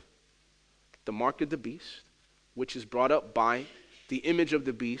 the mark of the beast, which is brought up by the image of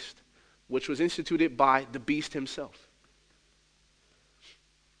the beast, which was instituted by the beast himself.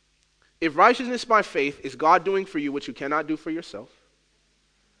 If righteousness by faith is God doing for you what you cannot do for yourself,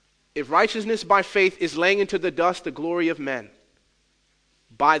 if righteousness by faith is laying into the dust the glory of men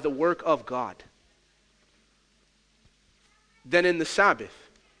by the work of God, then in the Sabbath,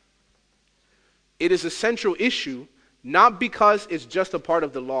 it is a central issue, not because it's just a part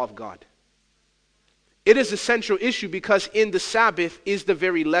of the law of God. It is a central issue because in the Sabbath is the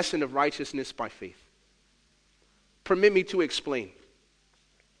very lesson of righteousness by faith. Permit me to explain.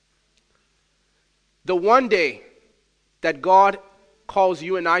 The one day that God calls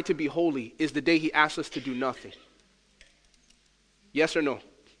you and I to be holy is the day he asks us to do nothing. Yes or no?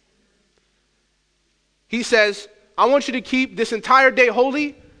 He says, I want you to keep this entire day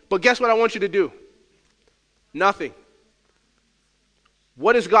holy, but guess what I want you to do? Nothing.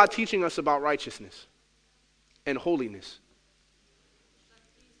 What is God teaching us about righteousness and holiness?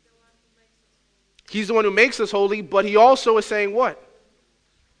 He's the one who makes us holy, but he also is saying what?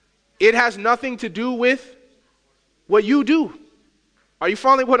 It has nothing to do with what you do. Are you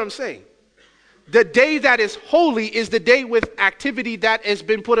following what I'm saying? The day that is holy is the day with activity that has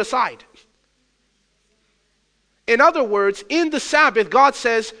been put aside. In other words, in the Sabbath, God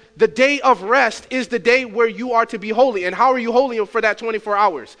says the day of rest is the day where you are to be holy. And how are you holy for that 24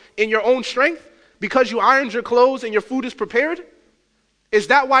 hours? In your own strength? Because you ironed your clothes and your food is prepared? Is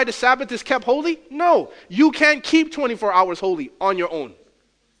that why the Sabbath is kept holy? No. You can't keep 24 hours holy on your own.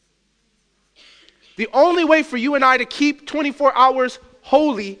 The only way for you and I to keep 24 hours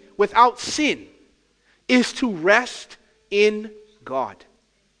holy without sin is to rest in God.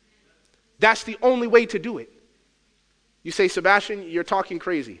 That's the only way to do it. You say, Sebastien, you're talking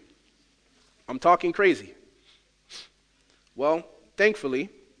crazy. I'm talking crazy. Well, thankfully,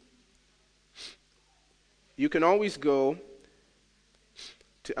 you can always go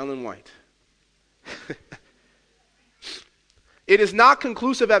to Ellen White. It is not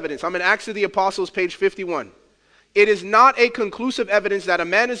conclusive evidence. I'm in Acts of the Apostles, page 51. It is not a conclusive evidence that a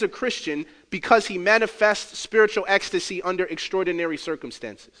man is a Christian because he manifests spiritual ecstasy under extraordinary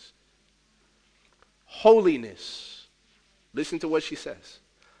circumstances. Holiness, listen to what she says.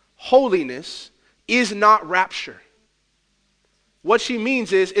 Holiness is not rapture. What she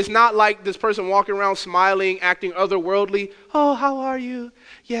means is, it's not like this person walking around smiling, acting otherworldly. Oh, how are you?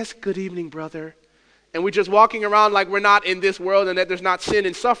 Yes, good evening, brother. And we're just walking around like we're not in this world and that there's not sin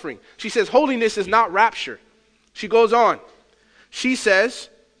and suffering. She says, holiness is not rapture. She goes on. She says,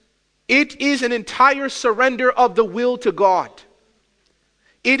 it is an entire surrender of the will to God.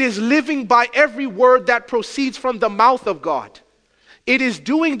 It is living by every word that proceeds from the mouth of God. It is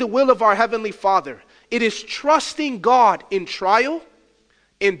doing the will of our Heavenly Father. It is trusting God in trial,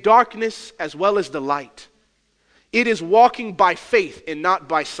 in darkness, as well as the light. It is walking by faith and not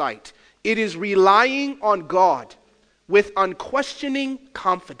by sight. It is relying on God with unquestioning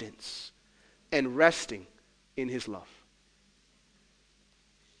confidence and resting in His love.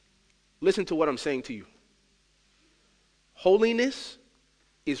 Listen to what I'm saying to you. Holiness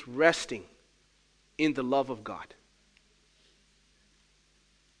is resting in the love of God.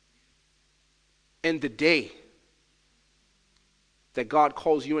 And the day that God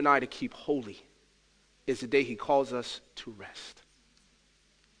calls you and I to keep holy is the day He calls us to rest.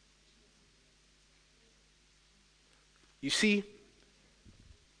 You see,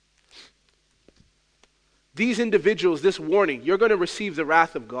 these individuals, this warning, you're going to receive the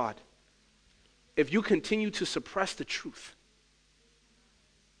wrath of God if you continue to suppress the truth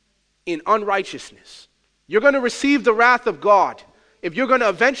in unrighteousness. You're going to receive the wrath of God if you're going to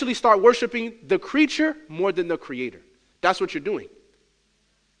eventually start worshiping the creature more than the Creator. That's what you're doing.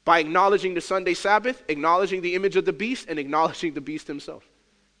 By acknowledging the Sunday Sabbath, acknowledging the image of the beast, and acknowledging the beast himself,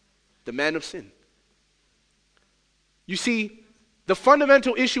 the man of sin. You see, the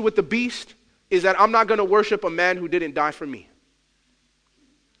fundamental issue with the beast is that I'm not going to worship a man who didn't die for me.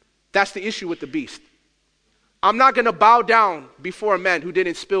 That's the issue with the beast. I'm not going to bow down before a man who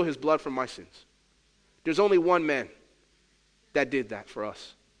didn't spill his blood for my sins. There's only one man that did that for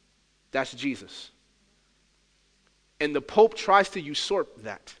us. That's Jesus. And the Pope tries to usurp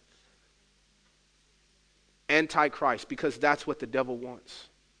that. Antichrist, because that's what the devil wants.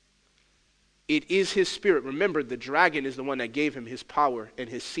 It is his spirit. Remember, the dragon is the one that gave him his power and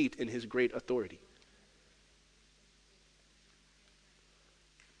his seat and his great authority.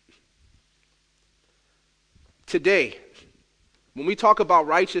 Today, when we talk about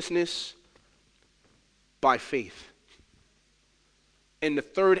righteousness by faith and the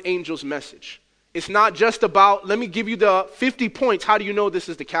third angel's message, it's not just about, let me give you the 50 points. How do you know this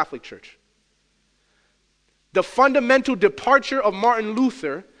is the Catholic Church? The fundamental departure of Martin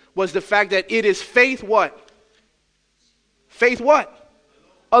Luther was the fact that it is faith what? Faith what?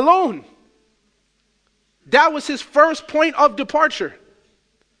 Alone. That was his first point of departure.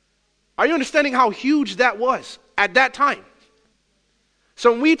 Are you understanding how huge that was at that time?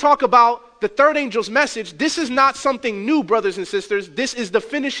 So when we talk about the third angel's message, this is not something new, brothers and sisters. This is the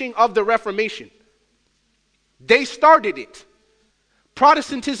finishing of the Reformation. They started it.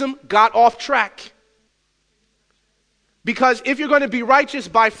 Protestantism got off track. Because if you're going to be righteous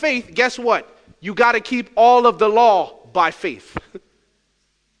by faith, guess what? You got to keep all of the law by faith.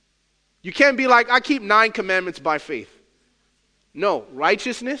 You can't be like, I keep 9 commandments by faith. No,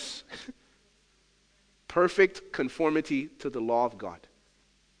 righteousness, perfect conformity to the law of God.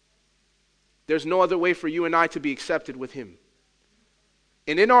 There's no other way for you and I to be accepted with Him.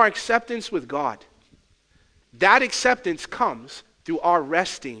 And in our acceptance with God, that acceptance comes through our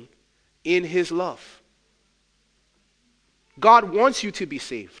resting in His love. God wants you to be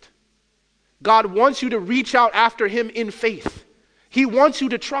saved. God wants you to reach out after Him in faith. He wants you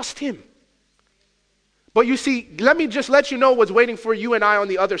to trust Him. But you see, let me just let you know what's waiting for you and I on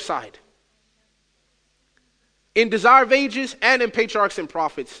the other side. In Desire of Ages and in Patriarchs and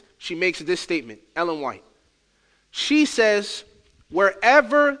Prophets, she makes this statement, Ellen White. She says,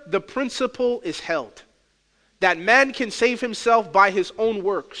 wherever the principle is held that man can save himself by his own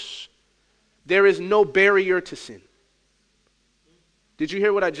works, there is no barrier to sin. Did you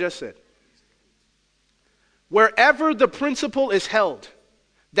hear what I just said? Wherever the principle is held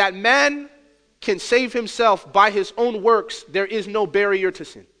that man can save himself by his own works, there is no barrier to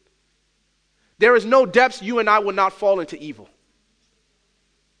sin. There is no depths you and I will not fall into evil.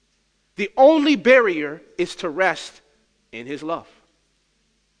 The only barrier is to rest in His love.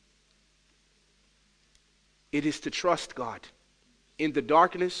 It is to trust God in the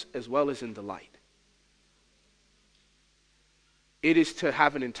darkness as well as in the light. It is to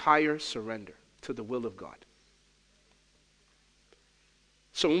have an entire surrender to the will of God.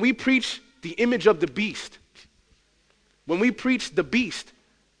 So when we preach the image of the beast, when we preach the beast,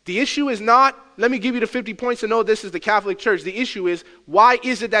 the issue is not, let me give you the 50 points to know this is the Catholic Church. The issue is, why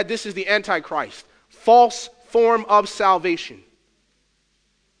is it that this is the Antichrist? False form of salvation.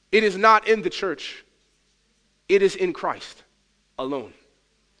 It is not in the church. It is in Christ alone.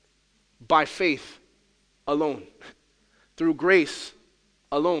 By faith alone. Through grace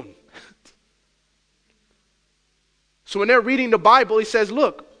alone. So when they're reading the Bible, he says,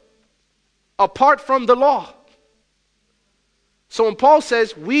 look, apart from the law. So when Paul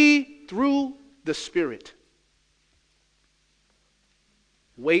says, we through the Spirit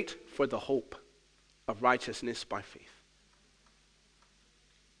wait for the hope of righteousness by faith.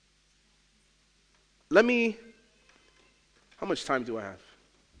 How much time do I have?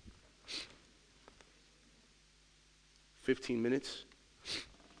 15 minutes.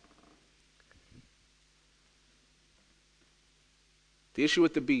 The issue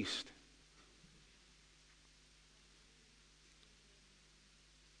with the beast.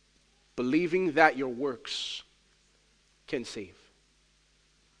 Believing that your works can save.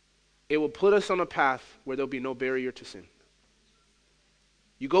 It will put us on a path where there'll be no barrier to sin.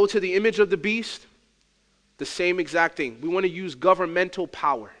 You go to the image of the beast, the same exact thing. We want to use governmental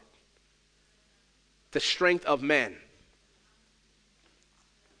power, the strength of man.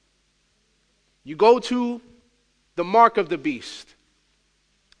 You go to the mark of the beast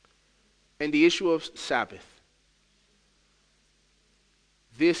and the issue of Sabbath.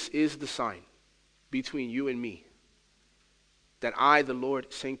 This is the sign between you and me, that I, the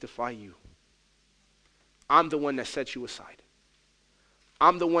Lord, sanctify you. I'm the one that sets you aside.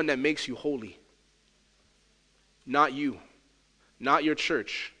 I'm the one that makes you holy. Not you, not your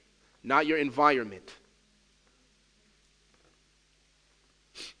church, not your environment.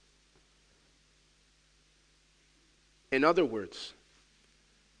 In other words,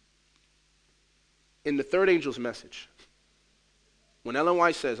 in the third angel's message, when Ellen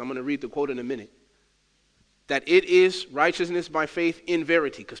White says, I'm going to read the quote in a minute, that it is righteousness by faith in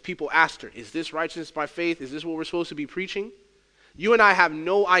verity, because people asked her, is this righteousness by faith? Is this what we're supposed to be preaching? You and I have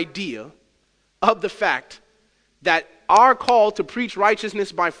no idea of the fact that our call to preach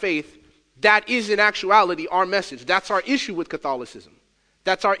righteousness by faith, that is in actuality our message. That's our issue with Catholicism.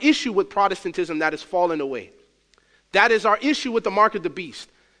 That's our issue with Protestantism that has fallen away. That is our issue with the mark of the beast.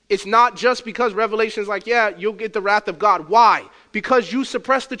 It's not just because Revelation is like, yeah, you'll get the wrath of God. Why? Because you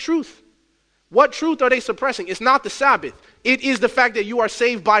suppress the truth. What truth are they suppressing? It's not the Sabbath. It is the fact that you are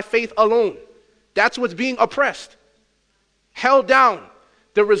saved by faith alone. That's what's being oppressed, held down.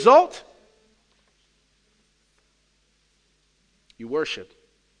 The result? You worship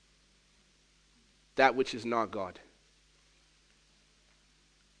that which is not God.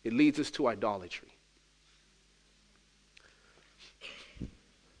 It leads us to idolatry.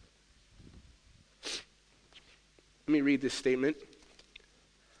 Let me read this statement,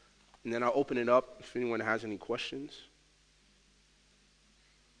 and then I'll open it up if anyone has any questions.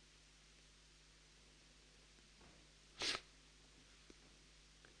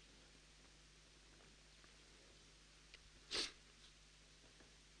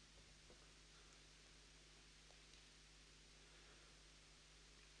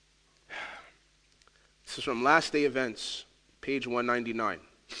 This is from Last Day Events, page 199.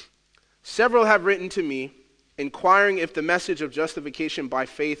 Several have written to me, inquiring if the message of justification by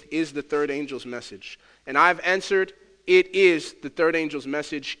faith is the third angel's message. And I've answered, it is the third angel's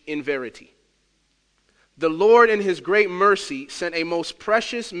message in verity. The Lord in his great mercy sent a most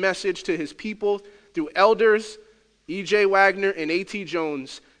precious message to his people through elders E.J. Wagner and A.T.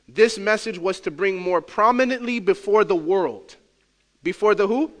 Jones. This message was to bring more prominently before the world. Before the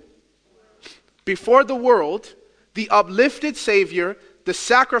who? Before the world, the uplifted Savior, the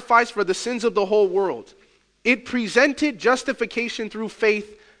sacrifice for the sins of the whole world. It presented justification through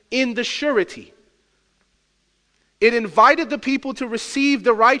faith in the surety. It invited the people to receive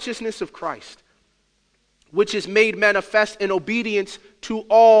the righteousness of Christ, which is made manifest in obedience to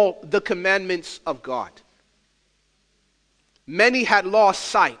all the commandments of God. Many had lost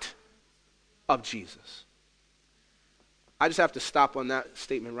sight of Jesus. I just have to stop on that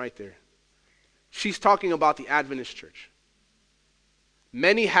statement right there. She's talking about the Adventist church.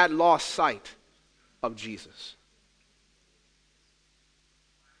 Many had lost sight of Jesus.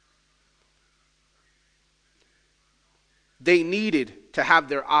 They needed to have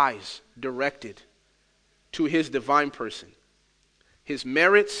their eyes directed to his divine person, his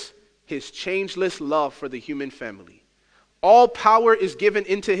merits, his changeless love for the human family. All power is given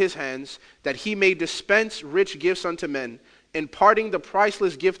into his hands, that he may dispense rich gifts unto men, imparting the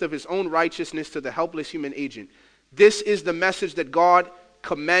priceless gift of his own righteousness to the helpless human agent. This is the message that God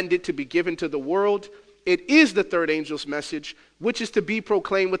commanded to be given to the world. It is the third angel's message, which is to be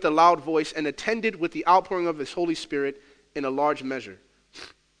proclaimed with a loud voice and attended with the outpouring of his Holy Spirit in a large measure.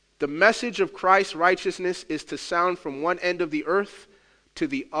 The message of Christ's righteousness is to sound from one end of the earth to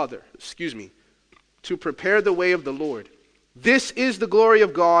the other, to prepare the way of the Lord. This is the glory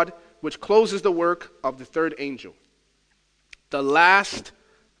of God, which closes the work of the third angel. The last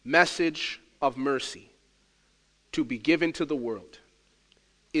message of mercy. to be given to the world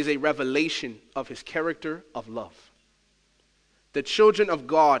is a revelation of his character of love. The children of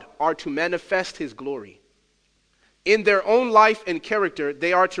God are to manifest his glory. In their own life and character,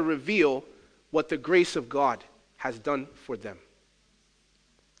 they are to reveal what the grace of God has done for them.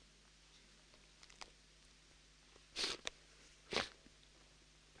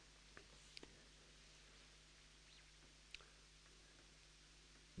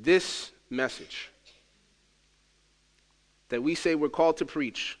 This message that we say we're called to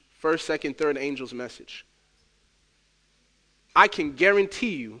preach, first, second, third angels message, I can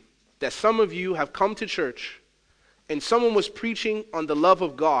guarantee you that some of you have come to church and someone was preaching on the love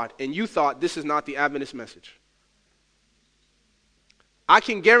of God and you thought this is not the Adventist message. I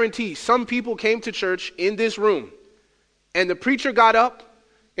can guarantee some people came to church in this room and the preacher got up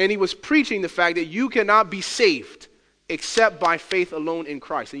and he was preaching the fact that you cannot be saved except by faith alone in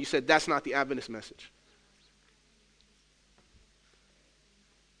Christ. And you said, that's not the Adventist message.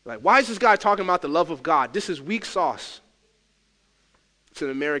 Like, why is this guy talking about the love of God? This is weak sauce. It's an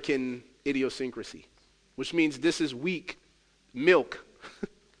American idiosyncrasy, which means this is weak milk,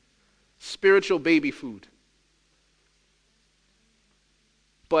 spiritual baby food.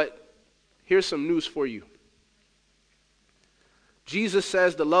 But here's some news for you. Jesus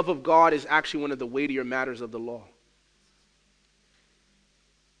says the love of God is actually one of the weightier matters of the law.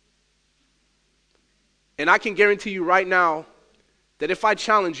 And I can guarantee you right now that if I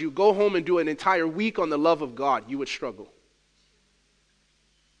challenge you, go home and do an entire week on the love of God, you would struggle.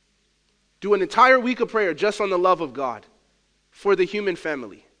 Do an entire week of prayer just on the love of God for the human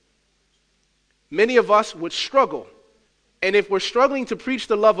family. Many of us would struggle. And if we're struggling to preach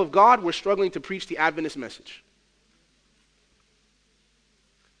the love of God, we're struggling to preach the Adventist message.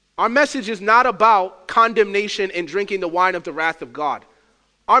 Our message is not about condemnation and drinking the wine of the wrath of God.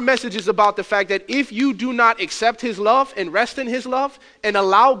 Our message is about the fact that if you do not accept his love and rest in his love and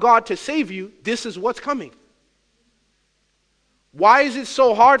allow God to save you, this is what's coming. Why is it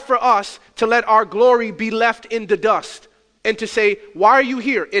so hard for us to let our glory be left in the dust and to say, why are you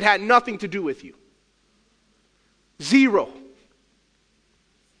here? It had nothing to do with you. Zero.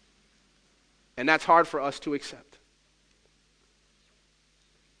 And that's hard for us to accept.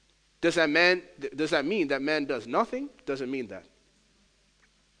 Does that mean that man does nothing? Doesn't mean that.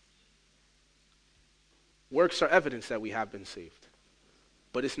 Works are evidence that we have been saved,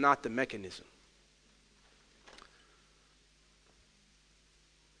 but it's not the mechanism.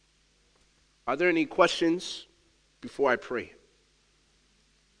 Are there any questions before I pray?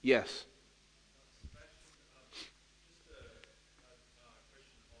 Yes. Sebastian, just a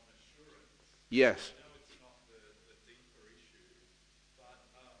question on assurance. Yes. I know it's not the deeper issue, but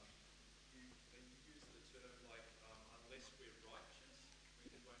you use the term like unless we're righteous,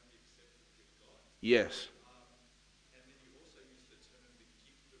 we won't be accepted with God. Yes. And then you also use the term the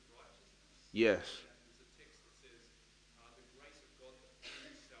gift of righteousness. Yes. And there's a text that says the grace of God that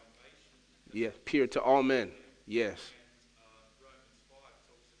brings salvation. Yeah. Peer to all men. Yes. And Romans 5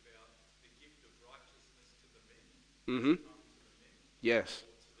 talks about the gift of righteousness to the men. Mm-hmm. To the men. Yes.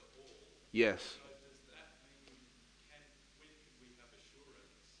 Or to the all. Yes. So does that mean, when can we have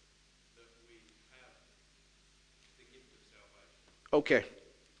assurance that we have the gift of salvation? Okay.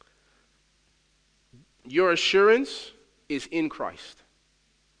 Your assurance is in Christ.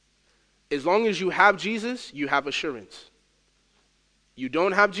 As long as you have Jesus, you have assurance. You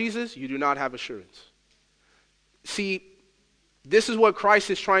don't have Jesus, you do not have assurance. See, this is what Christ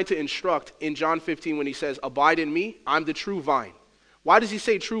is trying to instruct in John 15 when he says, abide in me, I'm the true vine. Why does he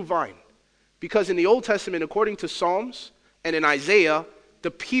say true vine? Because in the Old Testament, according to Psalms and in Isaiah,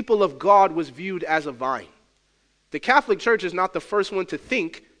 the people of God was viewed as a vine. The Catholic Church is not the first one to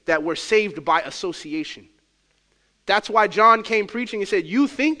think that we're saved by association. That's why John came preaching and said, you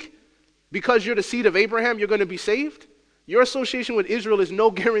think because you're the seed of Abraham, you're going to be saved? Your association with Israel is no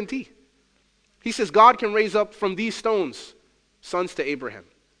guarantee. He says God can raise up from these stones sons to Abraham.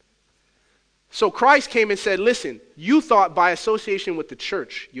 So Christ came and said, listen, you thought by association with the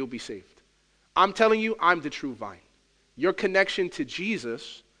church you'll be saved. I'm telling you, I'm the true vine. Your connection to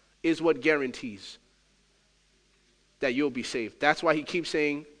Jesus is what guarantees that you'll be saved. That's why he keeps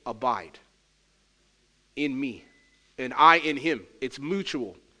saying, abide in me and I in him. It's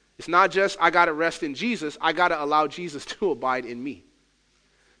mutual. It's not just I got to rest in Jesus. I got to allow Jesus to abide in me.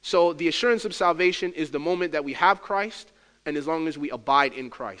 So the assurance of salvation is the moment that we have Christ, and as long as we abide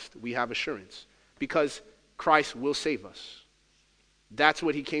in Christ, we have assurance because Christ will save us. That's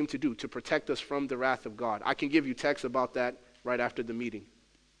what he came to do, to protect us from the wrath of God. I can give you texts about that right after the meeting.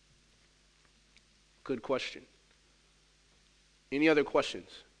 Good question. Any other questions?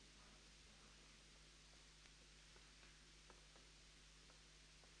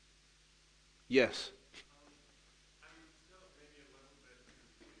 Yes. I'm still maybe a little bit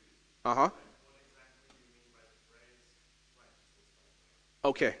confused. Uh-huh. What exactly do you mean by the phrase righteousness by faith?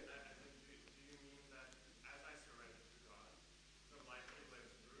 Okay. As in, do you mean that as I surrender to God, the life He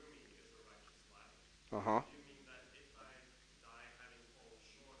lives through me is a righteous life? Uh-huh. Do you mean that if I die having fallen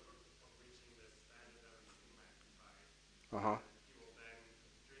short of reaching the standard that we see magnified, Uh-huh. He will then,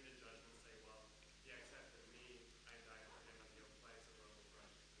 during the judgment, say, well, He accepted me, I died for Him, and He'll place a robe of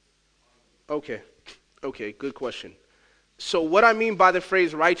righteousness on me? Okay. Okay, good question. So what I mean by the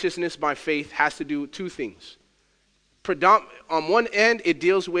phrase righteousness by faith has to do with two things. On one end, it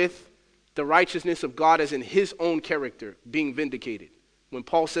deals with the righteousness of God as in his own character being vindicated. When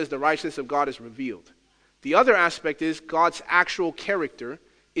Paul says the righteousness of God is revealed. The other aspect is God's actual character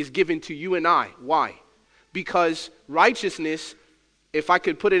is given to you and I. Why? Because righteousness, if I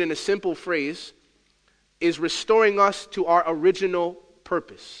could put it in a simple phrase, is restoring us to our original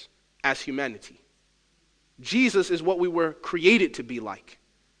purpose as humanity. Jesus is what we were created to be like.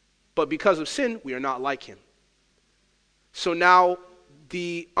 But because of sin, we are not like him. So now,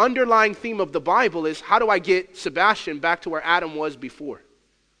 the underlying theme of the Bible is, how do I get Sebastien back to where Adam was before?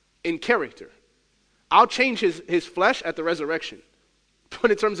 In character. I'll change his flesh at the resurrection.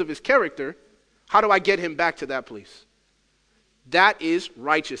 But in terms of his character, how do I get him back to that place? That is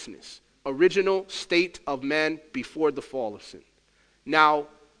righteousness. Original state of man before the fall of sin. Now,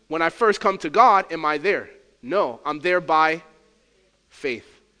 when I first come to God, am I there? No, I'm there by faith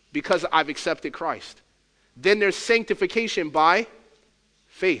because I've accepted Christ. Then there's sanctification by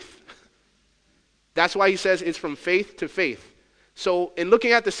faith. That's why he says it's from faith to faith. So in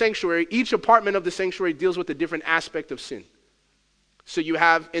looking at the sanctuary, each apartment of the sanctuary deals with a different aspect of sin. So you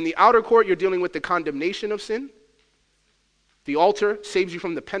have in the outer court, you're dealing with the condemnation of sin. The altar saves you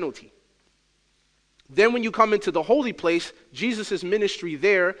from the penalty. Then when you come into the holy place, Jesus' ministry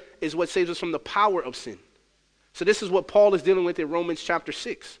there is what saves us from the power of sin. So this is what Paul is dealing with in Romans chapter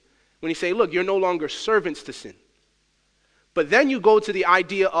 6. When he say, look, you're no longer servants to sin. But then you go to the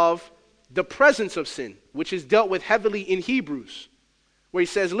idea of the presence of sin, which is dealt with heavily in Hebrews, where he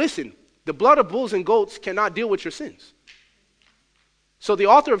says, listen, the blood of bulls and goats cannot deal with your sins. So the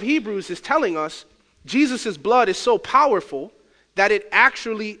author of Hebrews is telling us Jesus' blood is so powerful that it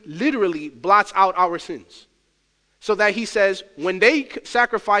actually literally blots out our sins. So that he says, when they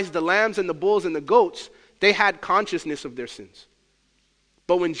sacrificed the lambs and the bulls and the goats, they had consciousness of their sins.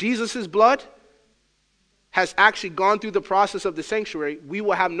 But when Jesus' blood has actually gone through the process of the sanctuary, we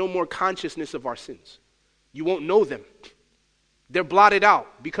will have no more consciousness of our sins. You won't know them. They're blotted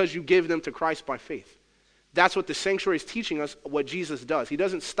out because you give them to Christ by faith. That's what the sanctuary is teaching us, what Jesus does. He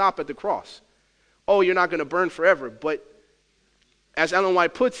doesn't stop at the cross. Oh, you're not going to burn forever. But as Ellen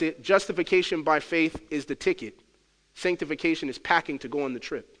White puts it, justification by faith is the ticket. Sanctification is packing to go on the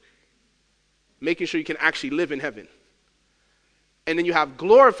trip. Making sure you can actually live in heaven. And then you have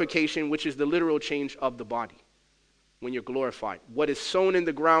glorification, which is the literal change of the body. When you're glorified. What is sown in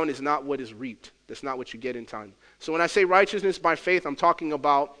the ground is not what is reaped. That's not what you get in time. So when I say righteousness by faith, I'm talking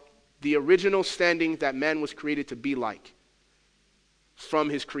about the original standing that man was created to be like. From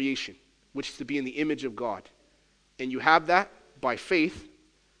his creation. Which is to be in the image of God. And you have that by faith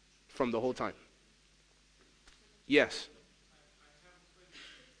from the whole time. Yes.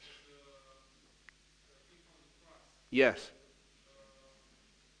 Yes.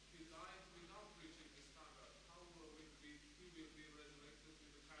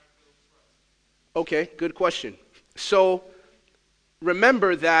 Okay, good question. So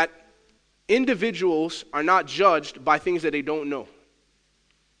remember that individuals are not judged by things that they don't know.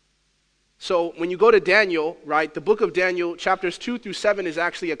 So when you go to Daniel, right, the book of Daniel, chapters 2 through 7 is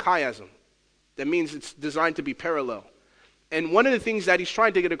actually a chiasm. That means it's designed to be parallel. And one of the things that he's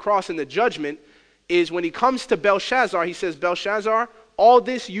trying to get across in the judgment is when he comes to Belshazzar, he says, Belshazzar, all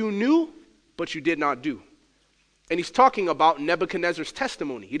this you knew, but you did not do. And he's talking about Nebuchadnezzar's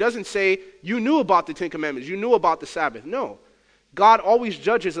testimony. He doesn't say, you knew about the Ten Commandments, you knew about the Sabbath. No. God always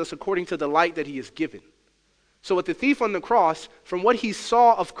judges us according to the light that he has given. So with the thief on the cross, from what he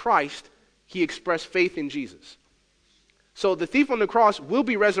saw of Christ, he expressed faith in Jesus. So the thief on the cross will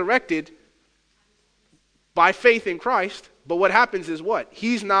be resurrected by faith in Christ, but what happens is what?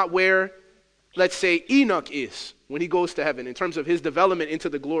 He's not where, let's say, Enoch is when he goes to heaven in terms of his development into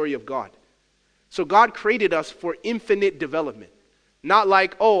the glory of God. So God created us for infinite development. Not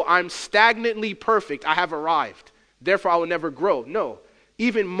like, oh, I'm stagnantly perfect, I have arrived, therefore I will never grow. No.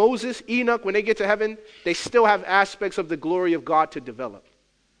 Even Moses, Enoch, when they get to heaven, they still have aspects of the glory of God to develop.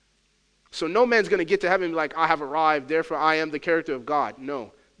 So no man's going to get to heaven and be like, I have arrived, therefore I am the character of God.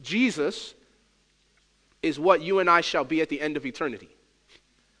 No. Jesus is what you and I shall be at the end of eternity.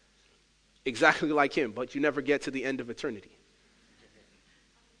 exactly like him, but you never get to the end of eternity.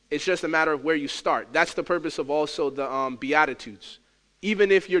 It's just a matter of where you start. That's the purpose of also the Beatitudes.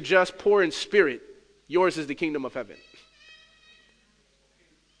 Even if you're just poor in spirit, yours is the kingdom of heaven.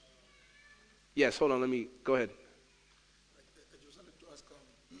 Yes, hold on, go ahead. I just wanted to ask,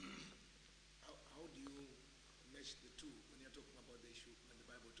 how do you match the two when you're talking about the issue, when the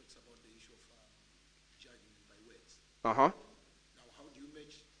Bible talks about the issue of judgment by works? Uh-huh. Now, how do you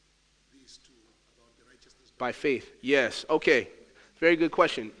match these two about the righteousness By faith. Yes, okay. Very good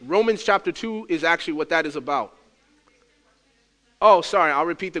question. Romans chapter 2 is actually what that is about. Oh, sorry, I'll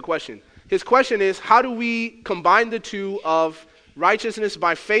repeat the question. His question is, how do we combine the two of righteousness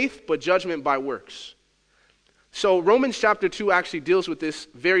by faith, but judgment by works? So Romans chapter 2 actually deals with this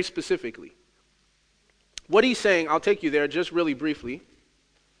very specifically. What he's saying, I'll take you there just really briefly.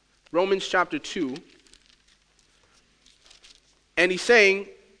 Romans chapter 2. And he's saying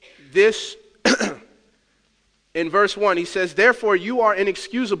this in verse 1. He says, therefore you are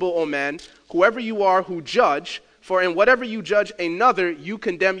inexcusable, O man, whoever you are who judge, for in whatever you judge another, you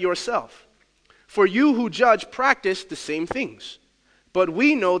condemn yourself. For you who judge practice the same things. But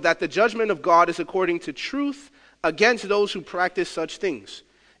we know that the judgment of God is according to truth against those who practice such things.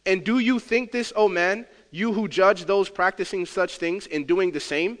 And do you think this, O man, you who judge those practicing such things in doing the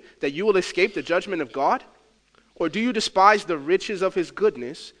same, that you will escape the judgment of God? Or do you despise the riches of his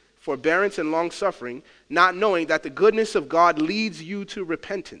goodness, forbearance and long-suffering, not knowing that the goodness of God leads you to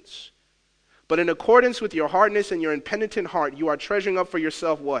repentance? But in accordance with your hardness and your impenitent heart, you are treasuring up for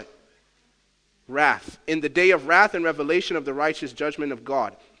yourself what? Wrath. In the day of wrath and revelation of the righteous judgment of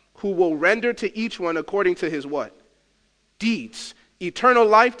God, who will render to each one according to his what? Deeds. Eternal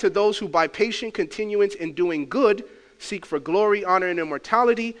life to those who by patient continuance in doing good seek for glory, honor, and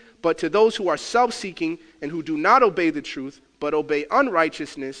immortality, but to those who are self-seeking and who do not obey the truth, but obey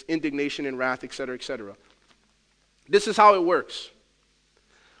unrighteousness, indignation, and wrath, etc., etc. This is how it works.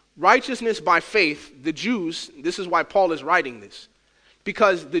 Righteousness by faith, the Jews, this is why Paul is writing this.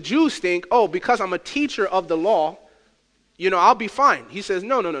 Because the Jews think, oh, because I'm a teacher of the law, I'll be fine. He says,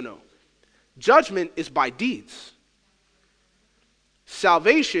 no. Judgment is by deeds.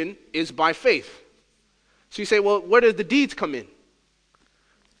 Salvation is by faith. So you say, well, where do the deeds come in?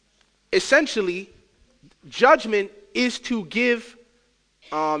 Essentially, judgment is to give,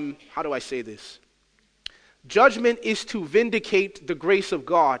 how do I say this? Judgment is to vindicate the grace of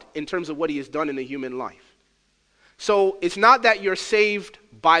God in terms of what he has done in the human life. So it's not that you're saved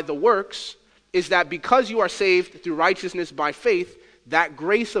by the works, it's that because you are saved through righteousness by faith, that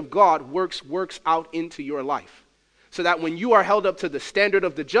grace of God works out into your life. So that when you are held up to the standard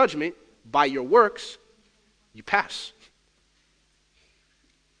of the judgment by your works, you pass.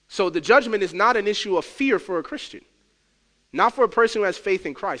 So the judgment is not an issue of fear for a Christian. Not for a person who has faith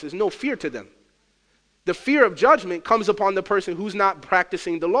in Christ. There's no fear to them. The fear of judgment comes upon the person who's not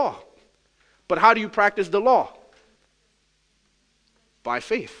practicing the law. But how do you practice the law? By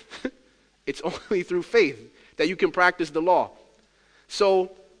faith. It's only through faith that you can practice the law.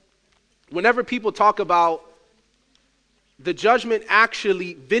 So whenever people talk about the judgment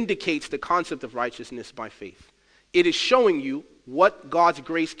actually vindicates the concept of righteousness by faith. It is showing you what God's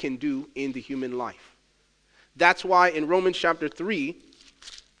grace can do in the human life. That's why in Romans chapter 3,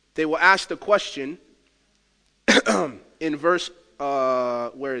 they will ask the question in verse,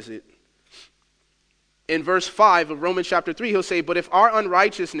 where is it? In verse 5 of Romans chapter 3, he'll say, but if our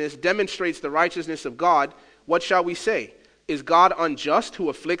unrighteousness demonstrates the righteousness of God, what shall we say? Is God unjust who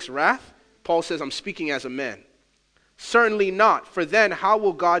afflicts wrath? Paul says, I'm speaking as a man. Certainly not, for then how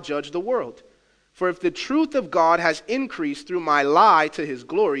will God judge the world? For if the truth of God has increased through my lie to his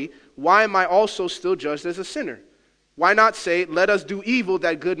glory, why am I also still judged as a sinner? Why not say, let us do evil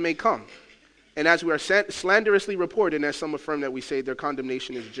that good may come? And as we are slanderously reported, and as some affirm that we say their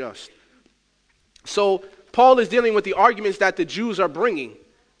condemnation is just. So Paul is dealing with the arguments that the Jews are bringing,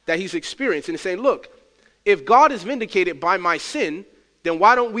 that he's experienced, and he's saying, look, if God is vindicated by my sin, then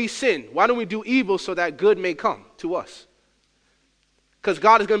why don't we sin? Why don't we do evil so that good may come to us? Because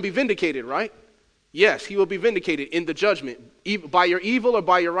God is going to be vindicated, right? Yes, he will be vindicated in the judgment, by your evil or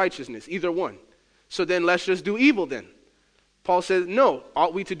by your righteousness, either one. So then let's just do evil then. Paul says, no,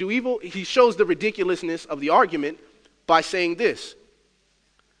 ought we to do evil? He shows the ridiculousness of the argument by saying this.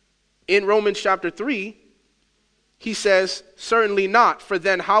 In Romans chapter 3, he says, certainly not, for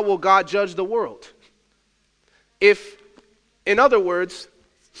then how will God judge the world? In other words,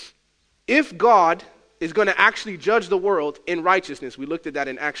 if God is going to actually judge the world in righteousness, we looked at that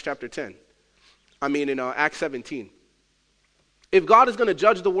in Acts 17. If God is going to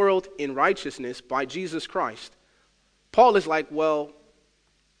judge the world in righteousness by Jesus Christ, Paul is like, well,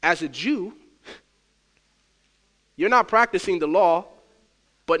 As a Jew, you're not practicing the law,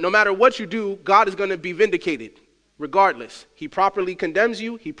 but no matter what you do, God is going to be vindicated regardless. He properly condemns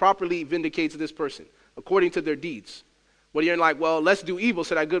you. He properly vindicates this person according to their deeds. Whether you're like, well, let's do evil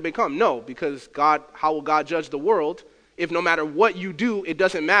so that good may come. No, because God, how will God judge the world if no matter what you do, it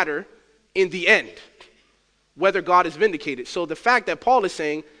doesn't matter in the end whether God is vindicated? So the fact that Paul is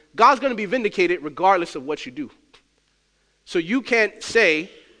saying God's going to be vindicated regardless of what you do. So you can't say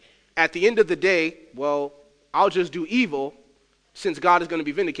at the end of the day, well, I'll just do evil since God is going to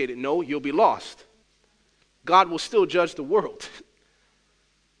be vindicated. No, you'll be lost. God will still judge the world.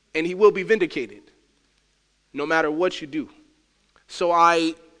 And he will be vindicated no matter what you do. So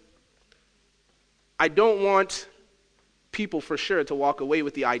I don't want people for sure to walk away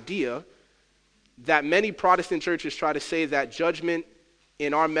with the idea that many Protestant churches try to say that judgment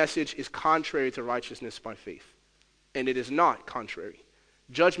in our message is contrary to righteousness by faith. And it is not contrary.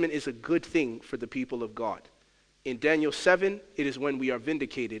 Judgment is a good thing for the people of God. In Daniel 7, it is when we are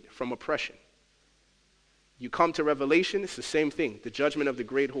vindicated from oppression. You come to Revelation, it's the same thing, the judgment of the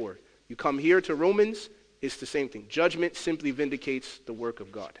great whore. You come here to Romans, it's the same thing. Judgment simply vindicates the work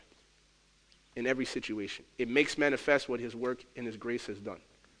of God in every situation. It makes manifest what his work and his grace has done.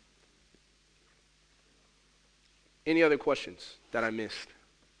 Any other questions that I missed?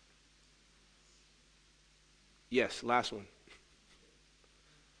 Yes, last one.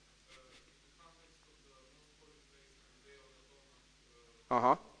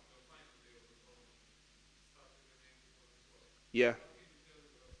 Uh-huh. Yeah.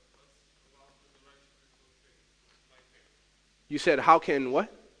 You said how can what?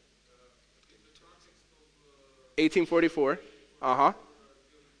 1844. Uh-huh.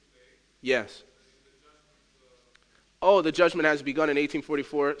 Yes. Oh, the judgment has begun in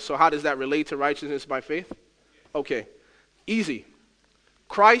 1844. So how does that relate to righteousness by faith? Okay. Easy.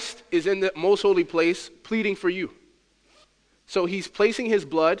 Christ is in the most holy place pleading for you. So he's placing his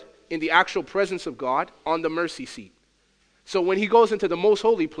blood in the actual presence of God on the mercy seat. So when he goes into the most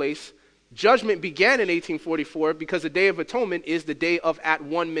holy place, judgment began in 1844 because the Day of Atonement is the day of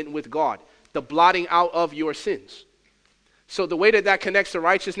at-one-ment with God, the blotting out of your sins. So the way that that connects to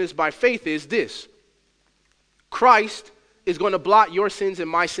righteousness by faith is this. Christ is going to blot your sins and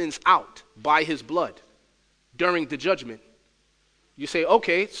my sins out by his blood during the judgment. You say,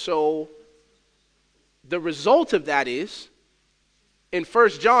 okay, so the result of that is, in 1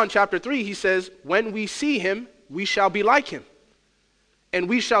 John chapter 3, he says, when we see him, we shall be like him. And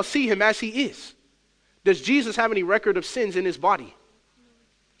we shall see him as he is. Does Jesus have any record of sins in his body?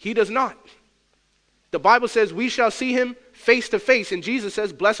 He does not. The Bible says we shall see him face to face. And Jesus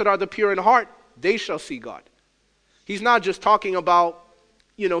says, blessed are the pure in heart, they shall see God. He's not just talking about,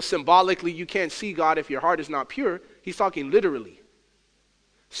 symbolically you can't see God if your heart is not pure. He's talking literally.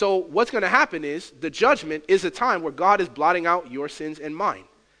 So what's going to happen is the judgment is a time where God is blotting out your sins and mine.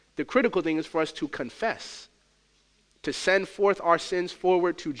 The critical thing is for us to confess, to send forth our sins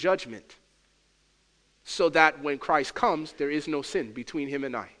forward to judgment, so that when Christ comes, there is no sin between him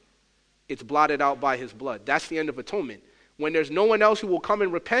and I. It's blotted out by his blood. That's the end of atonement. When there's no one else who will come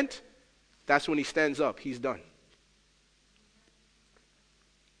and repent, that's when he stands up. He's done.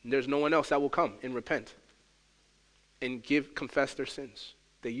 And there's no one else that will come and repent and confess their sins.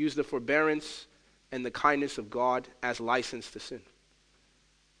 They use the forbearance and the kindness of God as license to sin.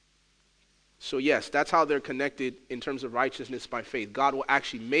 So yes, that's how they're connected in terms of righteousness by faith. God will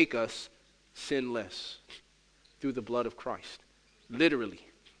actually make us sinless through the blood of Christ. Literally.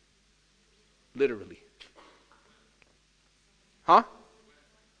 Literally. Huh?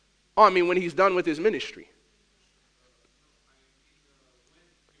 Oh, I mean when he's done with his ministry.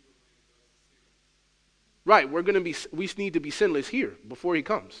 Right, we need to be sinless here before he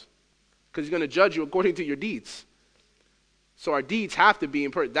comes. Because he's going to judge you according to your deeds. So our deeds have to be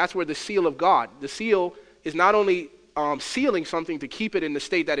imperfect. That's where the seal of God. The seal is not only sealing something to keep it in the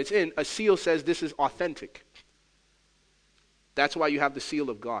state that it's in. A seal says this is authentic. That's why you have the seal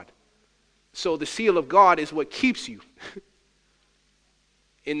of God. So the seal of God is what keeps you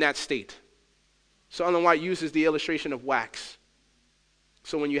in that state. So Ellen White uses the illustration of wax.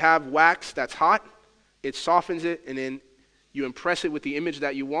 So when you have wax that's hot, it softens it, and then you impress it with the image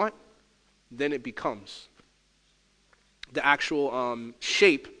that you want, then it becomes the actual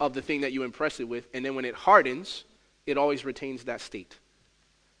shape of the thing that you impress it with. And then when it hardens, it always retains that state.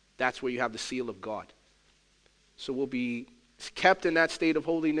 That's where you have the seal of God. So we'll be kept in that state of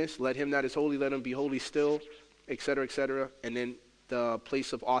holiness. Let him that is holy, let him be holy still, etc., etc. And then the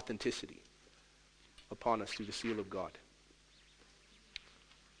place of authenticity upon us through the seal of God.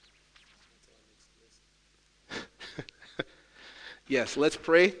 Yes, let's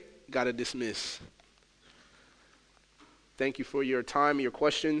pray. Got to dismiss. Thank you for your time, your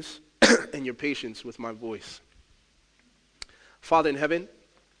questions, and your patience with my voice. Father in heaven,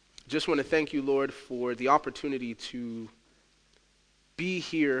 just want to thank you, Lord, for the opportunity to be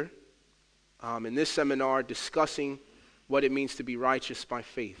here in this seminar discussing what it means to be righteous by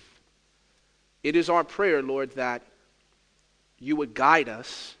faith. It is our prayer, Lord, that you would guide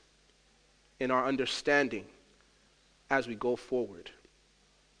us in our understanding as we go forward.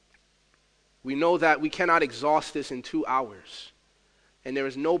 We know that we cannot exhaust this in 2 hours, and there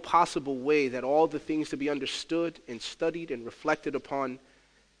is no possible way that all the things to be understood and studied and reflected upon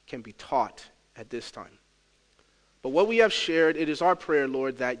can be taught at this time. But what we have shared, it is our prayer,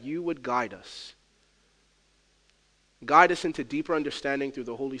 Lord, that you would guide us. Guide us into deeper understanding through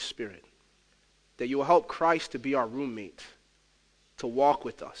the Holy Spirit. That you will help Christ to be our roommate, to walk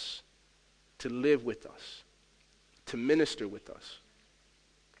with us, to live with us, to minister with us,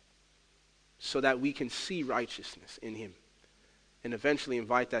 so that we can see righteousness in him and eventually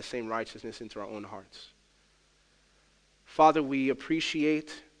invite that same righteousness into our own hearts. Father, we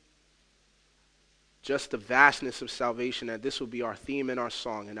appreciate just the vastness of salvation, that this will be our theme and our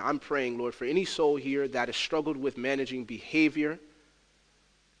song. And I'm praying, Lord, for any soul here that has struggled with managing behavior,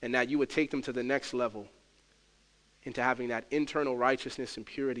 and that you would take them to the next level into having that internal righteousness and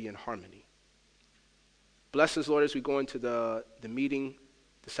purity and harmony. Bless us, Lord, as we go into the meeting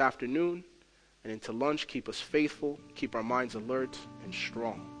this afternoon and into lunch. Keep us faithful, keep our minds alert and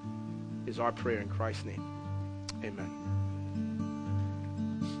strong, is our prayer in Christ's name. Amen.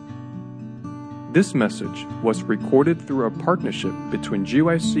 This message was recorded through a partnership between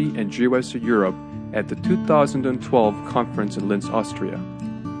GYC and GYC Europe at the 2012 conference in Linz, Austria.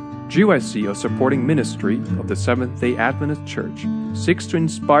 GYC, a supporting ministry of the Seventh-day Adventist Church, seeks to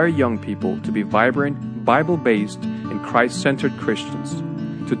inspire young people to be vibrant, Bible-based, and Christ-centered Christians.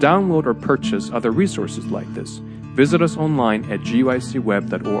 To download or purchase other resources like this, visit us online at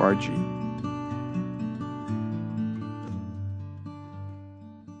gycweb.org.